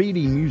Sir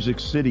Speedy Music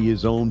City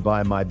is owned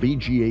by my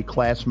BGA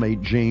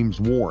classmate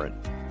James Warren.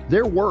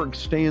 Their work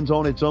stands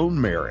on its own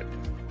merit.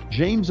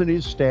 James and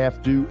his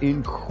staff do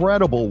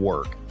incredible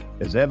work,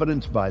 as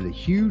evidenced by the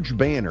huge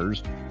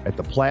banners at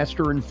the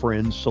Plaster and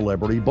Friends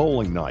Celebrity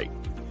Bowling Night.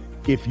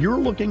 If you're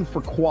looking for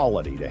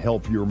quality to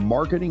help your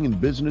marketing and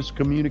business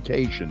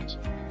communications,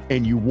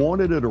 and you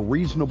want it at a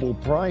reasonable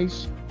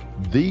price,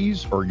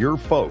 these are your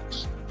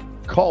folks.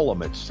 Call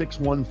them at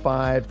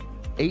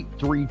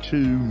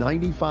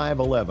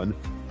 615-832-9511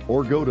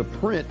 or go to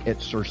print at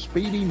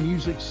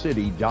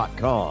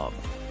sirspeedymusiccity.com.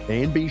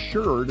 And be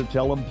sure to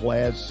tell them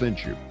Plaz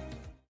sent you.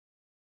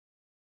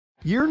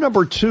 Year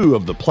number 2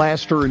 of the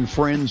Plaster and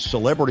Friends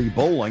Celebrity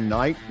Bowling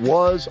Night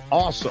was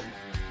awesome.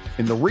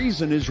 And the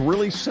reason is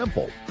really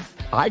simple.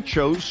 I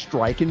chose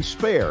Strike and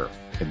Spare,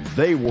 and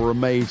they were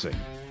amazing.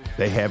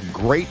 They have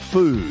great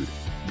food,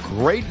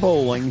 great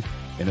bowling,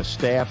 and a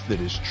staff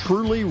that is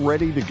truly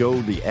ready to go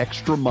the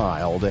extra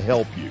mile to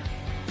help you.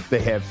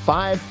 They have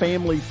 5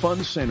 family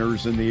fun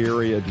centers in the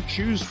area to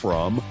choose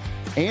from,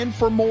 and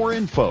for more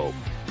info,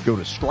 go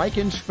to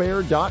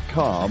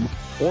strikeandspare.com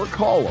or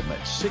call them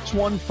at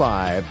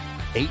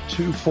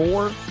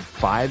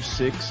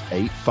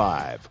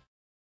 615-824-5685.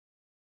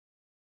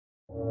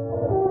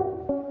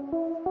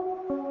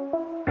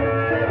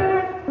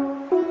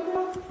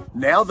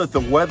 Now that the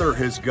weather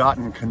has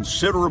gotten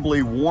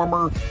considerably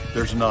warmer,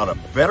 there's not a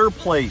better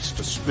place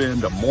to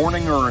spend a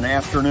morning or an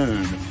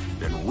afternoon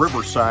than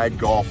Riverside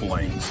Golf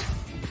Lanes.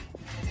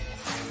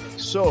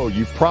 So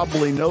you've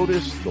probably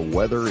noticed the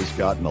weather has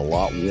gotten a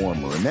lot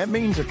warmer, and that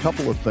means a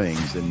couple of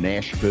things in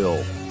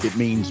Nashville. It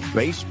means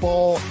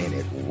baseball, and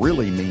it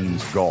really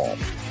means golf.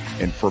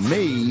 And for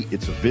me,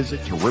 it's a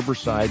visit to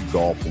Riverside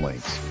Golf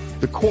Links.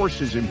 The course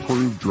has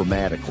improved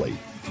dramatically.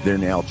 There are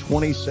now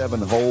 27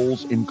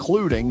 holes,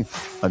 including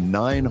a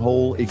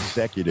 9-hole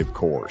executive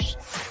course.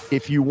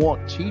 If you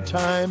want tee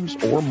times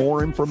or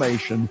more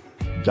information,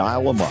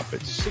 dial them up at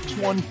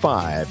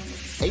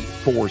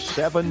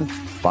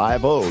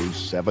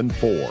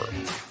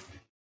 615-847-5074.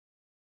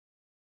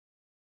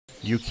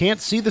 You can't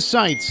see the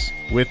sights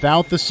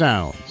without the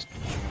sounds.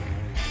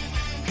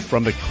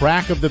 From the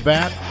crack of the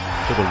bat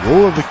to the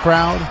roar of the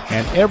crowd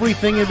and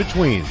everything in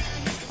between.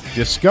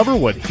 Discover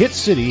what Hit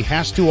City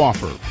has to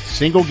offer.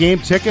 Single game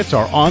tickets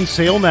are on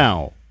sale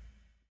now.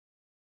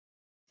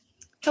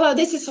 Hello,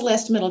 this is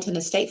Celeste Middleton,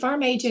 a State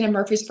Farm agent in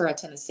Murfreesboro,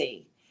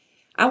 Tennessee.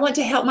 I want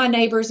to help my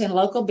neighbors and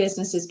local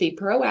businesses be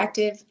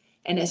proactive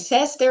and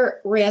assess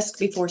their risk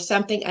before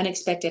something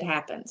unexpected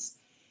happens.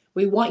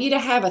 We want you to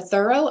have a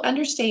thorough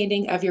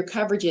understanding of your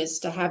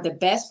coverages to have the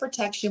best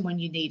protection when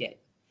you need it.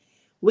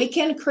 We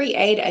can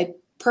create a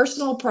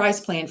personal price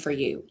plan for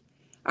you.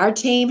 Our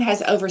team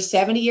has over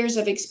 70 years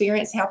of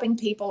experience helping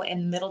people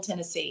in Middle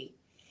Tennessee.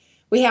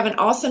 We have an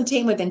awesome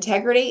team with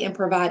integrity and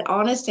provide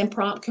honest and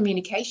prompt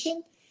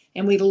communication,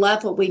 and we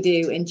love what we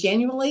do and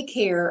genuinely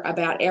care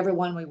about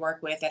everyone we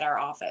work with at our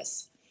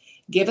office.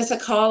 Give us a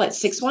call at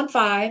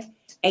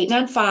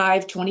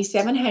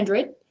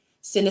 615-895-2700,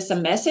 send us a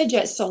message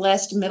at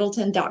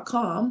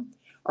celestemiddleton.com,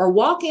 or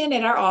walk in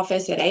at our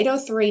office at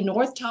 803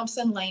 North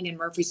Thompson Lane in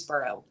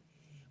Murfreesboro.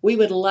 We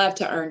would love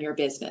to earn your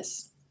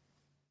business.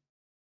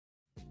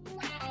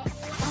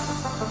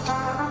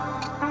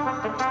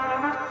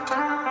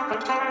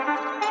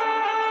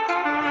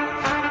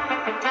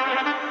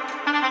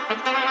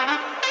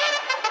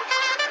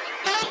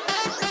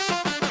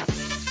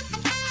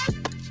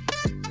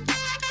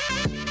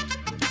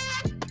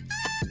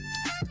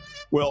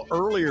 Well,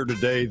 earlier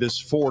today, this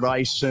Ford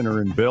Ice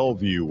Center in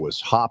Bellevue was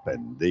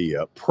hopping.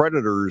 The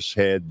Predators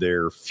had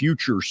their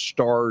future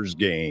stars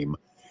game,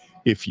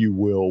 if you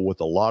will,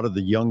 with a lot of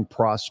the young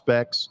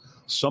prospects,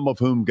 some of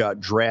whom got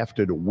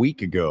drafted a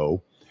week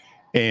ago.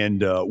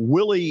 And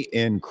Willie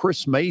and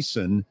Chris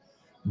Mason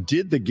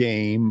did the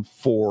game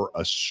for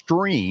a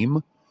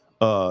stream,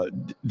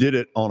 did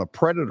it on a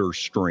Predator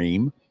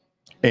stream.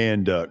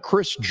 And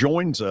Chris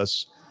joins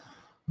us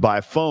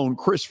by phone.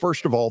 Chris,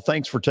 first of all,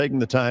 thanks for taking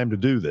the time to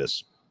do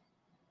this.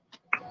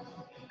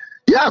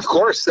 Yeah, of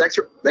course. Thanks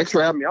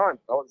for having me on.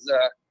 It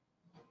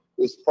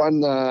was fun.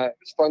 It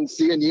was fun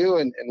seeing you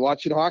and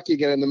watching hockey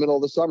again in the middle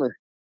of the summer.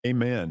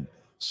 Amen.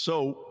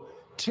 So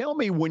tell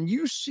me, when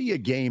you see a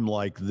game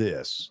like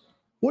this,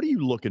 what are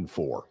you looking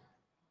for?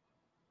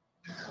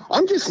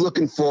 I'm just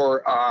looking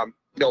for,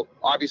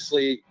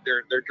 obviously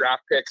their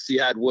draft picks.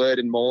 You had Wood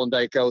and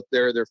Molendyk out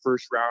there, their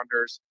first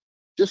rounders.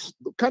 Just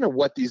kind of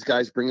what these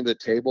guys bring to the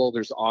table.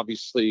 There's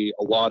obviously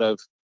a lot of,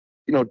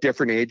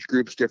 different age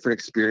groups, different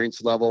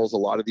experience levels. A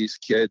lot of these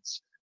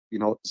kids,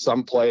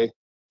 some play,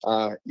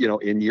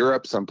 in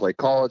Europe, some play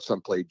college,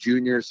 some play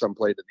juniors, some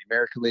played in the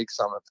American League,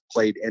 some have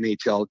played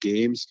NHL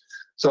games.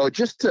 So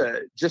just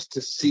to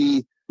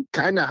see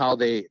kind of how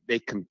they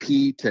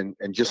compete and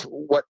just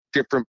what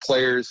different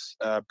players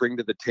bring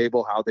to the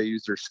table, how they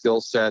use their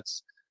skill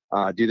sets.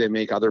 Do they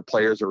make other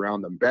players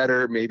around them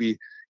better? Maybe,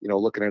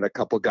 looking at a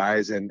couple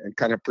guys and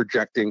kind of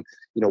projecting,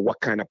 what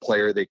kind of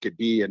player they could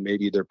be and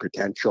maybe their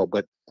potential.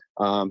 But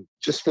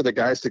just for the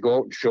guys to go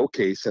out and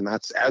showcase, and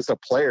that's, as a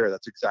player,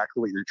 that's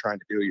exactly what you're trying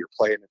to do. You're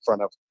playing in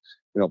front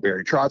of,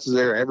 Barry Trotz is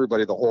there,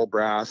 everybody, the whole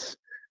brass,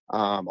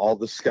 all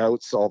the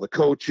scouts, all the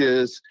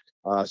coaches.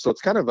 So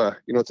it's kind of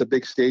it's a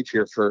big stage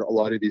here for a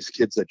lot of these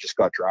kids that just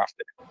got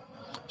drafted.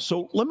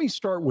 So let me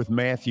start with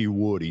Matthew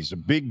Wood. He's a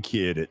big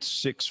kid at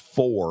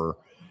 6'4",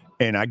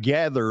 and I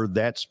gather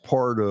that's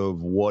part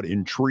of what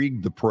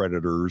intrigued the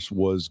Predators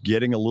was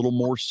getting a little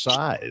more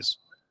size.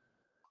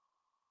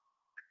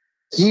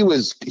 He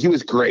was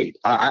great.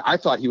 I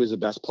thought he was the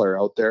best player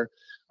out there.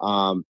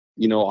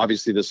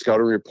 Obviously the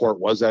scouting report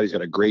was that he's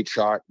got a great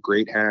shot,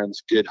 great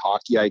hands, good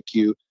hockey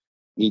IQ.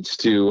 Needs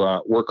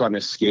to work on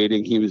his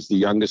skating. He was the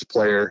youngest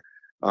player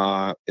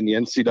in the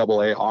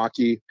NCAA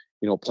hockey,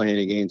 playing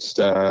against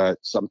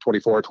some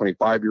 24,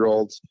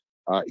 25-year-olds.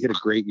 He had a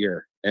great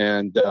year.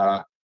 And,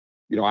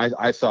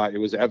 I thought it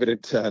was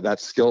evident that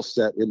skill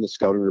set in the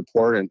scouting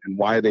report and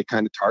why they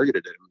kind of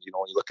targeted him. When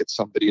you look at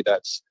somebody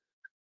that's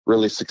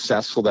really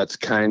successful, that's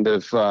kind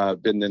of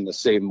been in the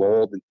same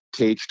mold. And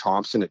Tage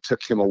Thompson, it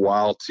took him a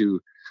while to,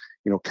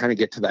 kind of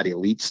get to that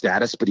elite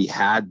status, but he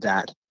had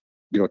that,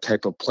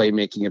 type of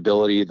playmaking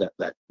ability,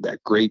 that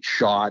great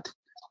shot,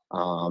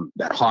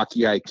 that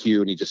hockey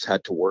IQ, and he just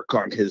had to work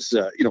on his,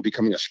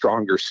 becoming a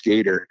stronger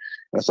skater.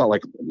 And it's not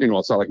like,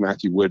 it's not like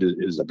Matthew Wood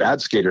is a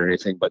bad skater or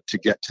anything, but to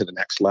get to the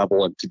next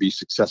level and to be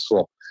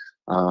successful,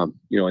 in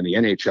the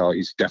NHL,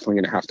 he's definitely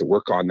going to have to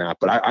work on that.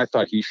 But I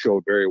thought he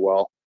showed very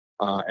well.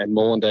 And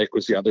Molendyk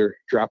was the other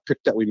draft pick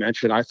that we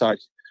mentioned. I thought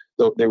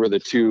they were the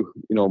two,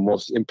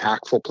 most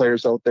impactful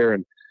players out there,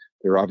 and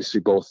they were obviously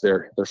both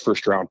their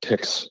first round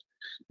picks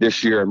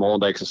this year. And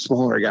Molendyk's a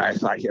smaller guy. I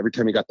thought every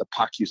time he got the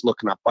puck, he's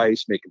looking up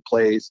ice, making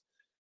plays,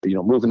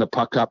 moving the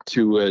puck up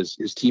to his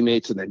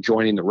teammates and then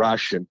joining the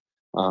rush. And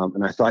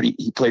I thought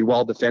he played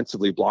well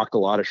defensively, blocked a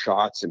lot of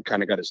shots, and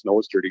kind of got his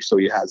nose dirty. So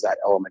he has that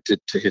element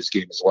to his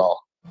game as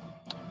well.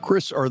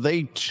 Chris, are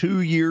they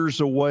 2 years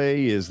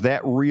away? Is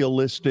that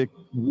realistic?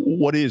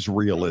 What is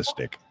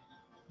realistic?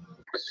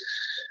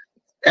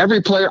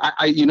 Every player,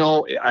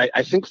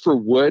 I think for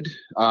Wood,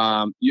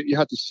 you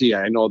have to see.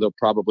 I know they'll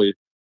probably,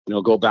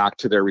 go back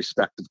to their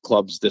respective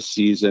clubs this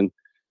season,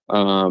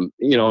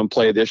 and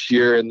play this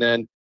year. And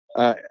then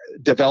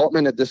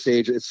development at this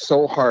age, it's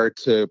so hard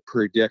to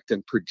predict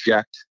and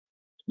project,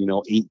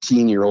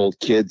 18-year-old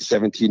kids,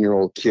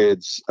 17-year-old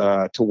kids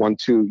to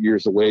 1-2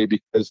 years away,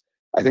 because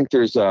I think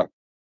there's a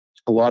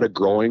lot of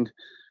growing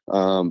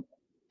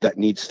that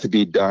needs to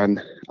be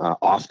done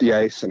off the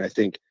ice. And I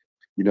think,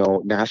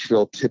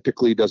 Nashville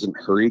typically doesn't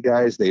hurry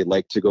guys. They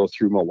like to go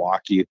through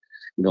Milwaukee,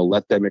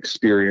 let them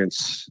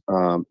experience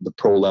the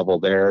pro level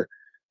there,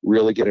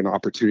 really get an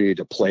opportunity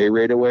to play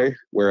right away.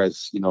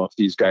 Whereas, if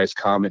these guys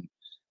come and,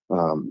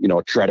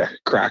 try to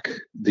crack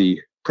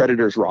the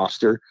Predators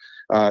roster,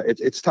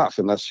 it's tough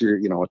unless you're,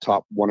 a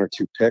top 1 or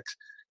 2 picks.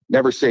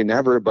 Never say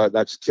never, but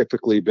that's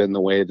typically been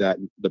the way that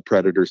the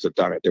Predators have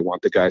done it. They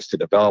want the guys to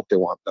develop. They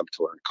want them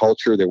to learn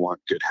culture. They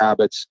want good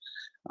habits.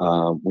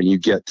 When you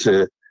get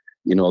to,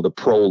 the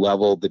pro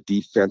level, the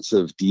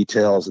defensive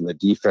details and the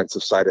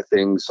defensive side of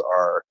things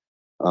are,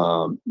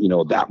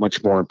 that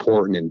much more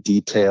important and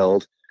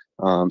detailed.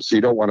 So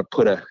you don't want to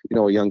put a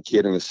young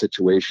kid in a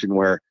situation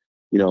where,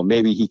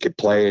 maybe he could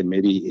play and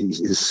maybe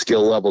his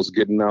skill level is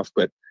good enough,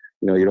 but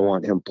you don't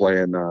want him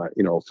playing,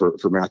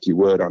 for Matthew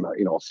Wood on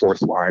a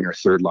fourth line or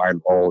third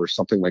line role or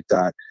something like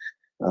that.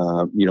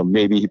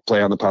 Maybe he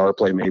play on the power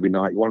play, maybe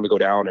not. You want him to go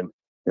down and,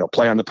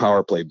 play on the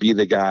power play, be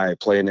the guy,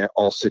 play in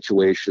all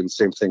situations.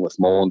 Same thing with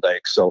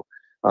Molendyk. So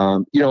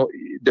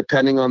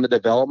Depending on the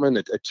development,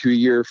 a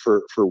 2-year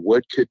for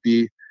Wood could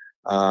be,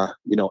 a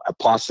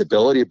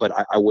possibility, but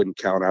I wouldn't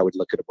count. I would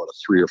look at about a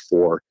 3 or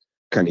 4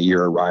 kind of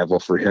year arrival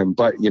for him,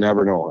 but you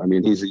never know. I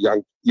mean, he's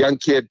a young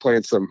kid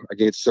playing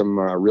against some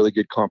really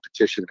good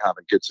competition and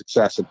having good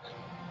success. And,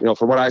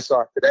 from what I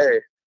saw today,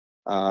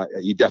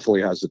 he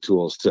definitely has the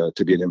tools to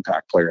be an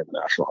impact player in the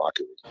National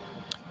Hockey League.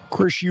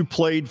 Chris, you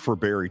played for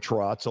Barry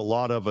Trotz. A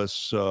lot of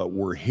us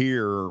were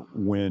here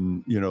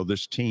when,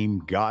 this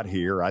team got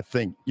here. I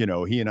think,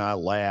 he and I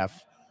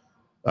laugh.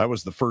 That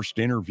was the first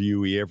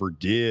interview he ever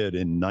did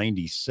in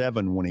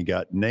 '97 when he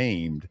got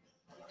named.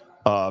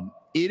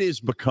 It is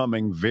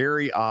becoming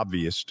very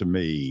obvious to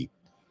me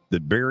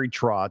that Barry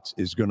Trotz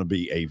is going to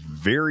be a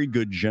very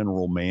good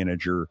general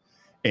manager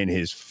and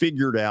has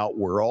figured out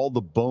where all the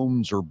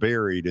bones are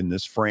buried in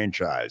this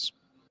franchise.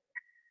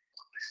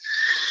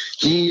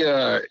 He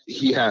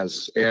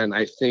has, and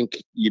I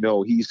think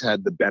he's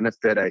had the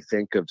benefit, I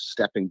think, of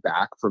stepping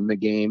back from the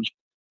game.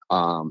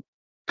 He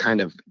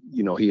had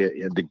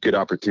the good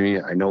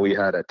opportunity. I know he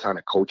had a ton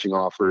of coaching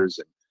offers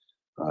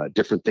and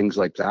different things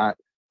like that,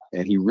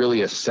 and he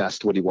really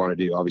assessed what he wanted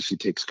to do. Obviously,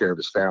 takes care of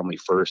his family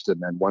first,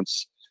 and then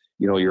once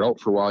you're out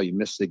for a while, you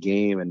miss the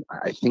game, and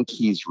I think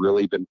he's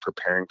really been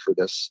preparing for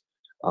this,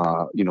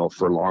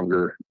 for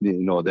longer,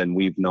 than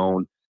we've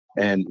known.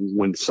 And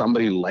when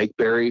somebody like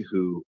Barry,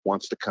 who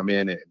wants to come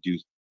in and do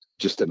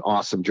just an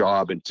awesome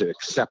job and to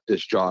accept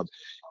this job,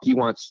 he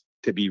wants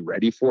to be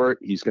ready for it.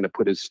 He's going to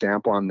put his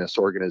stamp on this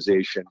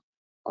organization.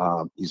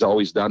 He's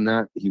always done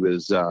that. He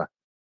was, an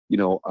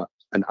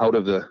out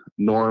of the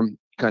norm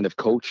kind of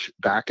coach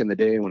back in the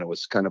day when it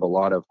was kind of a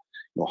lot of,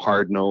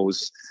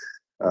 hard-nosed,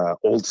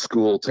 old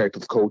school type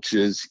of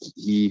coaches.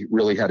 He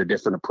really had a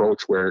different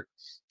approach where,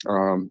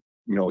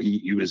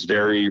 he was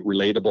very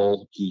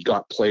relatable. He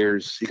got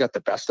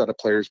the best out of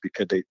players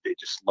because they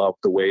just loved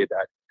the way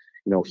that,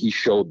 he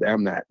showed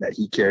them that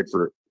he cared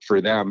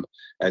for them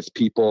as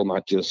people,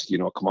 not just,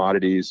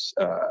 commodities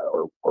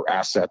or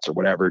assets or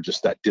whatever,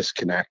 just that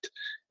disconnect.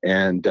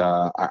 And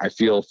I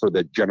feel for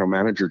the general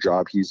manager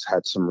job, he's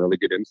had some really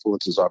good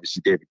influences.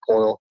 Obviously, David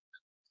Poile,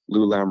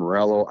 Lou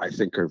Lamoriello, I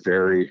think are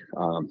very,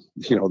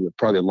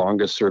 probably the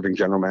longest serving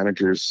general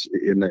managers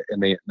in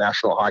the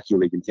National Hockey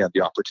League. And he had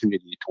the opportunity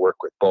to work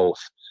with both,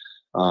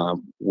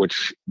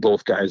 which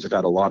both guys have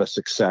had a lot of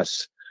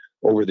success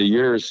over the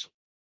years.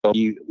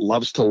 He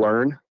loves to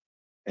learn,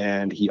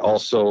 and he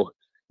also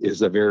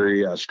is a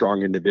very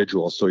strong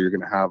individual. So you're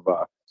going to have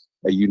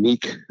a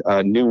unique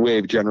new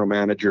wave general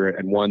manager,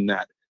 and one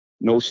that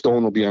no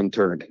stone will be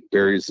unturned.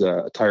 Barry's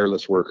a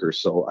tireless worker.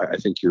 So I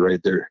think you're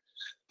right there.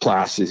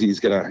 Class is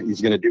he's gonna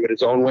do it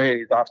his own way.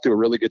 He's off to a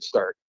really good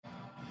start.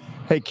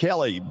 Hey,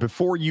 Kelly,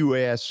 before you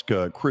ask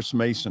Chris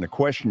Mason a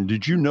question,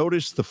 did you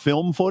notice the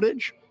film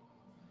footage?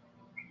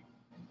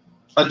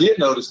 I did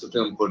notice the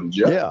film footage.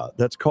 Yeah,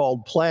 that's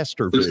called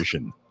plaster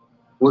vision.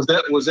 Was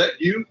that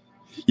you?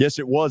 Yes,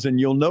 it was. And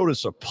you'll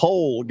notice a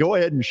pole. Go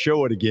ahead and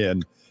show it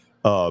again,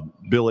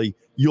 Billy.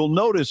 You'll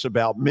notice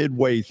about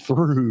midway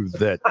through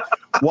that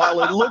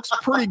while it looks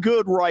pretty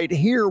good right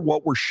here,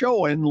 what we're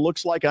showing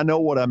looks like I know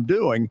what I'm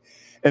doing.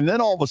 And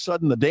then all of a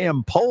sudden the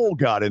damn pole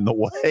got in the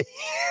way.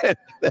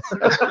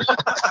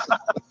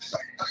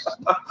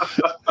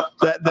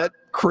 that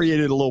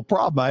created a little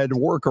problem. I had to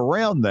work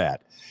around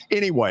that.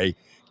 Anyway,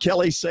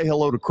 Kelly, say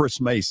hello to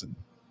Chris Mason.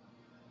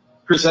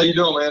 Chris, how you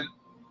doing, man?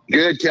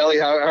 Good, Kelly.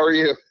 How are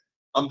you?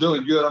 I'm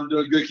doing good.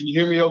 Can you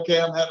hear me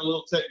okay? I'm having a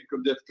little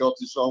technical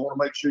difficulty, so I want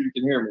to make sure you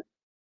can hear me.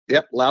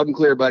 Yep, loud and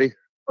clear, buddy.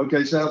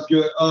 Okay, sounds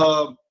good.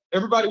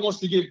 Everybody wants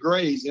to give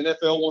grades.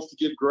 NFL wants to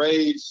give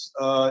grades.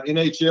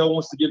 NHL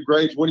wants to give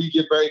grades. What do you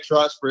give Barry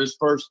Trotz for his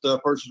first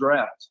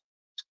draft?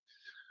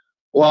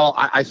 Well,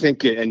 I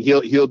think, and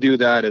he'll do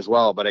that as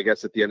well. But I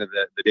guess at the end of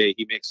the day,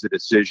 he makes the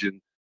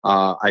decision.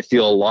 I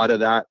feel a lot of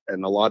that,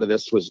 and a lot of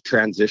this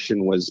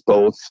transition was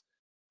both,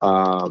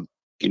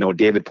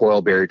 David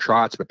Poile, Barry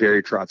Trotz, but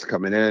Barry Trotz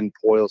coming in,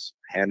 Poile's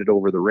handed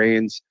over the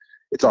reins.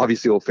 It's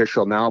obviously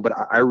official now, but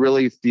I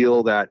really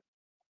feel that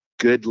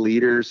good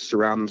leaders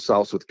surround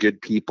themselves with good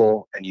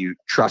people, and you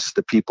trust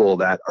the people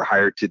that are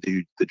hired to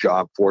do the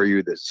job for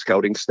you. The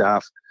scouting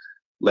staff,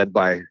 led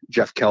by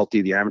Jeff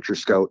Kelty, the amateur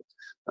scout,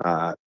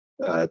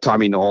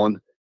 Tommy Nolan.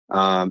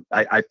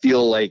 I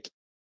feel like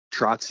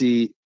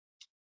Trotzy,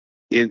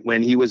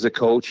 when he was a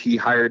coach, he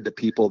hired the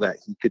people that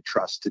he could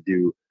trust to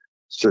do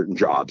certain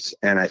jobs.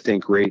 And I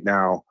think right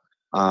now,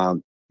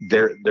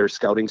 their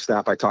scouting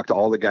staff, I talked to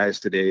all the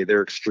guys today,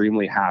 they're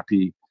extremely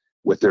happy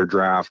with their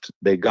draft.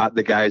 They got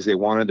the guys they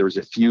wanted. There was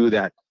a few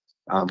that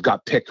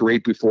got picked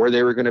right before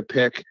they were going to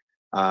pick.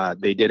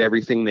 They did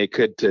everything they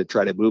could to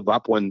try to move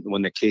up when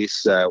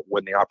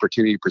the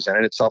opportunity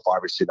presented itself.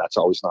 Obviously, that's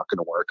always not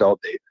going to work out.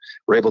 They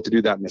were able to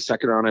do that in the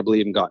second round, I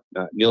believe, and got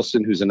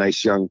Nielsen, who's a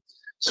nice young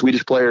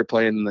Swedish player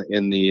playing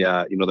in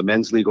the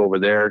men's league over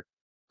there.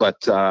 But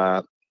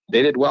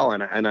they did well,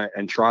 and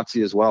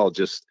Trotzy as well.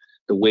 Just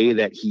the way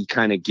that he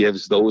kind of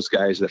gives those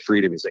guys the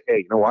freedom. He's like, hey,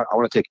 you know what? I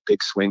want to take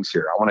big swings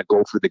here. I want to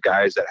go for the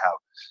guys that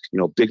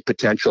have, big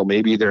potential.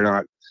 Maybe they're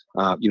not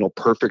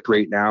perfect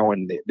right now.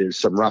 And there's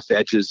some rough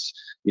edges.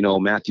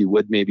 Matthew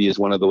Wood maybe is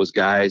one of those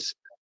guys,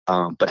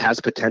 but has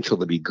potential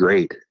to be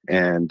great.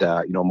 And,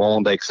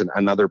 Molenbeek's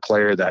another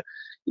player that,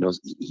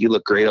 he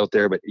looked great out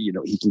there, but,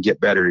 he can get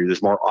better.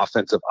 There's more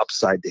offensive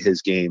upside to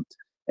his game.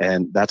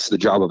 And that's the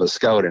job of a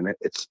scout. And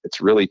it's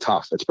really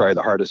tough. It's probably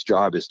the hardest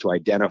job, is to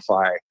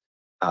identify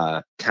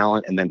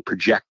talent and then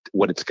project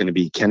what it's going to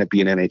be. Can it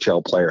be an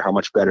NHL player? How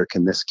much better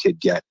can this kid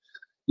get?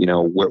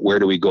 Where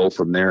do we go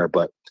from there?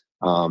 But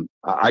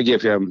I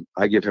give him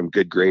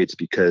good grades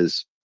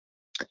because,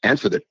 and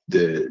for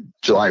the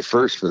July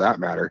 1st, for that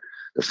matter,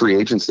 the free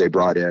agents they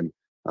brought in,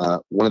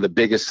 one of the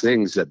biggest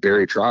things that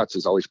Barry Trotz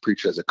has always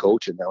preached as a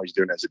coach, and now he's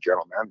doing as a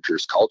general manager,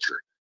 is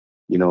culture.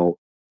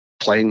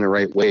 Playing the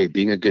right way,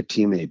 being a good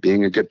teammate,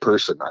 being a good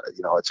person.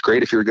 It's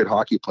great if you're a good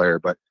hockey player,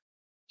 but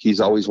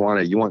he's always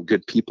you want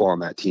good people on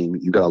that team.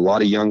 You've got a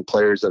lot of young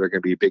players that are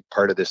going to be a big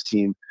part of this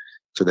team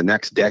for the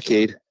next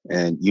decade,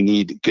 and you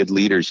need good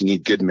leaders. You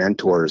need good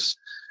mentors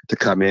to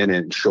come in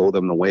and show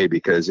them the way,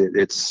 because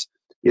it's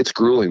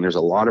grueling. There's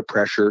a lot of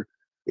pressure.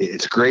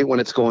 It's great when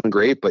it's going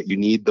great, but you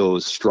need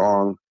those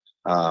strong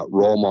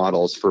role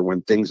models for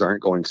when things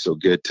aren't going so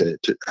good to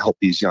help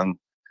these young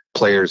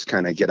players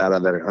kind of get out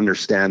of that and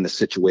understand the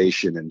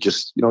situation, and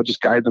just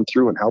guide them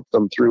through and help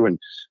them through, and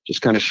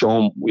just kind of show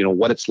them,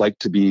 what it's like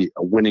to be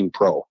a winning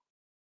pro.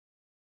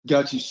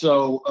 Got you.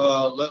 So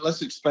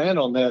let's expand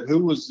on that.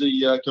 Who was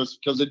the,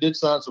 because they did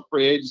sign some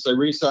free agents, they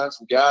re-signed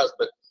some guys,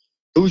 but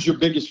who's your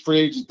biggest free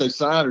agent they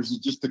signed, or is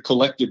it just a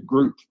collective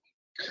group?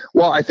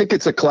 Well, I think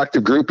it's a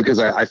collective group, because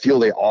I feel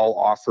they all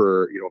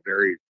offer,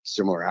 very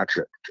similar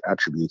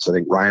attributes. I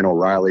think Ryan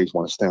O'Reilly's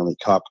won a Stanley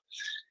Cup.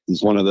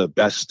 He's one of the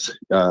best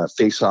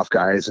face-off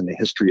guys in the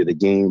history of the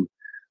game.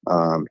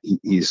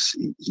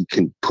 He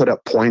can put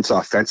up points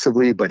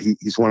offensively, but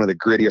he's one of the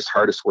grittiest,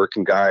 hardest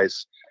working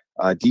guys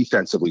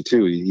defensively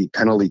too. He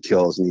penalty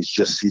kills, and he's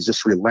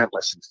just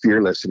relentless and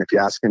fearless. And if you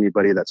ask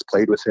anybody that's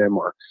played with him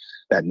or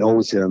that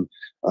knows him,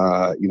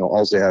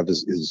 all they have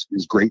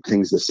is great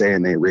things to say,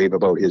 and they rave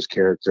about his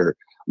character.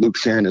 Luke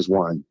Schenn is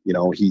one.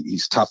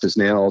 He's tough as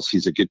nails.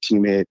 He's a good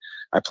teammate.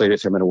 I played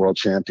with him in the World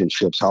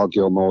Championships. Hal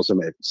Gill knows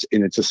him. And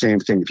it's the same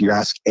thing. If you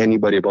ask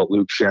anybody about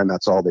Luke Schenn,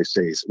 that's all they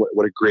say.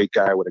 What a great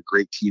guy. What a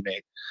great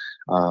teammate.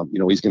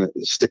 He's going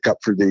to stick up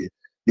for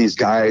these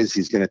guys.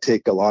 He's going to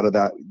take a lot of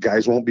that.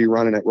 Guys won't be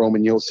running at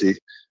Roman Yossi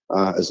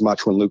as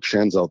much when Luke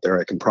Schenn's out there.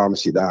 I can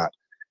promise you that.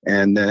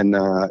 And then,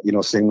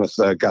 same with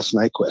Gus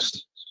Nyquist.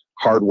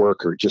 Hard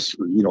worker, just,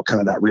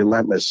 kind of that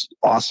relentless,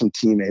 awesome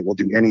teammate, will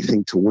do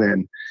anything to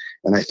win.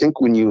 And I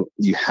think when you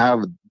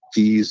have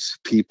these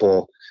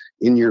people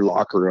in your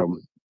locker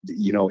room,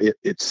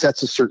 it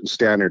sets a certain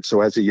standard.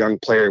 So as a young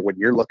player, when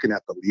you're looking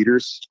at the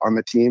leaders on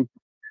the team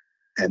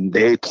and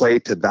they play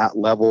to that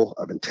level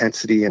of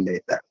intensity and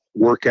that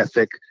work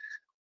ethic,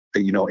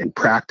 in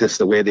practice,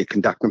 the way they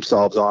conduct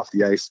themselves off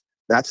the ice,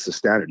 that's the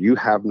standard. You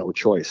have no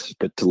choice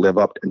but to live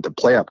up and to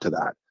play up to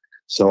that.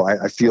 So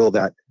I feel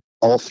that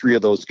all three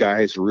of those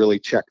guys really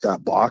check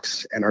that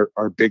box and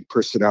are big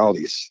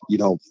personalities.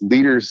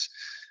 Leaders,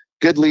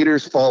 good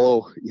leaders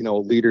follow,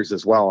 leaders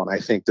as well. And I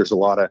think there's a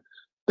lot of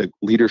the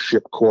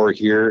leadership core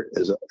here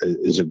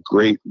is a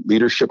great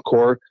leadership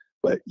core,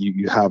 but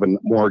you have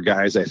more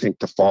guys, I think,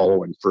 to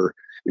follow, and for,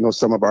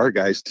 some of our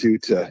guys too,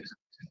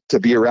 to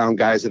be around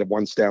guys that have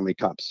won Stanley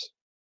Cups.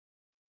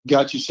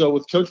 Got you. So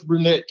with Coach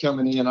Brunette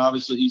coming in,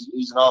 obviously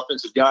he's an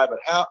offensive guy, but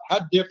how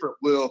different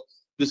will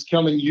this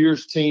coming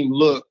year's team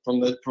look from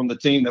the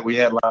team that we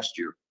had last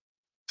year?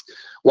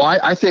 Well,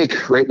 I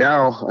think right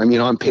now,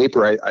 on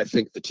paper, I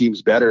think the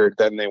team's better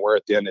than they were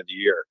at the end of the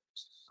year.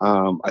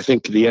 I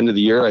think at the end of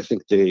the year, I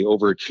think they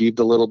overachieved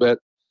a little bit.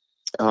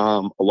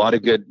 A lot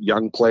of good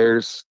young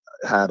players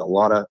had a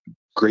lot of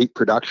great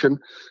production,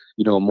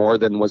 more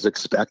than was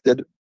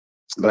expected.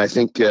 But I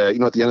think, at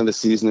the end of the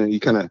season, you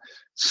kind of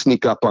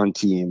sneak up on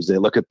teams. They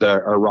look at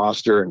our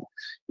roster, and,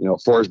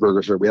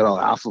 Forsberg's, we had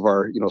half of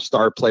our,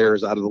 star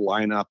players out of the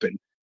lineup, and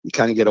you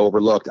kind of get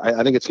overlooked.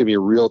 I think it's going to be a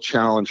real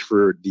challenge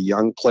for the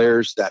young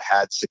players that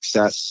had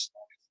success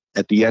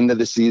at the end of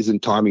the season.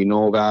 Tommy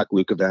Novak,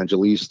 Luke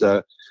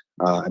Evangelista.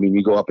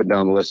 You go up and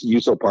down the list.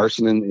 Juuso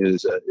Parssinen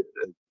is a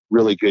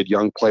really good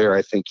young player.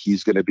 I think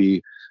he's going to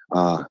be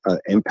an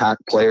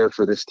impact player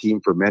for this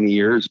team for many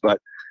years, but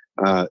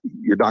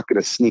you're not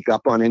going to sneak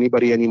up on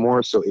anybody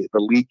anymore. So the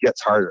league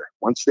gets harder.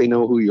 Once they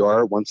know who you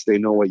are, once they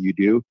know what you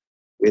do,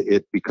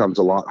 it becomes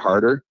a lot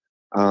harder.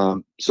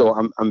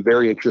 So I'm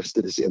very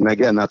interested to see. And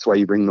again, that's why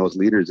you bring those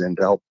leaders in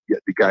to help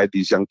to guide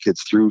these young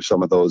kids through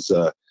some of those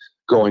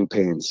growing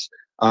pains.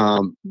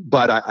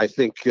 But I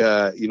think,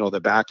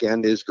 the back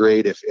end is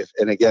great.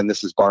 And again,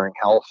 this is barring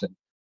health. And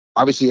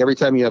obviously every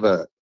time you have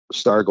a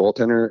star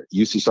goaltender,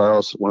 UC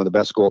Saros, one of the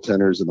best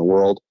goaltenders in the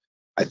world,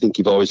 I think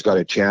you've always got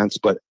a chance.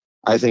 But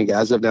I think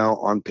as of now,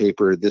 on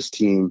paper, this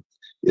team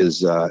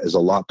is a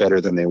lot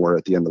better than they were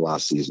at the end of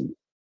last season.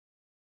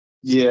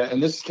 Yeah,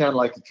 and this is kind of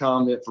like a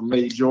comment for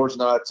me. George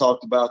and I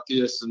talked about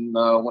this, and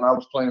when I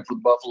was playing for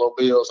the Buffalo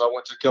Bills, I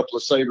went to a couple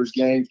of Sabres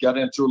games, got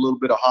into a little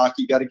bit of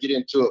hockey, got to get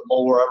into it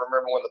more. I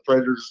remember when the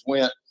Predators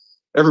went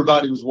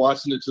everybody was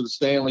watching it to the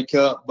Stanley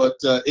Cup. But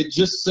it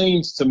just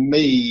seems to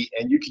me,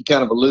 and you can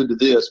kind of allude to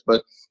this,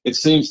 but it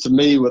seems to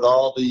me with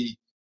all the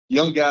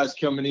young guys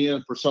coming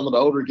in for some of the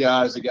older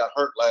guys that got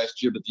hurt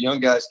last year, but the young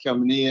guys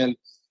coming in,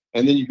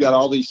 and then you've got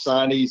all these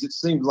signees. It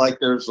seems like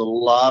there's a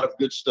lot of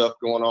good stuff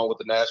going on with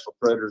the Nashville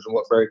Predators and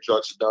what Barry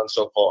Trotz has done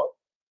so far.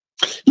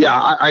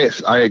 Yeah,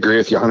 I agree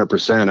with you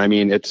 100%. I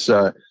mean, it's,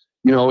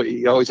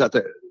 you always have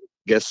to,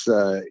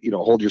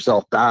 hold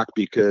yourself back,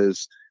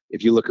 because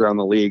if you look around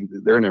the league,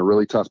 they're in a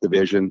really tough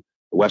division.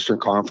 The Western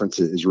Conference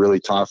is really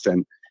tough,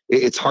 and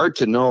it's hard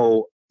to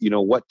know,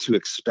 what to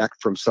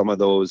expect from some of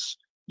those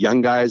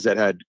young guys that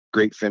had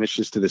great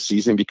finishes to the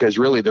season, because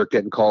really they're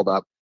getting called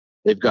up.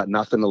 They've got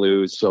nothing to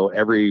lose. So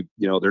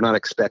they're not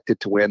expected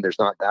to win. There's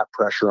not that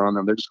pressure on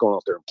them. They're just going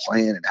out there and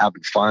playing and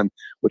having fun,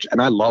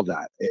 and I love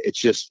that.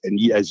 It's just, and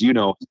as you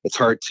know, it's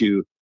hard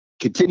to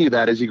continue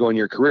that as you go in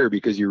your career,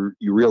 because you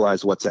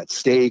realize what's at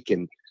stake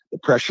and the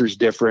pressure's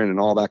different and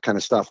all that kind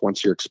of stuff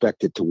once you're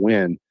expected to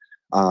win.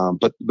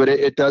 But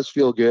it does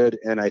feel good.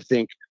 And I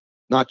think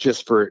not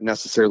just for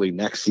necessarily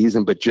next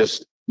season, but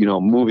just,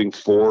 moving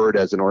forward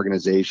as an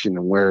organization,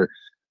 and where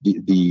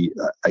the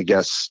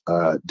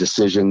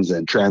decisions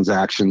and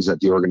transactions that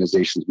the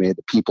organization's made,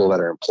 the people that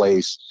are in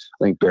place.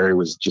 I think Barry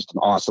was just an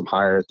awesome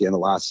hire at the end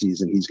of last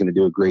season. He's going to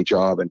do a great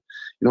job. And,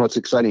 it's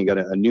exciting. You got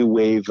a new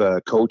wave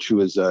coach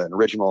who is an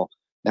original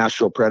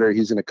Nashville Predator.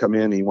 He's going to come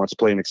in and he wants to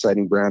play an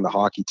exciting brand of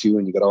hockey too.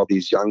 And you got all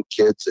these young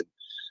kids and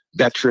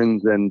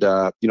veterans and,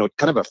 kind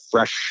of a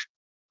fresh,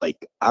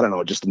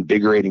 just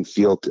invigorating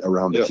feel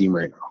around the team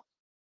right now.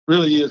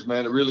 Really is,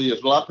 man. It really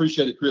is. Well, I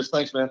appreciate it, Chris.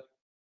 Thanks, man.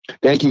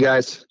 Thank you,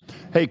 guys.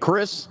 Hey,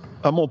 Chris,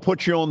 I'm going to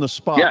put you on the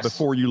spot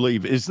before you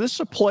leave. Is this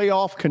a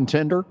playoff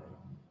contender?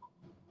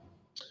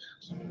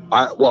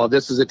 Well,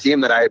 this is a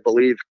team that I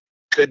believe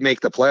could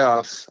make the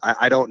playoffs.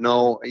 I don't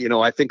know.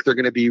 I think they're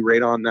going to be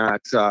right on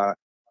that,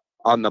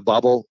 on the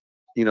bubble,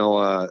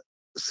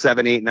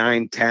 7, 8,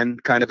 9, 10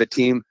 kind of a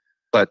team.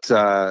 But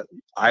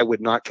I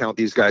would not count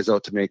these guys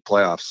out to make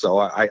playoffs. So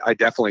I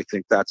definitely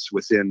think that's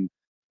within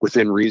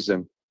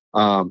reason.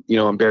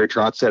 And Barry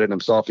Trotz said it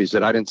himself. He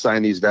said, I didn't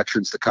sign these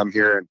veterans to come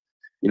here and,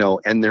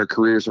 end their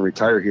careers and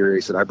retire here. He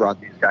said, I brought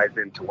these guys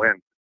in to win.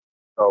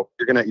 So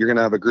you're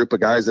gonna have a group of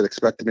guys that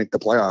expect to make the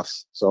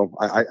playoffs. So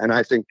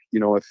I think,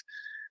 if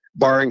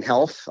barring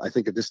health, I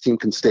think if this team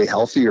can stay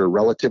healthy or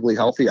relatively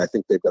healthy, I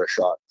think they've got a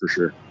shot for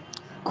sure.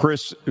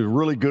 Chris,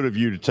 really good of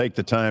you to take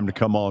the time to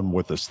come on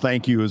with us.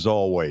 Thank you as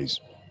always.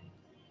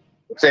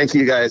 Thank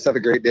you, guys. Have a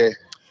great day.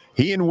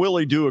 He and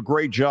Willie do a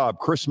great job.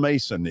 Chris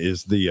Mason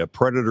is the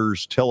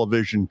Predators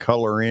television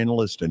color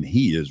analyst, and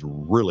he is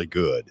really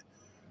good.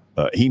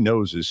 He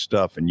knows his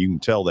stuff, and you can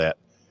tell that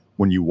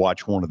when you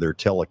watch one of their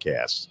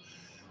telecasts.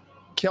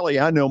 Kelly,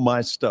 I know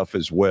my stuff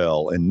as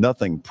well, and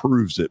nothing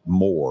proves it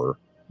more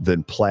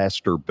than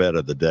Plaster Bet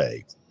of the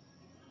Day.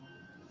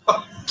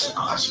 Oh,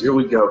 gosh, here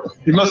we go.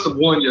 He must have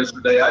won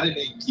yesterday. I didn't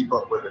even keep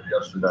up with it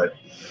yesterday.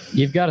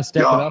 You've got to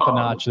step it up a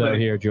notch, though,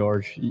 here,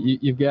 George.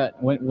 You've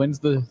got when's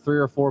the 3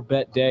 or 4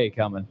 bet day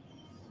coming?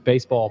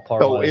 Baseball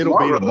parlay. Oh, it'll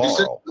be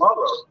tomorrow.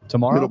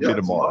 Tomorrow? It'll be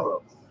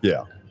tomorrow.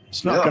 Yeah.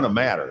 It's not going to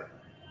matter.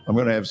 I'm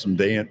going to have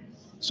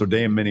so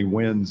damn many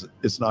wins,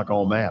 it's not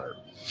going to matter.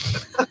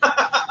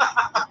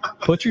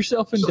 Put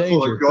yourself in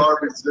danger.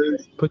 Garbage,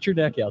 dude. Put your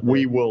deck out there.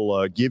 We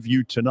will give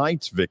you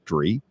tonight's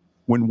victory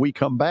when we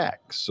come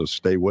back, so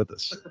stay with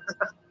us.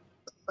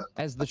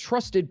 As the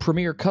trusted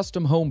premier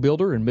custom home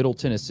builder in Middle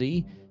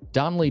Tennessee,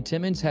 Donnelly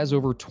Timmons has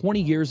over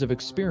 20 years of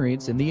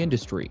experience in the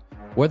industry.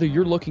 Whether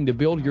you're looking to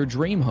build your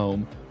dream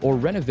home or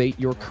renovate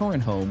your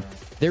current home,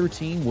 their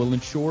team will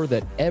ensure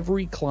that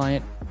every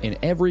client and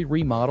every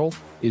remodel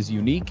is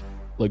unique,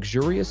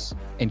 luxurious,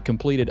 and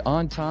completed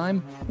on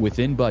time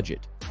within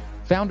budget.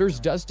 Founders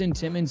Dustin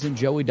Timmons and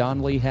Joey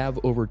Donnelly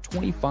have over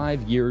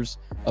 25 years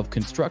of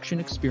construction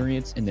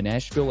experience in the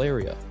Nashville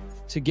area.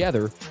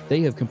 Together,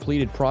 they have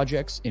completed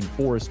projects in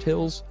Forest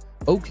Hills,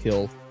 Oak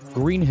Hill,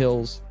 Green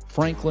Hills,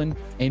 Franklin,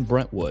 and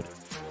Brentwood.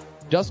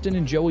 Dustin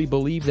and Joey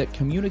believe that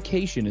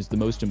communication is the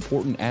most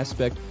important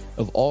aspect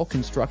of all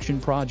construction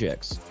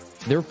projects.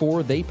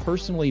 Therefore, they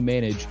personally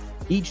manage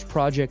each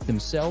project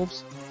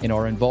themselves and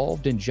are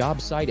involved in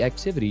job site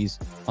activities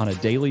on a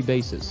daily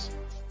basis.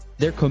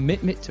 Their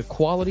commitment to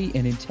quality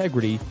and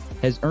integrity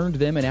has earned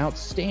them an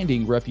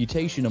outstanding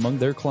reputation among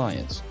their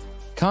clients.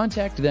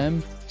 Contact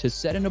them to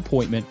set an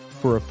appointment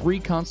for a free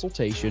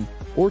consultation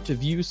or to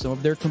view some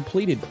of their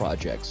completed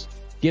projects.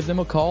 Give them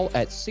a call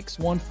at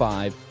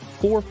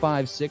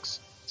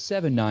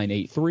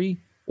 615-456-7983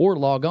 or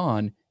log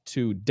on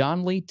to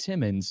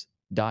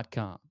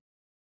DonnellyTimmons.com.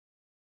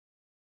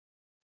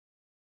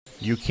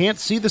 You can't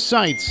see the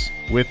sights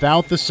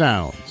without the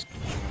sounds.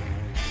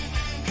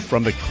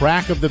 From the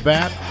crack of the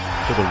bat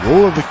to the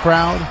roar of the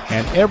crowd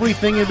and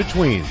everything in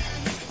between.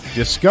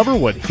 Discover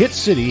what Hit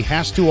City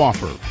has to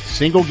offer.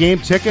 Single game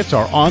tickets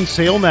are on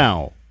sale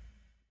now.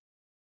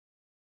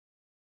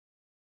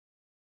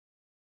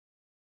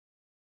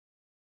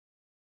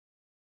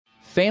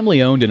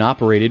 Family owned and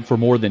operated for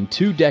more than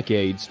 2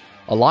 decades,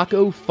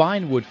 Alaco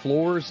Fine Wood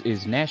Floors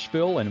is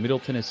Nashville and Middle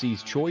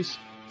Tennessee's choice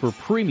for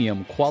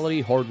premium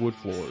quality hardwood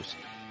floors.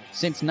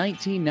 Since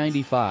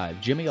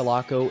 1995, Jimmy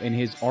Alaco and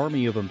his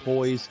army of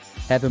employees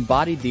have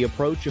embodied the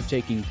approach of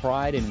taking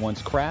pride in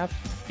one's craft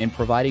and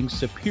providing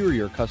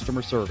superior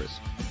customer service,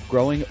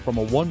 growing from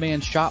a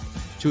one-man shop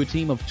to a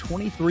team of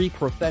 23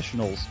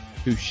 professionals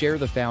who share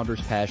the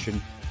founder's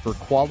passion for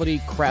quality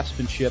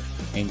craftsmanship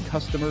and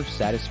customer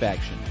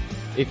satisfaction.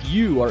 If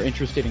you are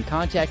interested in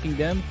contacting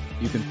them,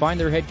 you can find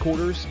their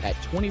headquarters at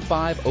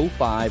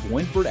 2505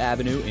 Winford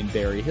Avenue in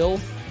Berry Hill,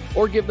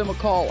 or give them a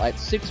call at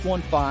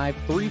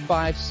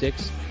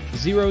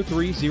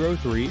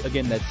 615-356-0303.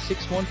 Again, that's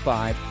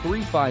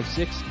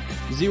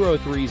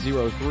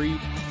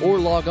 615-356-0303, or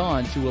log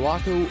on to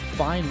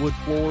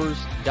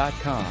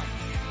alacofinewoodfloors.com.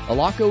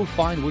 Alaco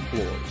Fine Wood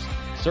Floors,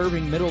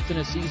 serving Middle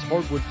Tennessee's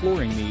hardwood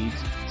flooring needs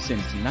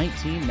since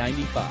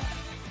 1995.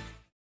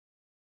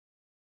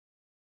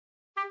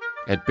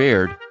 At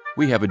Baird,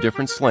 we have a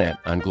different slant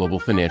on global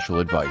financial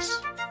advice.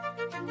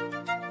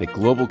 That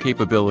global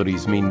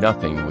capabilities mean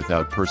nothing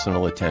without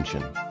personal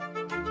attention.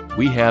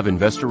 We have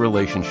investor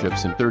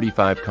relationships in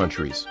 35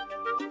 countries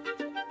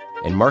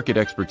and market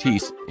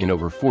expertise in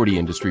over 40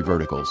 industry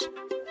verticals,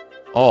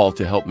 all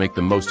to help make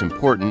the most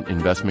important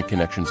investment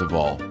connections of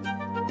all,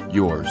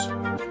 yours.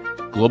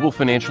 Global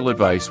financial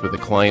advice with a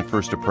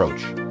client-first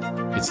approach.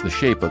 It's the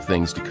shape of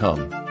things to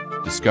come.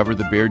 Discover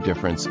the Baird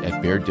difference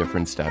at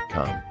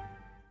BairdDifference.com.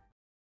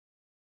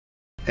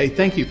 Hey,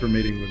 thank you for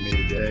meeting with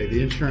me today.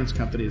 The insurance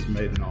company has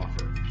made an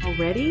offer.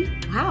 Already?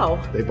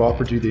 Wow. They've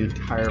offered you the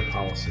entire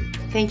policy.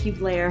 Thank you,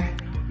 Blair.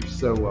 You're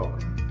so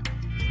welcome.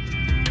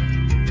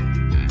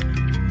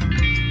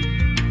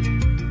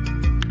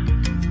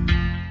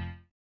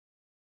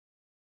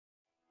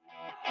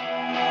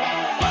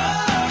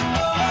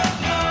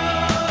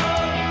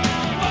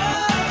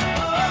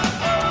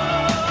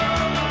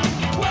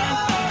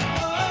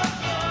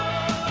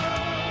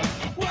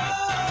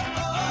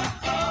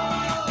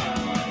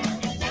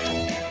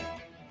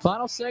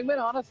 Final segment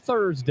on a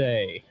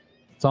Thursday.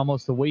 It's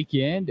almost the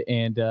weekend,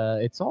 and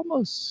it's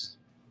almost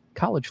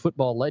college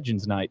football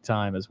legends night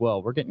time as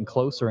well. We're getting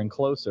closer and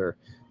closer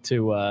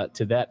to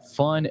that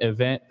fun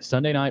event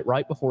Sunday night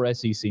right before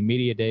SEC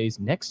Media Days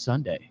next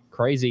Sunday.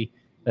 Crazy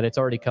that it's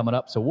already coming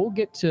up. So we'll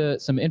get to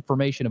some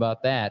information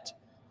about that.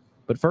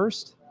 But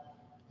first,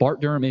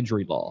 Bart Durham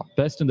Injury Law,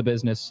 best in the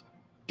business.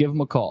 Give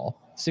them a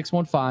call,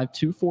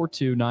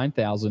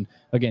 615-242-9000.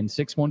 Again,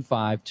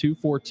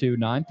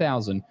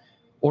 615-242-9000.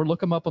 Or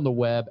look them up on the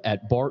web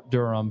at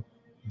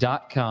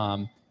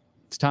bartdurham.com.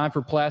 It's time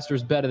for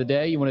Plaster's Bet of the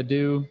Day. You want to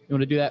do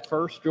that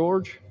first,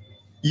 George?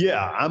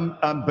 Yeah,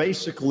 I'm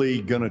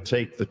basically going to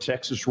take the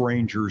Texas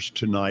Rangers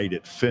tonight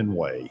at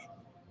Fenway,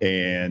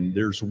 and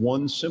there's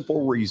one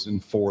simple reason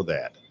for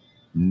that.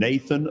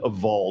 Nathan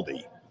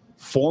Eovaldi,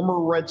 former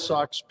Red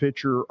Sox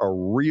pitcher, a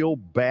real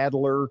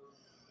battler.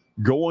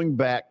 Going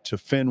back to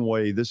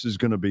Fenway, this is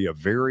going to be a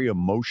very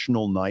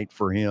emotional night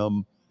for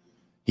him.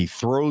 He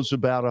throws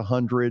about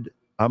 100.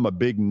 I'm a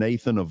big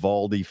Nathan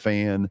Eovaldi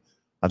fan.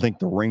 I think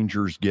the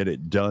Rangers get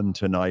it done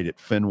tonight at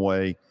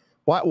Fenway.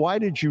 Why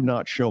did you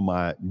not show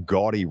my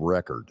gaudy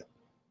record?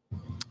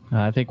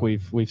 I think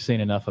we've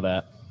seen enough of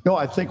that. No,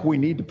 I think we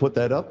need to put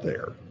that up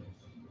there.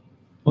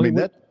 I mean,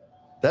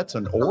 that's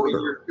an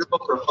order. You're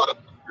up for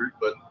 500,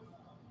 but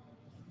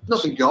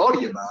nothing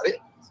gaudy about it.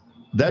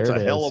 That's a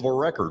hell of a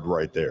record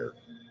right there.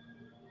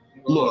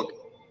 Look,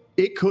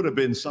 it could have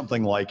been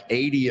something like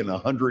 80 and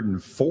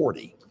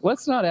 140.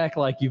 Let's not act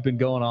like you've been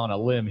going on a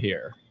limb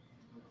here.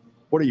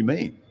 What do you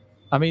mean?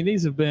 I mean,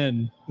 it's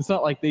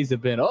not like these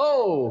have been,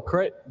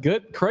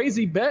 good,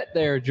 crazy bet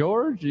there,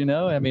 George. You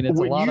know, I mean, it's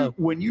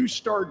when you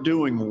start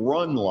doing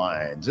run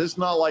lines, it's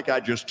not like I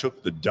just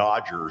took the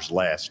Dodgers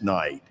last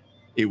night.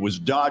 It was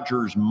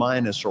Dodgers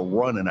minus a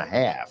run and a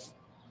half.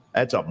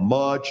 That's a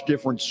much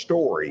different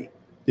story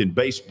than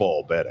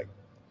baseball betting.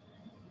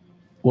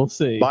 We'll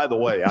see. By the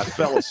way, I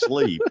fell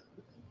asleep.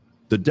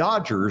 The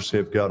Dodgers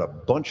have got a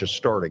bunch of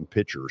starting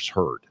pitchers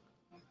hurt.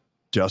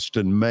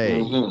 Dustin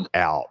May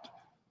out.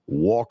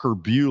 Walker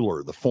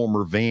Buehler, the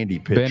former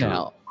Vandy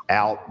pitcher,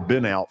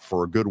 been out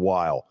for a good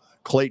while.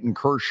 Clayton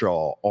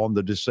Kershaw on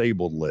the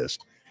disabled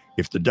list.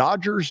 If the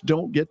Dodgers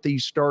don't get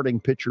these starting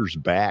pitchers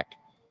back,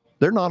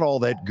 they're not all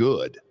that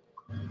good.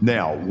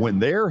 Now, when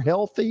they're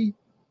healthy,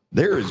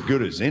 they're as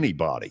good as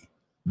anybody.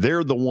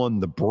 They're the one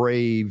the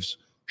Braves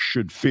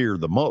should fear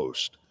the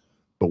most.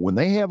 But when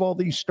they have all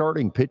these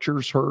starting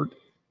pitchers hurt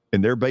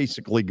and they're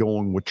basically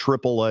going with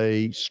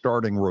AAA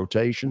starting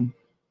rotation,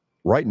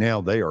 right now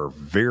they are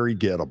very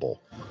gettable.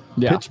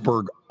 Yeah.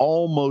 Pittsburgh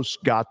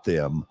almost got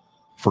them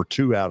for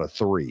 2 out of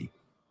 3.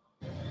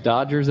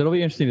 Dodgers, it'll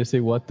be interesting to see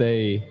what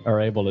they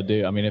are able to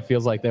do. I mean, it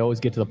feels like they always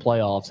get to the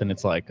playoffs and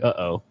it's like,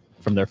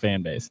 from their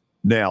fan base.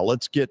 Now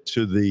let's get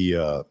to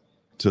the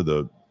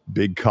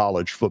big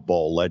college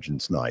football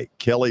legends night.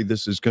 Kelly,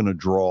 this is going to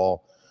draw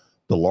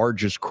the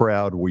largest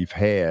crowd we've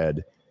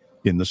had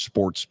in the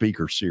Sports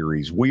Speaker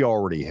Series. We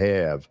already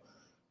have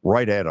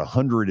right at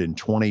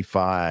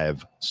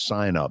 125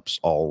 signups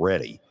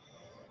already.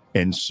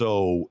 And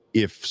so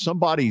if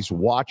somebody's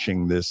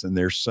watching this and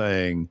they're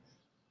saying,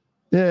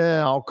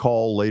 yeah, I'll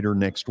call later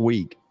next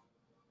week,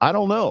 I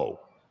don't know,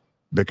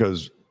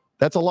 because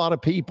that's a lot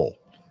of people.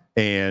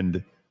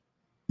 And,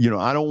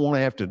 I don't want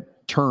to have to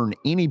turn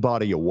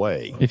anybody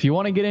away. If you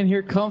want to get in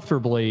here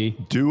comfortably,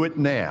 do it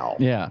now.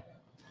 Yeah.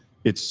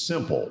 It's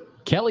simple.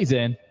 Kelly's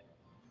in.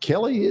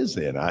 Kelly is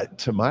in.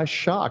 To my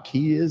shock,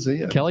 he is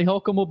in. Kelly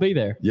Holcomb will be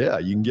there. Yeah,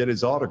 you can get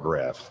his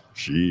autograph.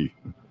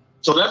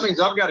 So that means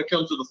I've got to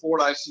come to the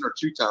Fordyce Center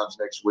 2 times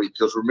next week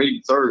because we're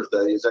meeting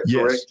Thursday. Is that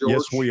correct, George?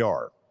 Yes, we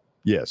are.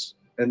 Yes.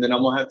 And then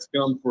I'm gonna have to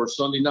come for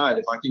Sunday night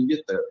if I can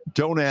get there.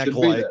 Don't act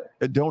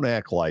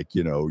like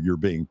you're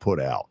being put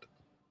out.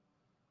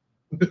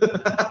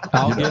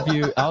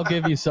 I'll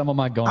give you some of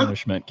my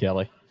garnishment,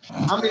 Kelly.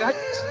 I mean,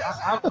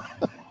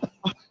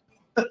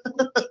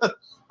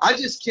 I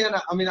just can't.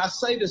 I mean, I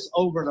say this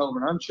over and over,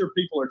 and I'm sure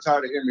people are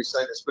tired of hearing me say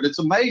this, but it's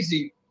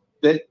amazing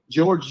that,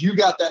 George, you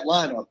got that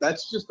lineup.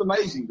 That's just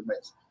amazing to me.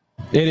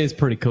 It is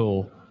pretty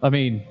cool. I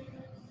mean,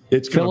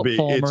 it's going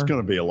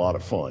to be a lot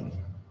of fun.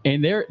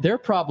 And they're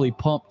probably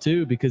pumped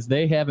too because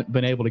they haven't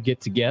been able to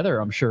get together,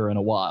 I'm sure, in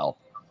a while.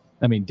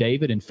 I mean,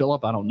 David and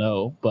Philip, I don't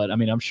know, but I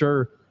mean, I'm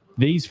sure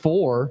these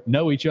 4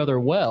 know each other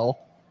well,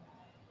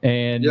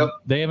 and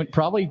they haven't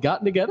probably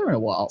gotten together in a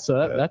while.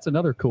 So that's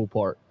another cool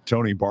part.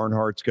 Tony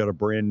Barnhart's got a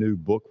brand new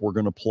book we're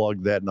going to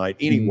plug that night.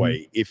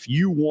 Anyway, if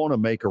you want to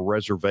make a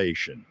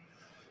reservation,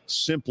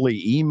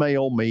 simply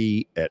email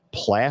me at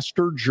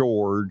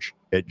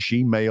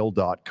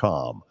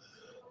plastergeorge@gmail.com.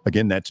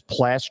 Again, that's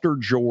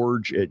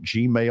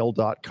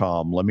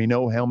plastergeorge@gmail.com. Let me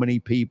know how many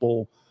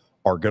people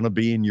are going to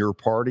be in your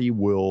party.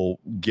 We'll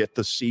get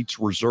the seats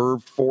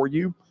reserved for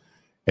you.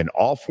 And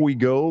off we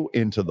go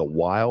into the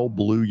wild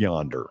blue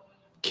yonder.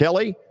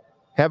 Kelly,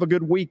 have a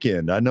good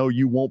weekend. I know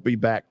you won't be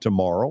back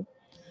tomorrow,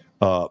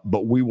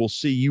 but we will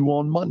see you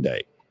on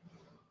Monday.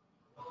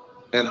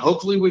 And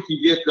hopefully we can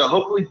get,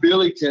 hopefully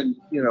Billy can,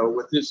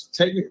 with his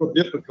technical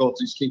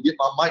difficulties, can get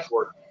my mic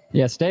working.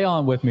 Yeah, stay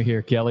on with me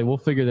here, Kelly. We'll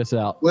figure this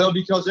out. Well,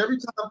 because every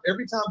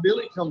time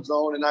Billy comes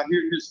on and I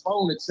hear his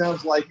phone, it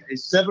sounds like a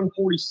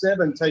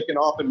 747 taking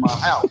off in my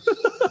house.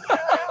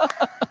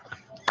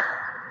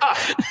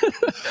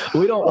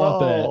 We don't want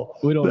that.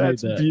 We don't need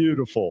that. That's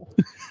beautiful.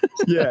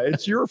 Yeah,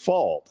 it's your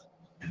fault.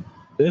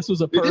 This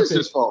was a perfect. It is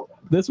his fault.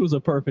 This was a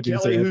perfect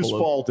Kelly, example. whose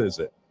fault is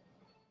it?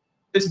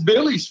 It's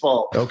Billy's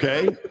fault.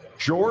 Okay.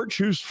 George,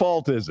 whose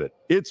fault is it?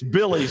 It's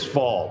Billy's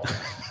fault.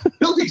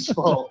 Billy's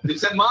fault.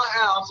 It's at my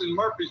house in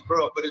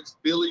Murfreesboro, but it's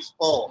Billy's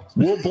fault.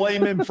 We'll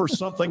blame him for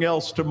something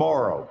else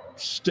tomorrow.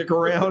 Stick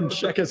around,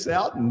 check us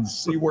out, and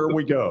see where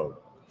we go.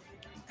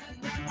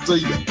 See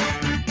you.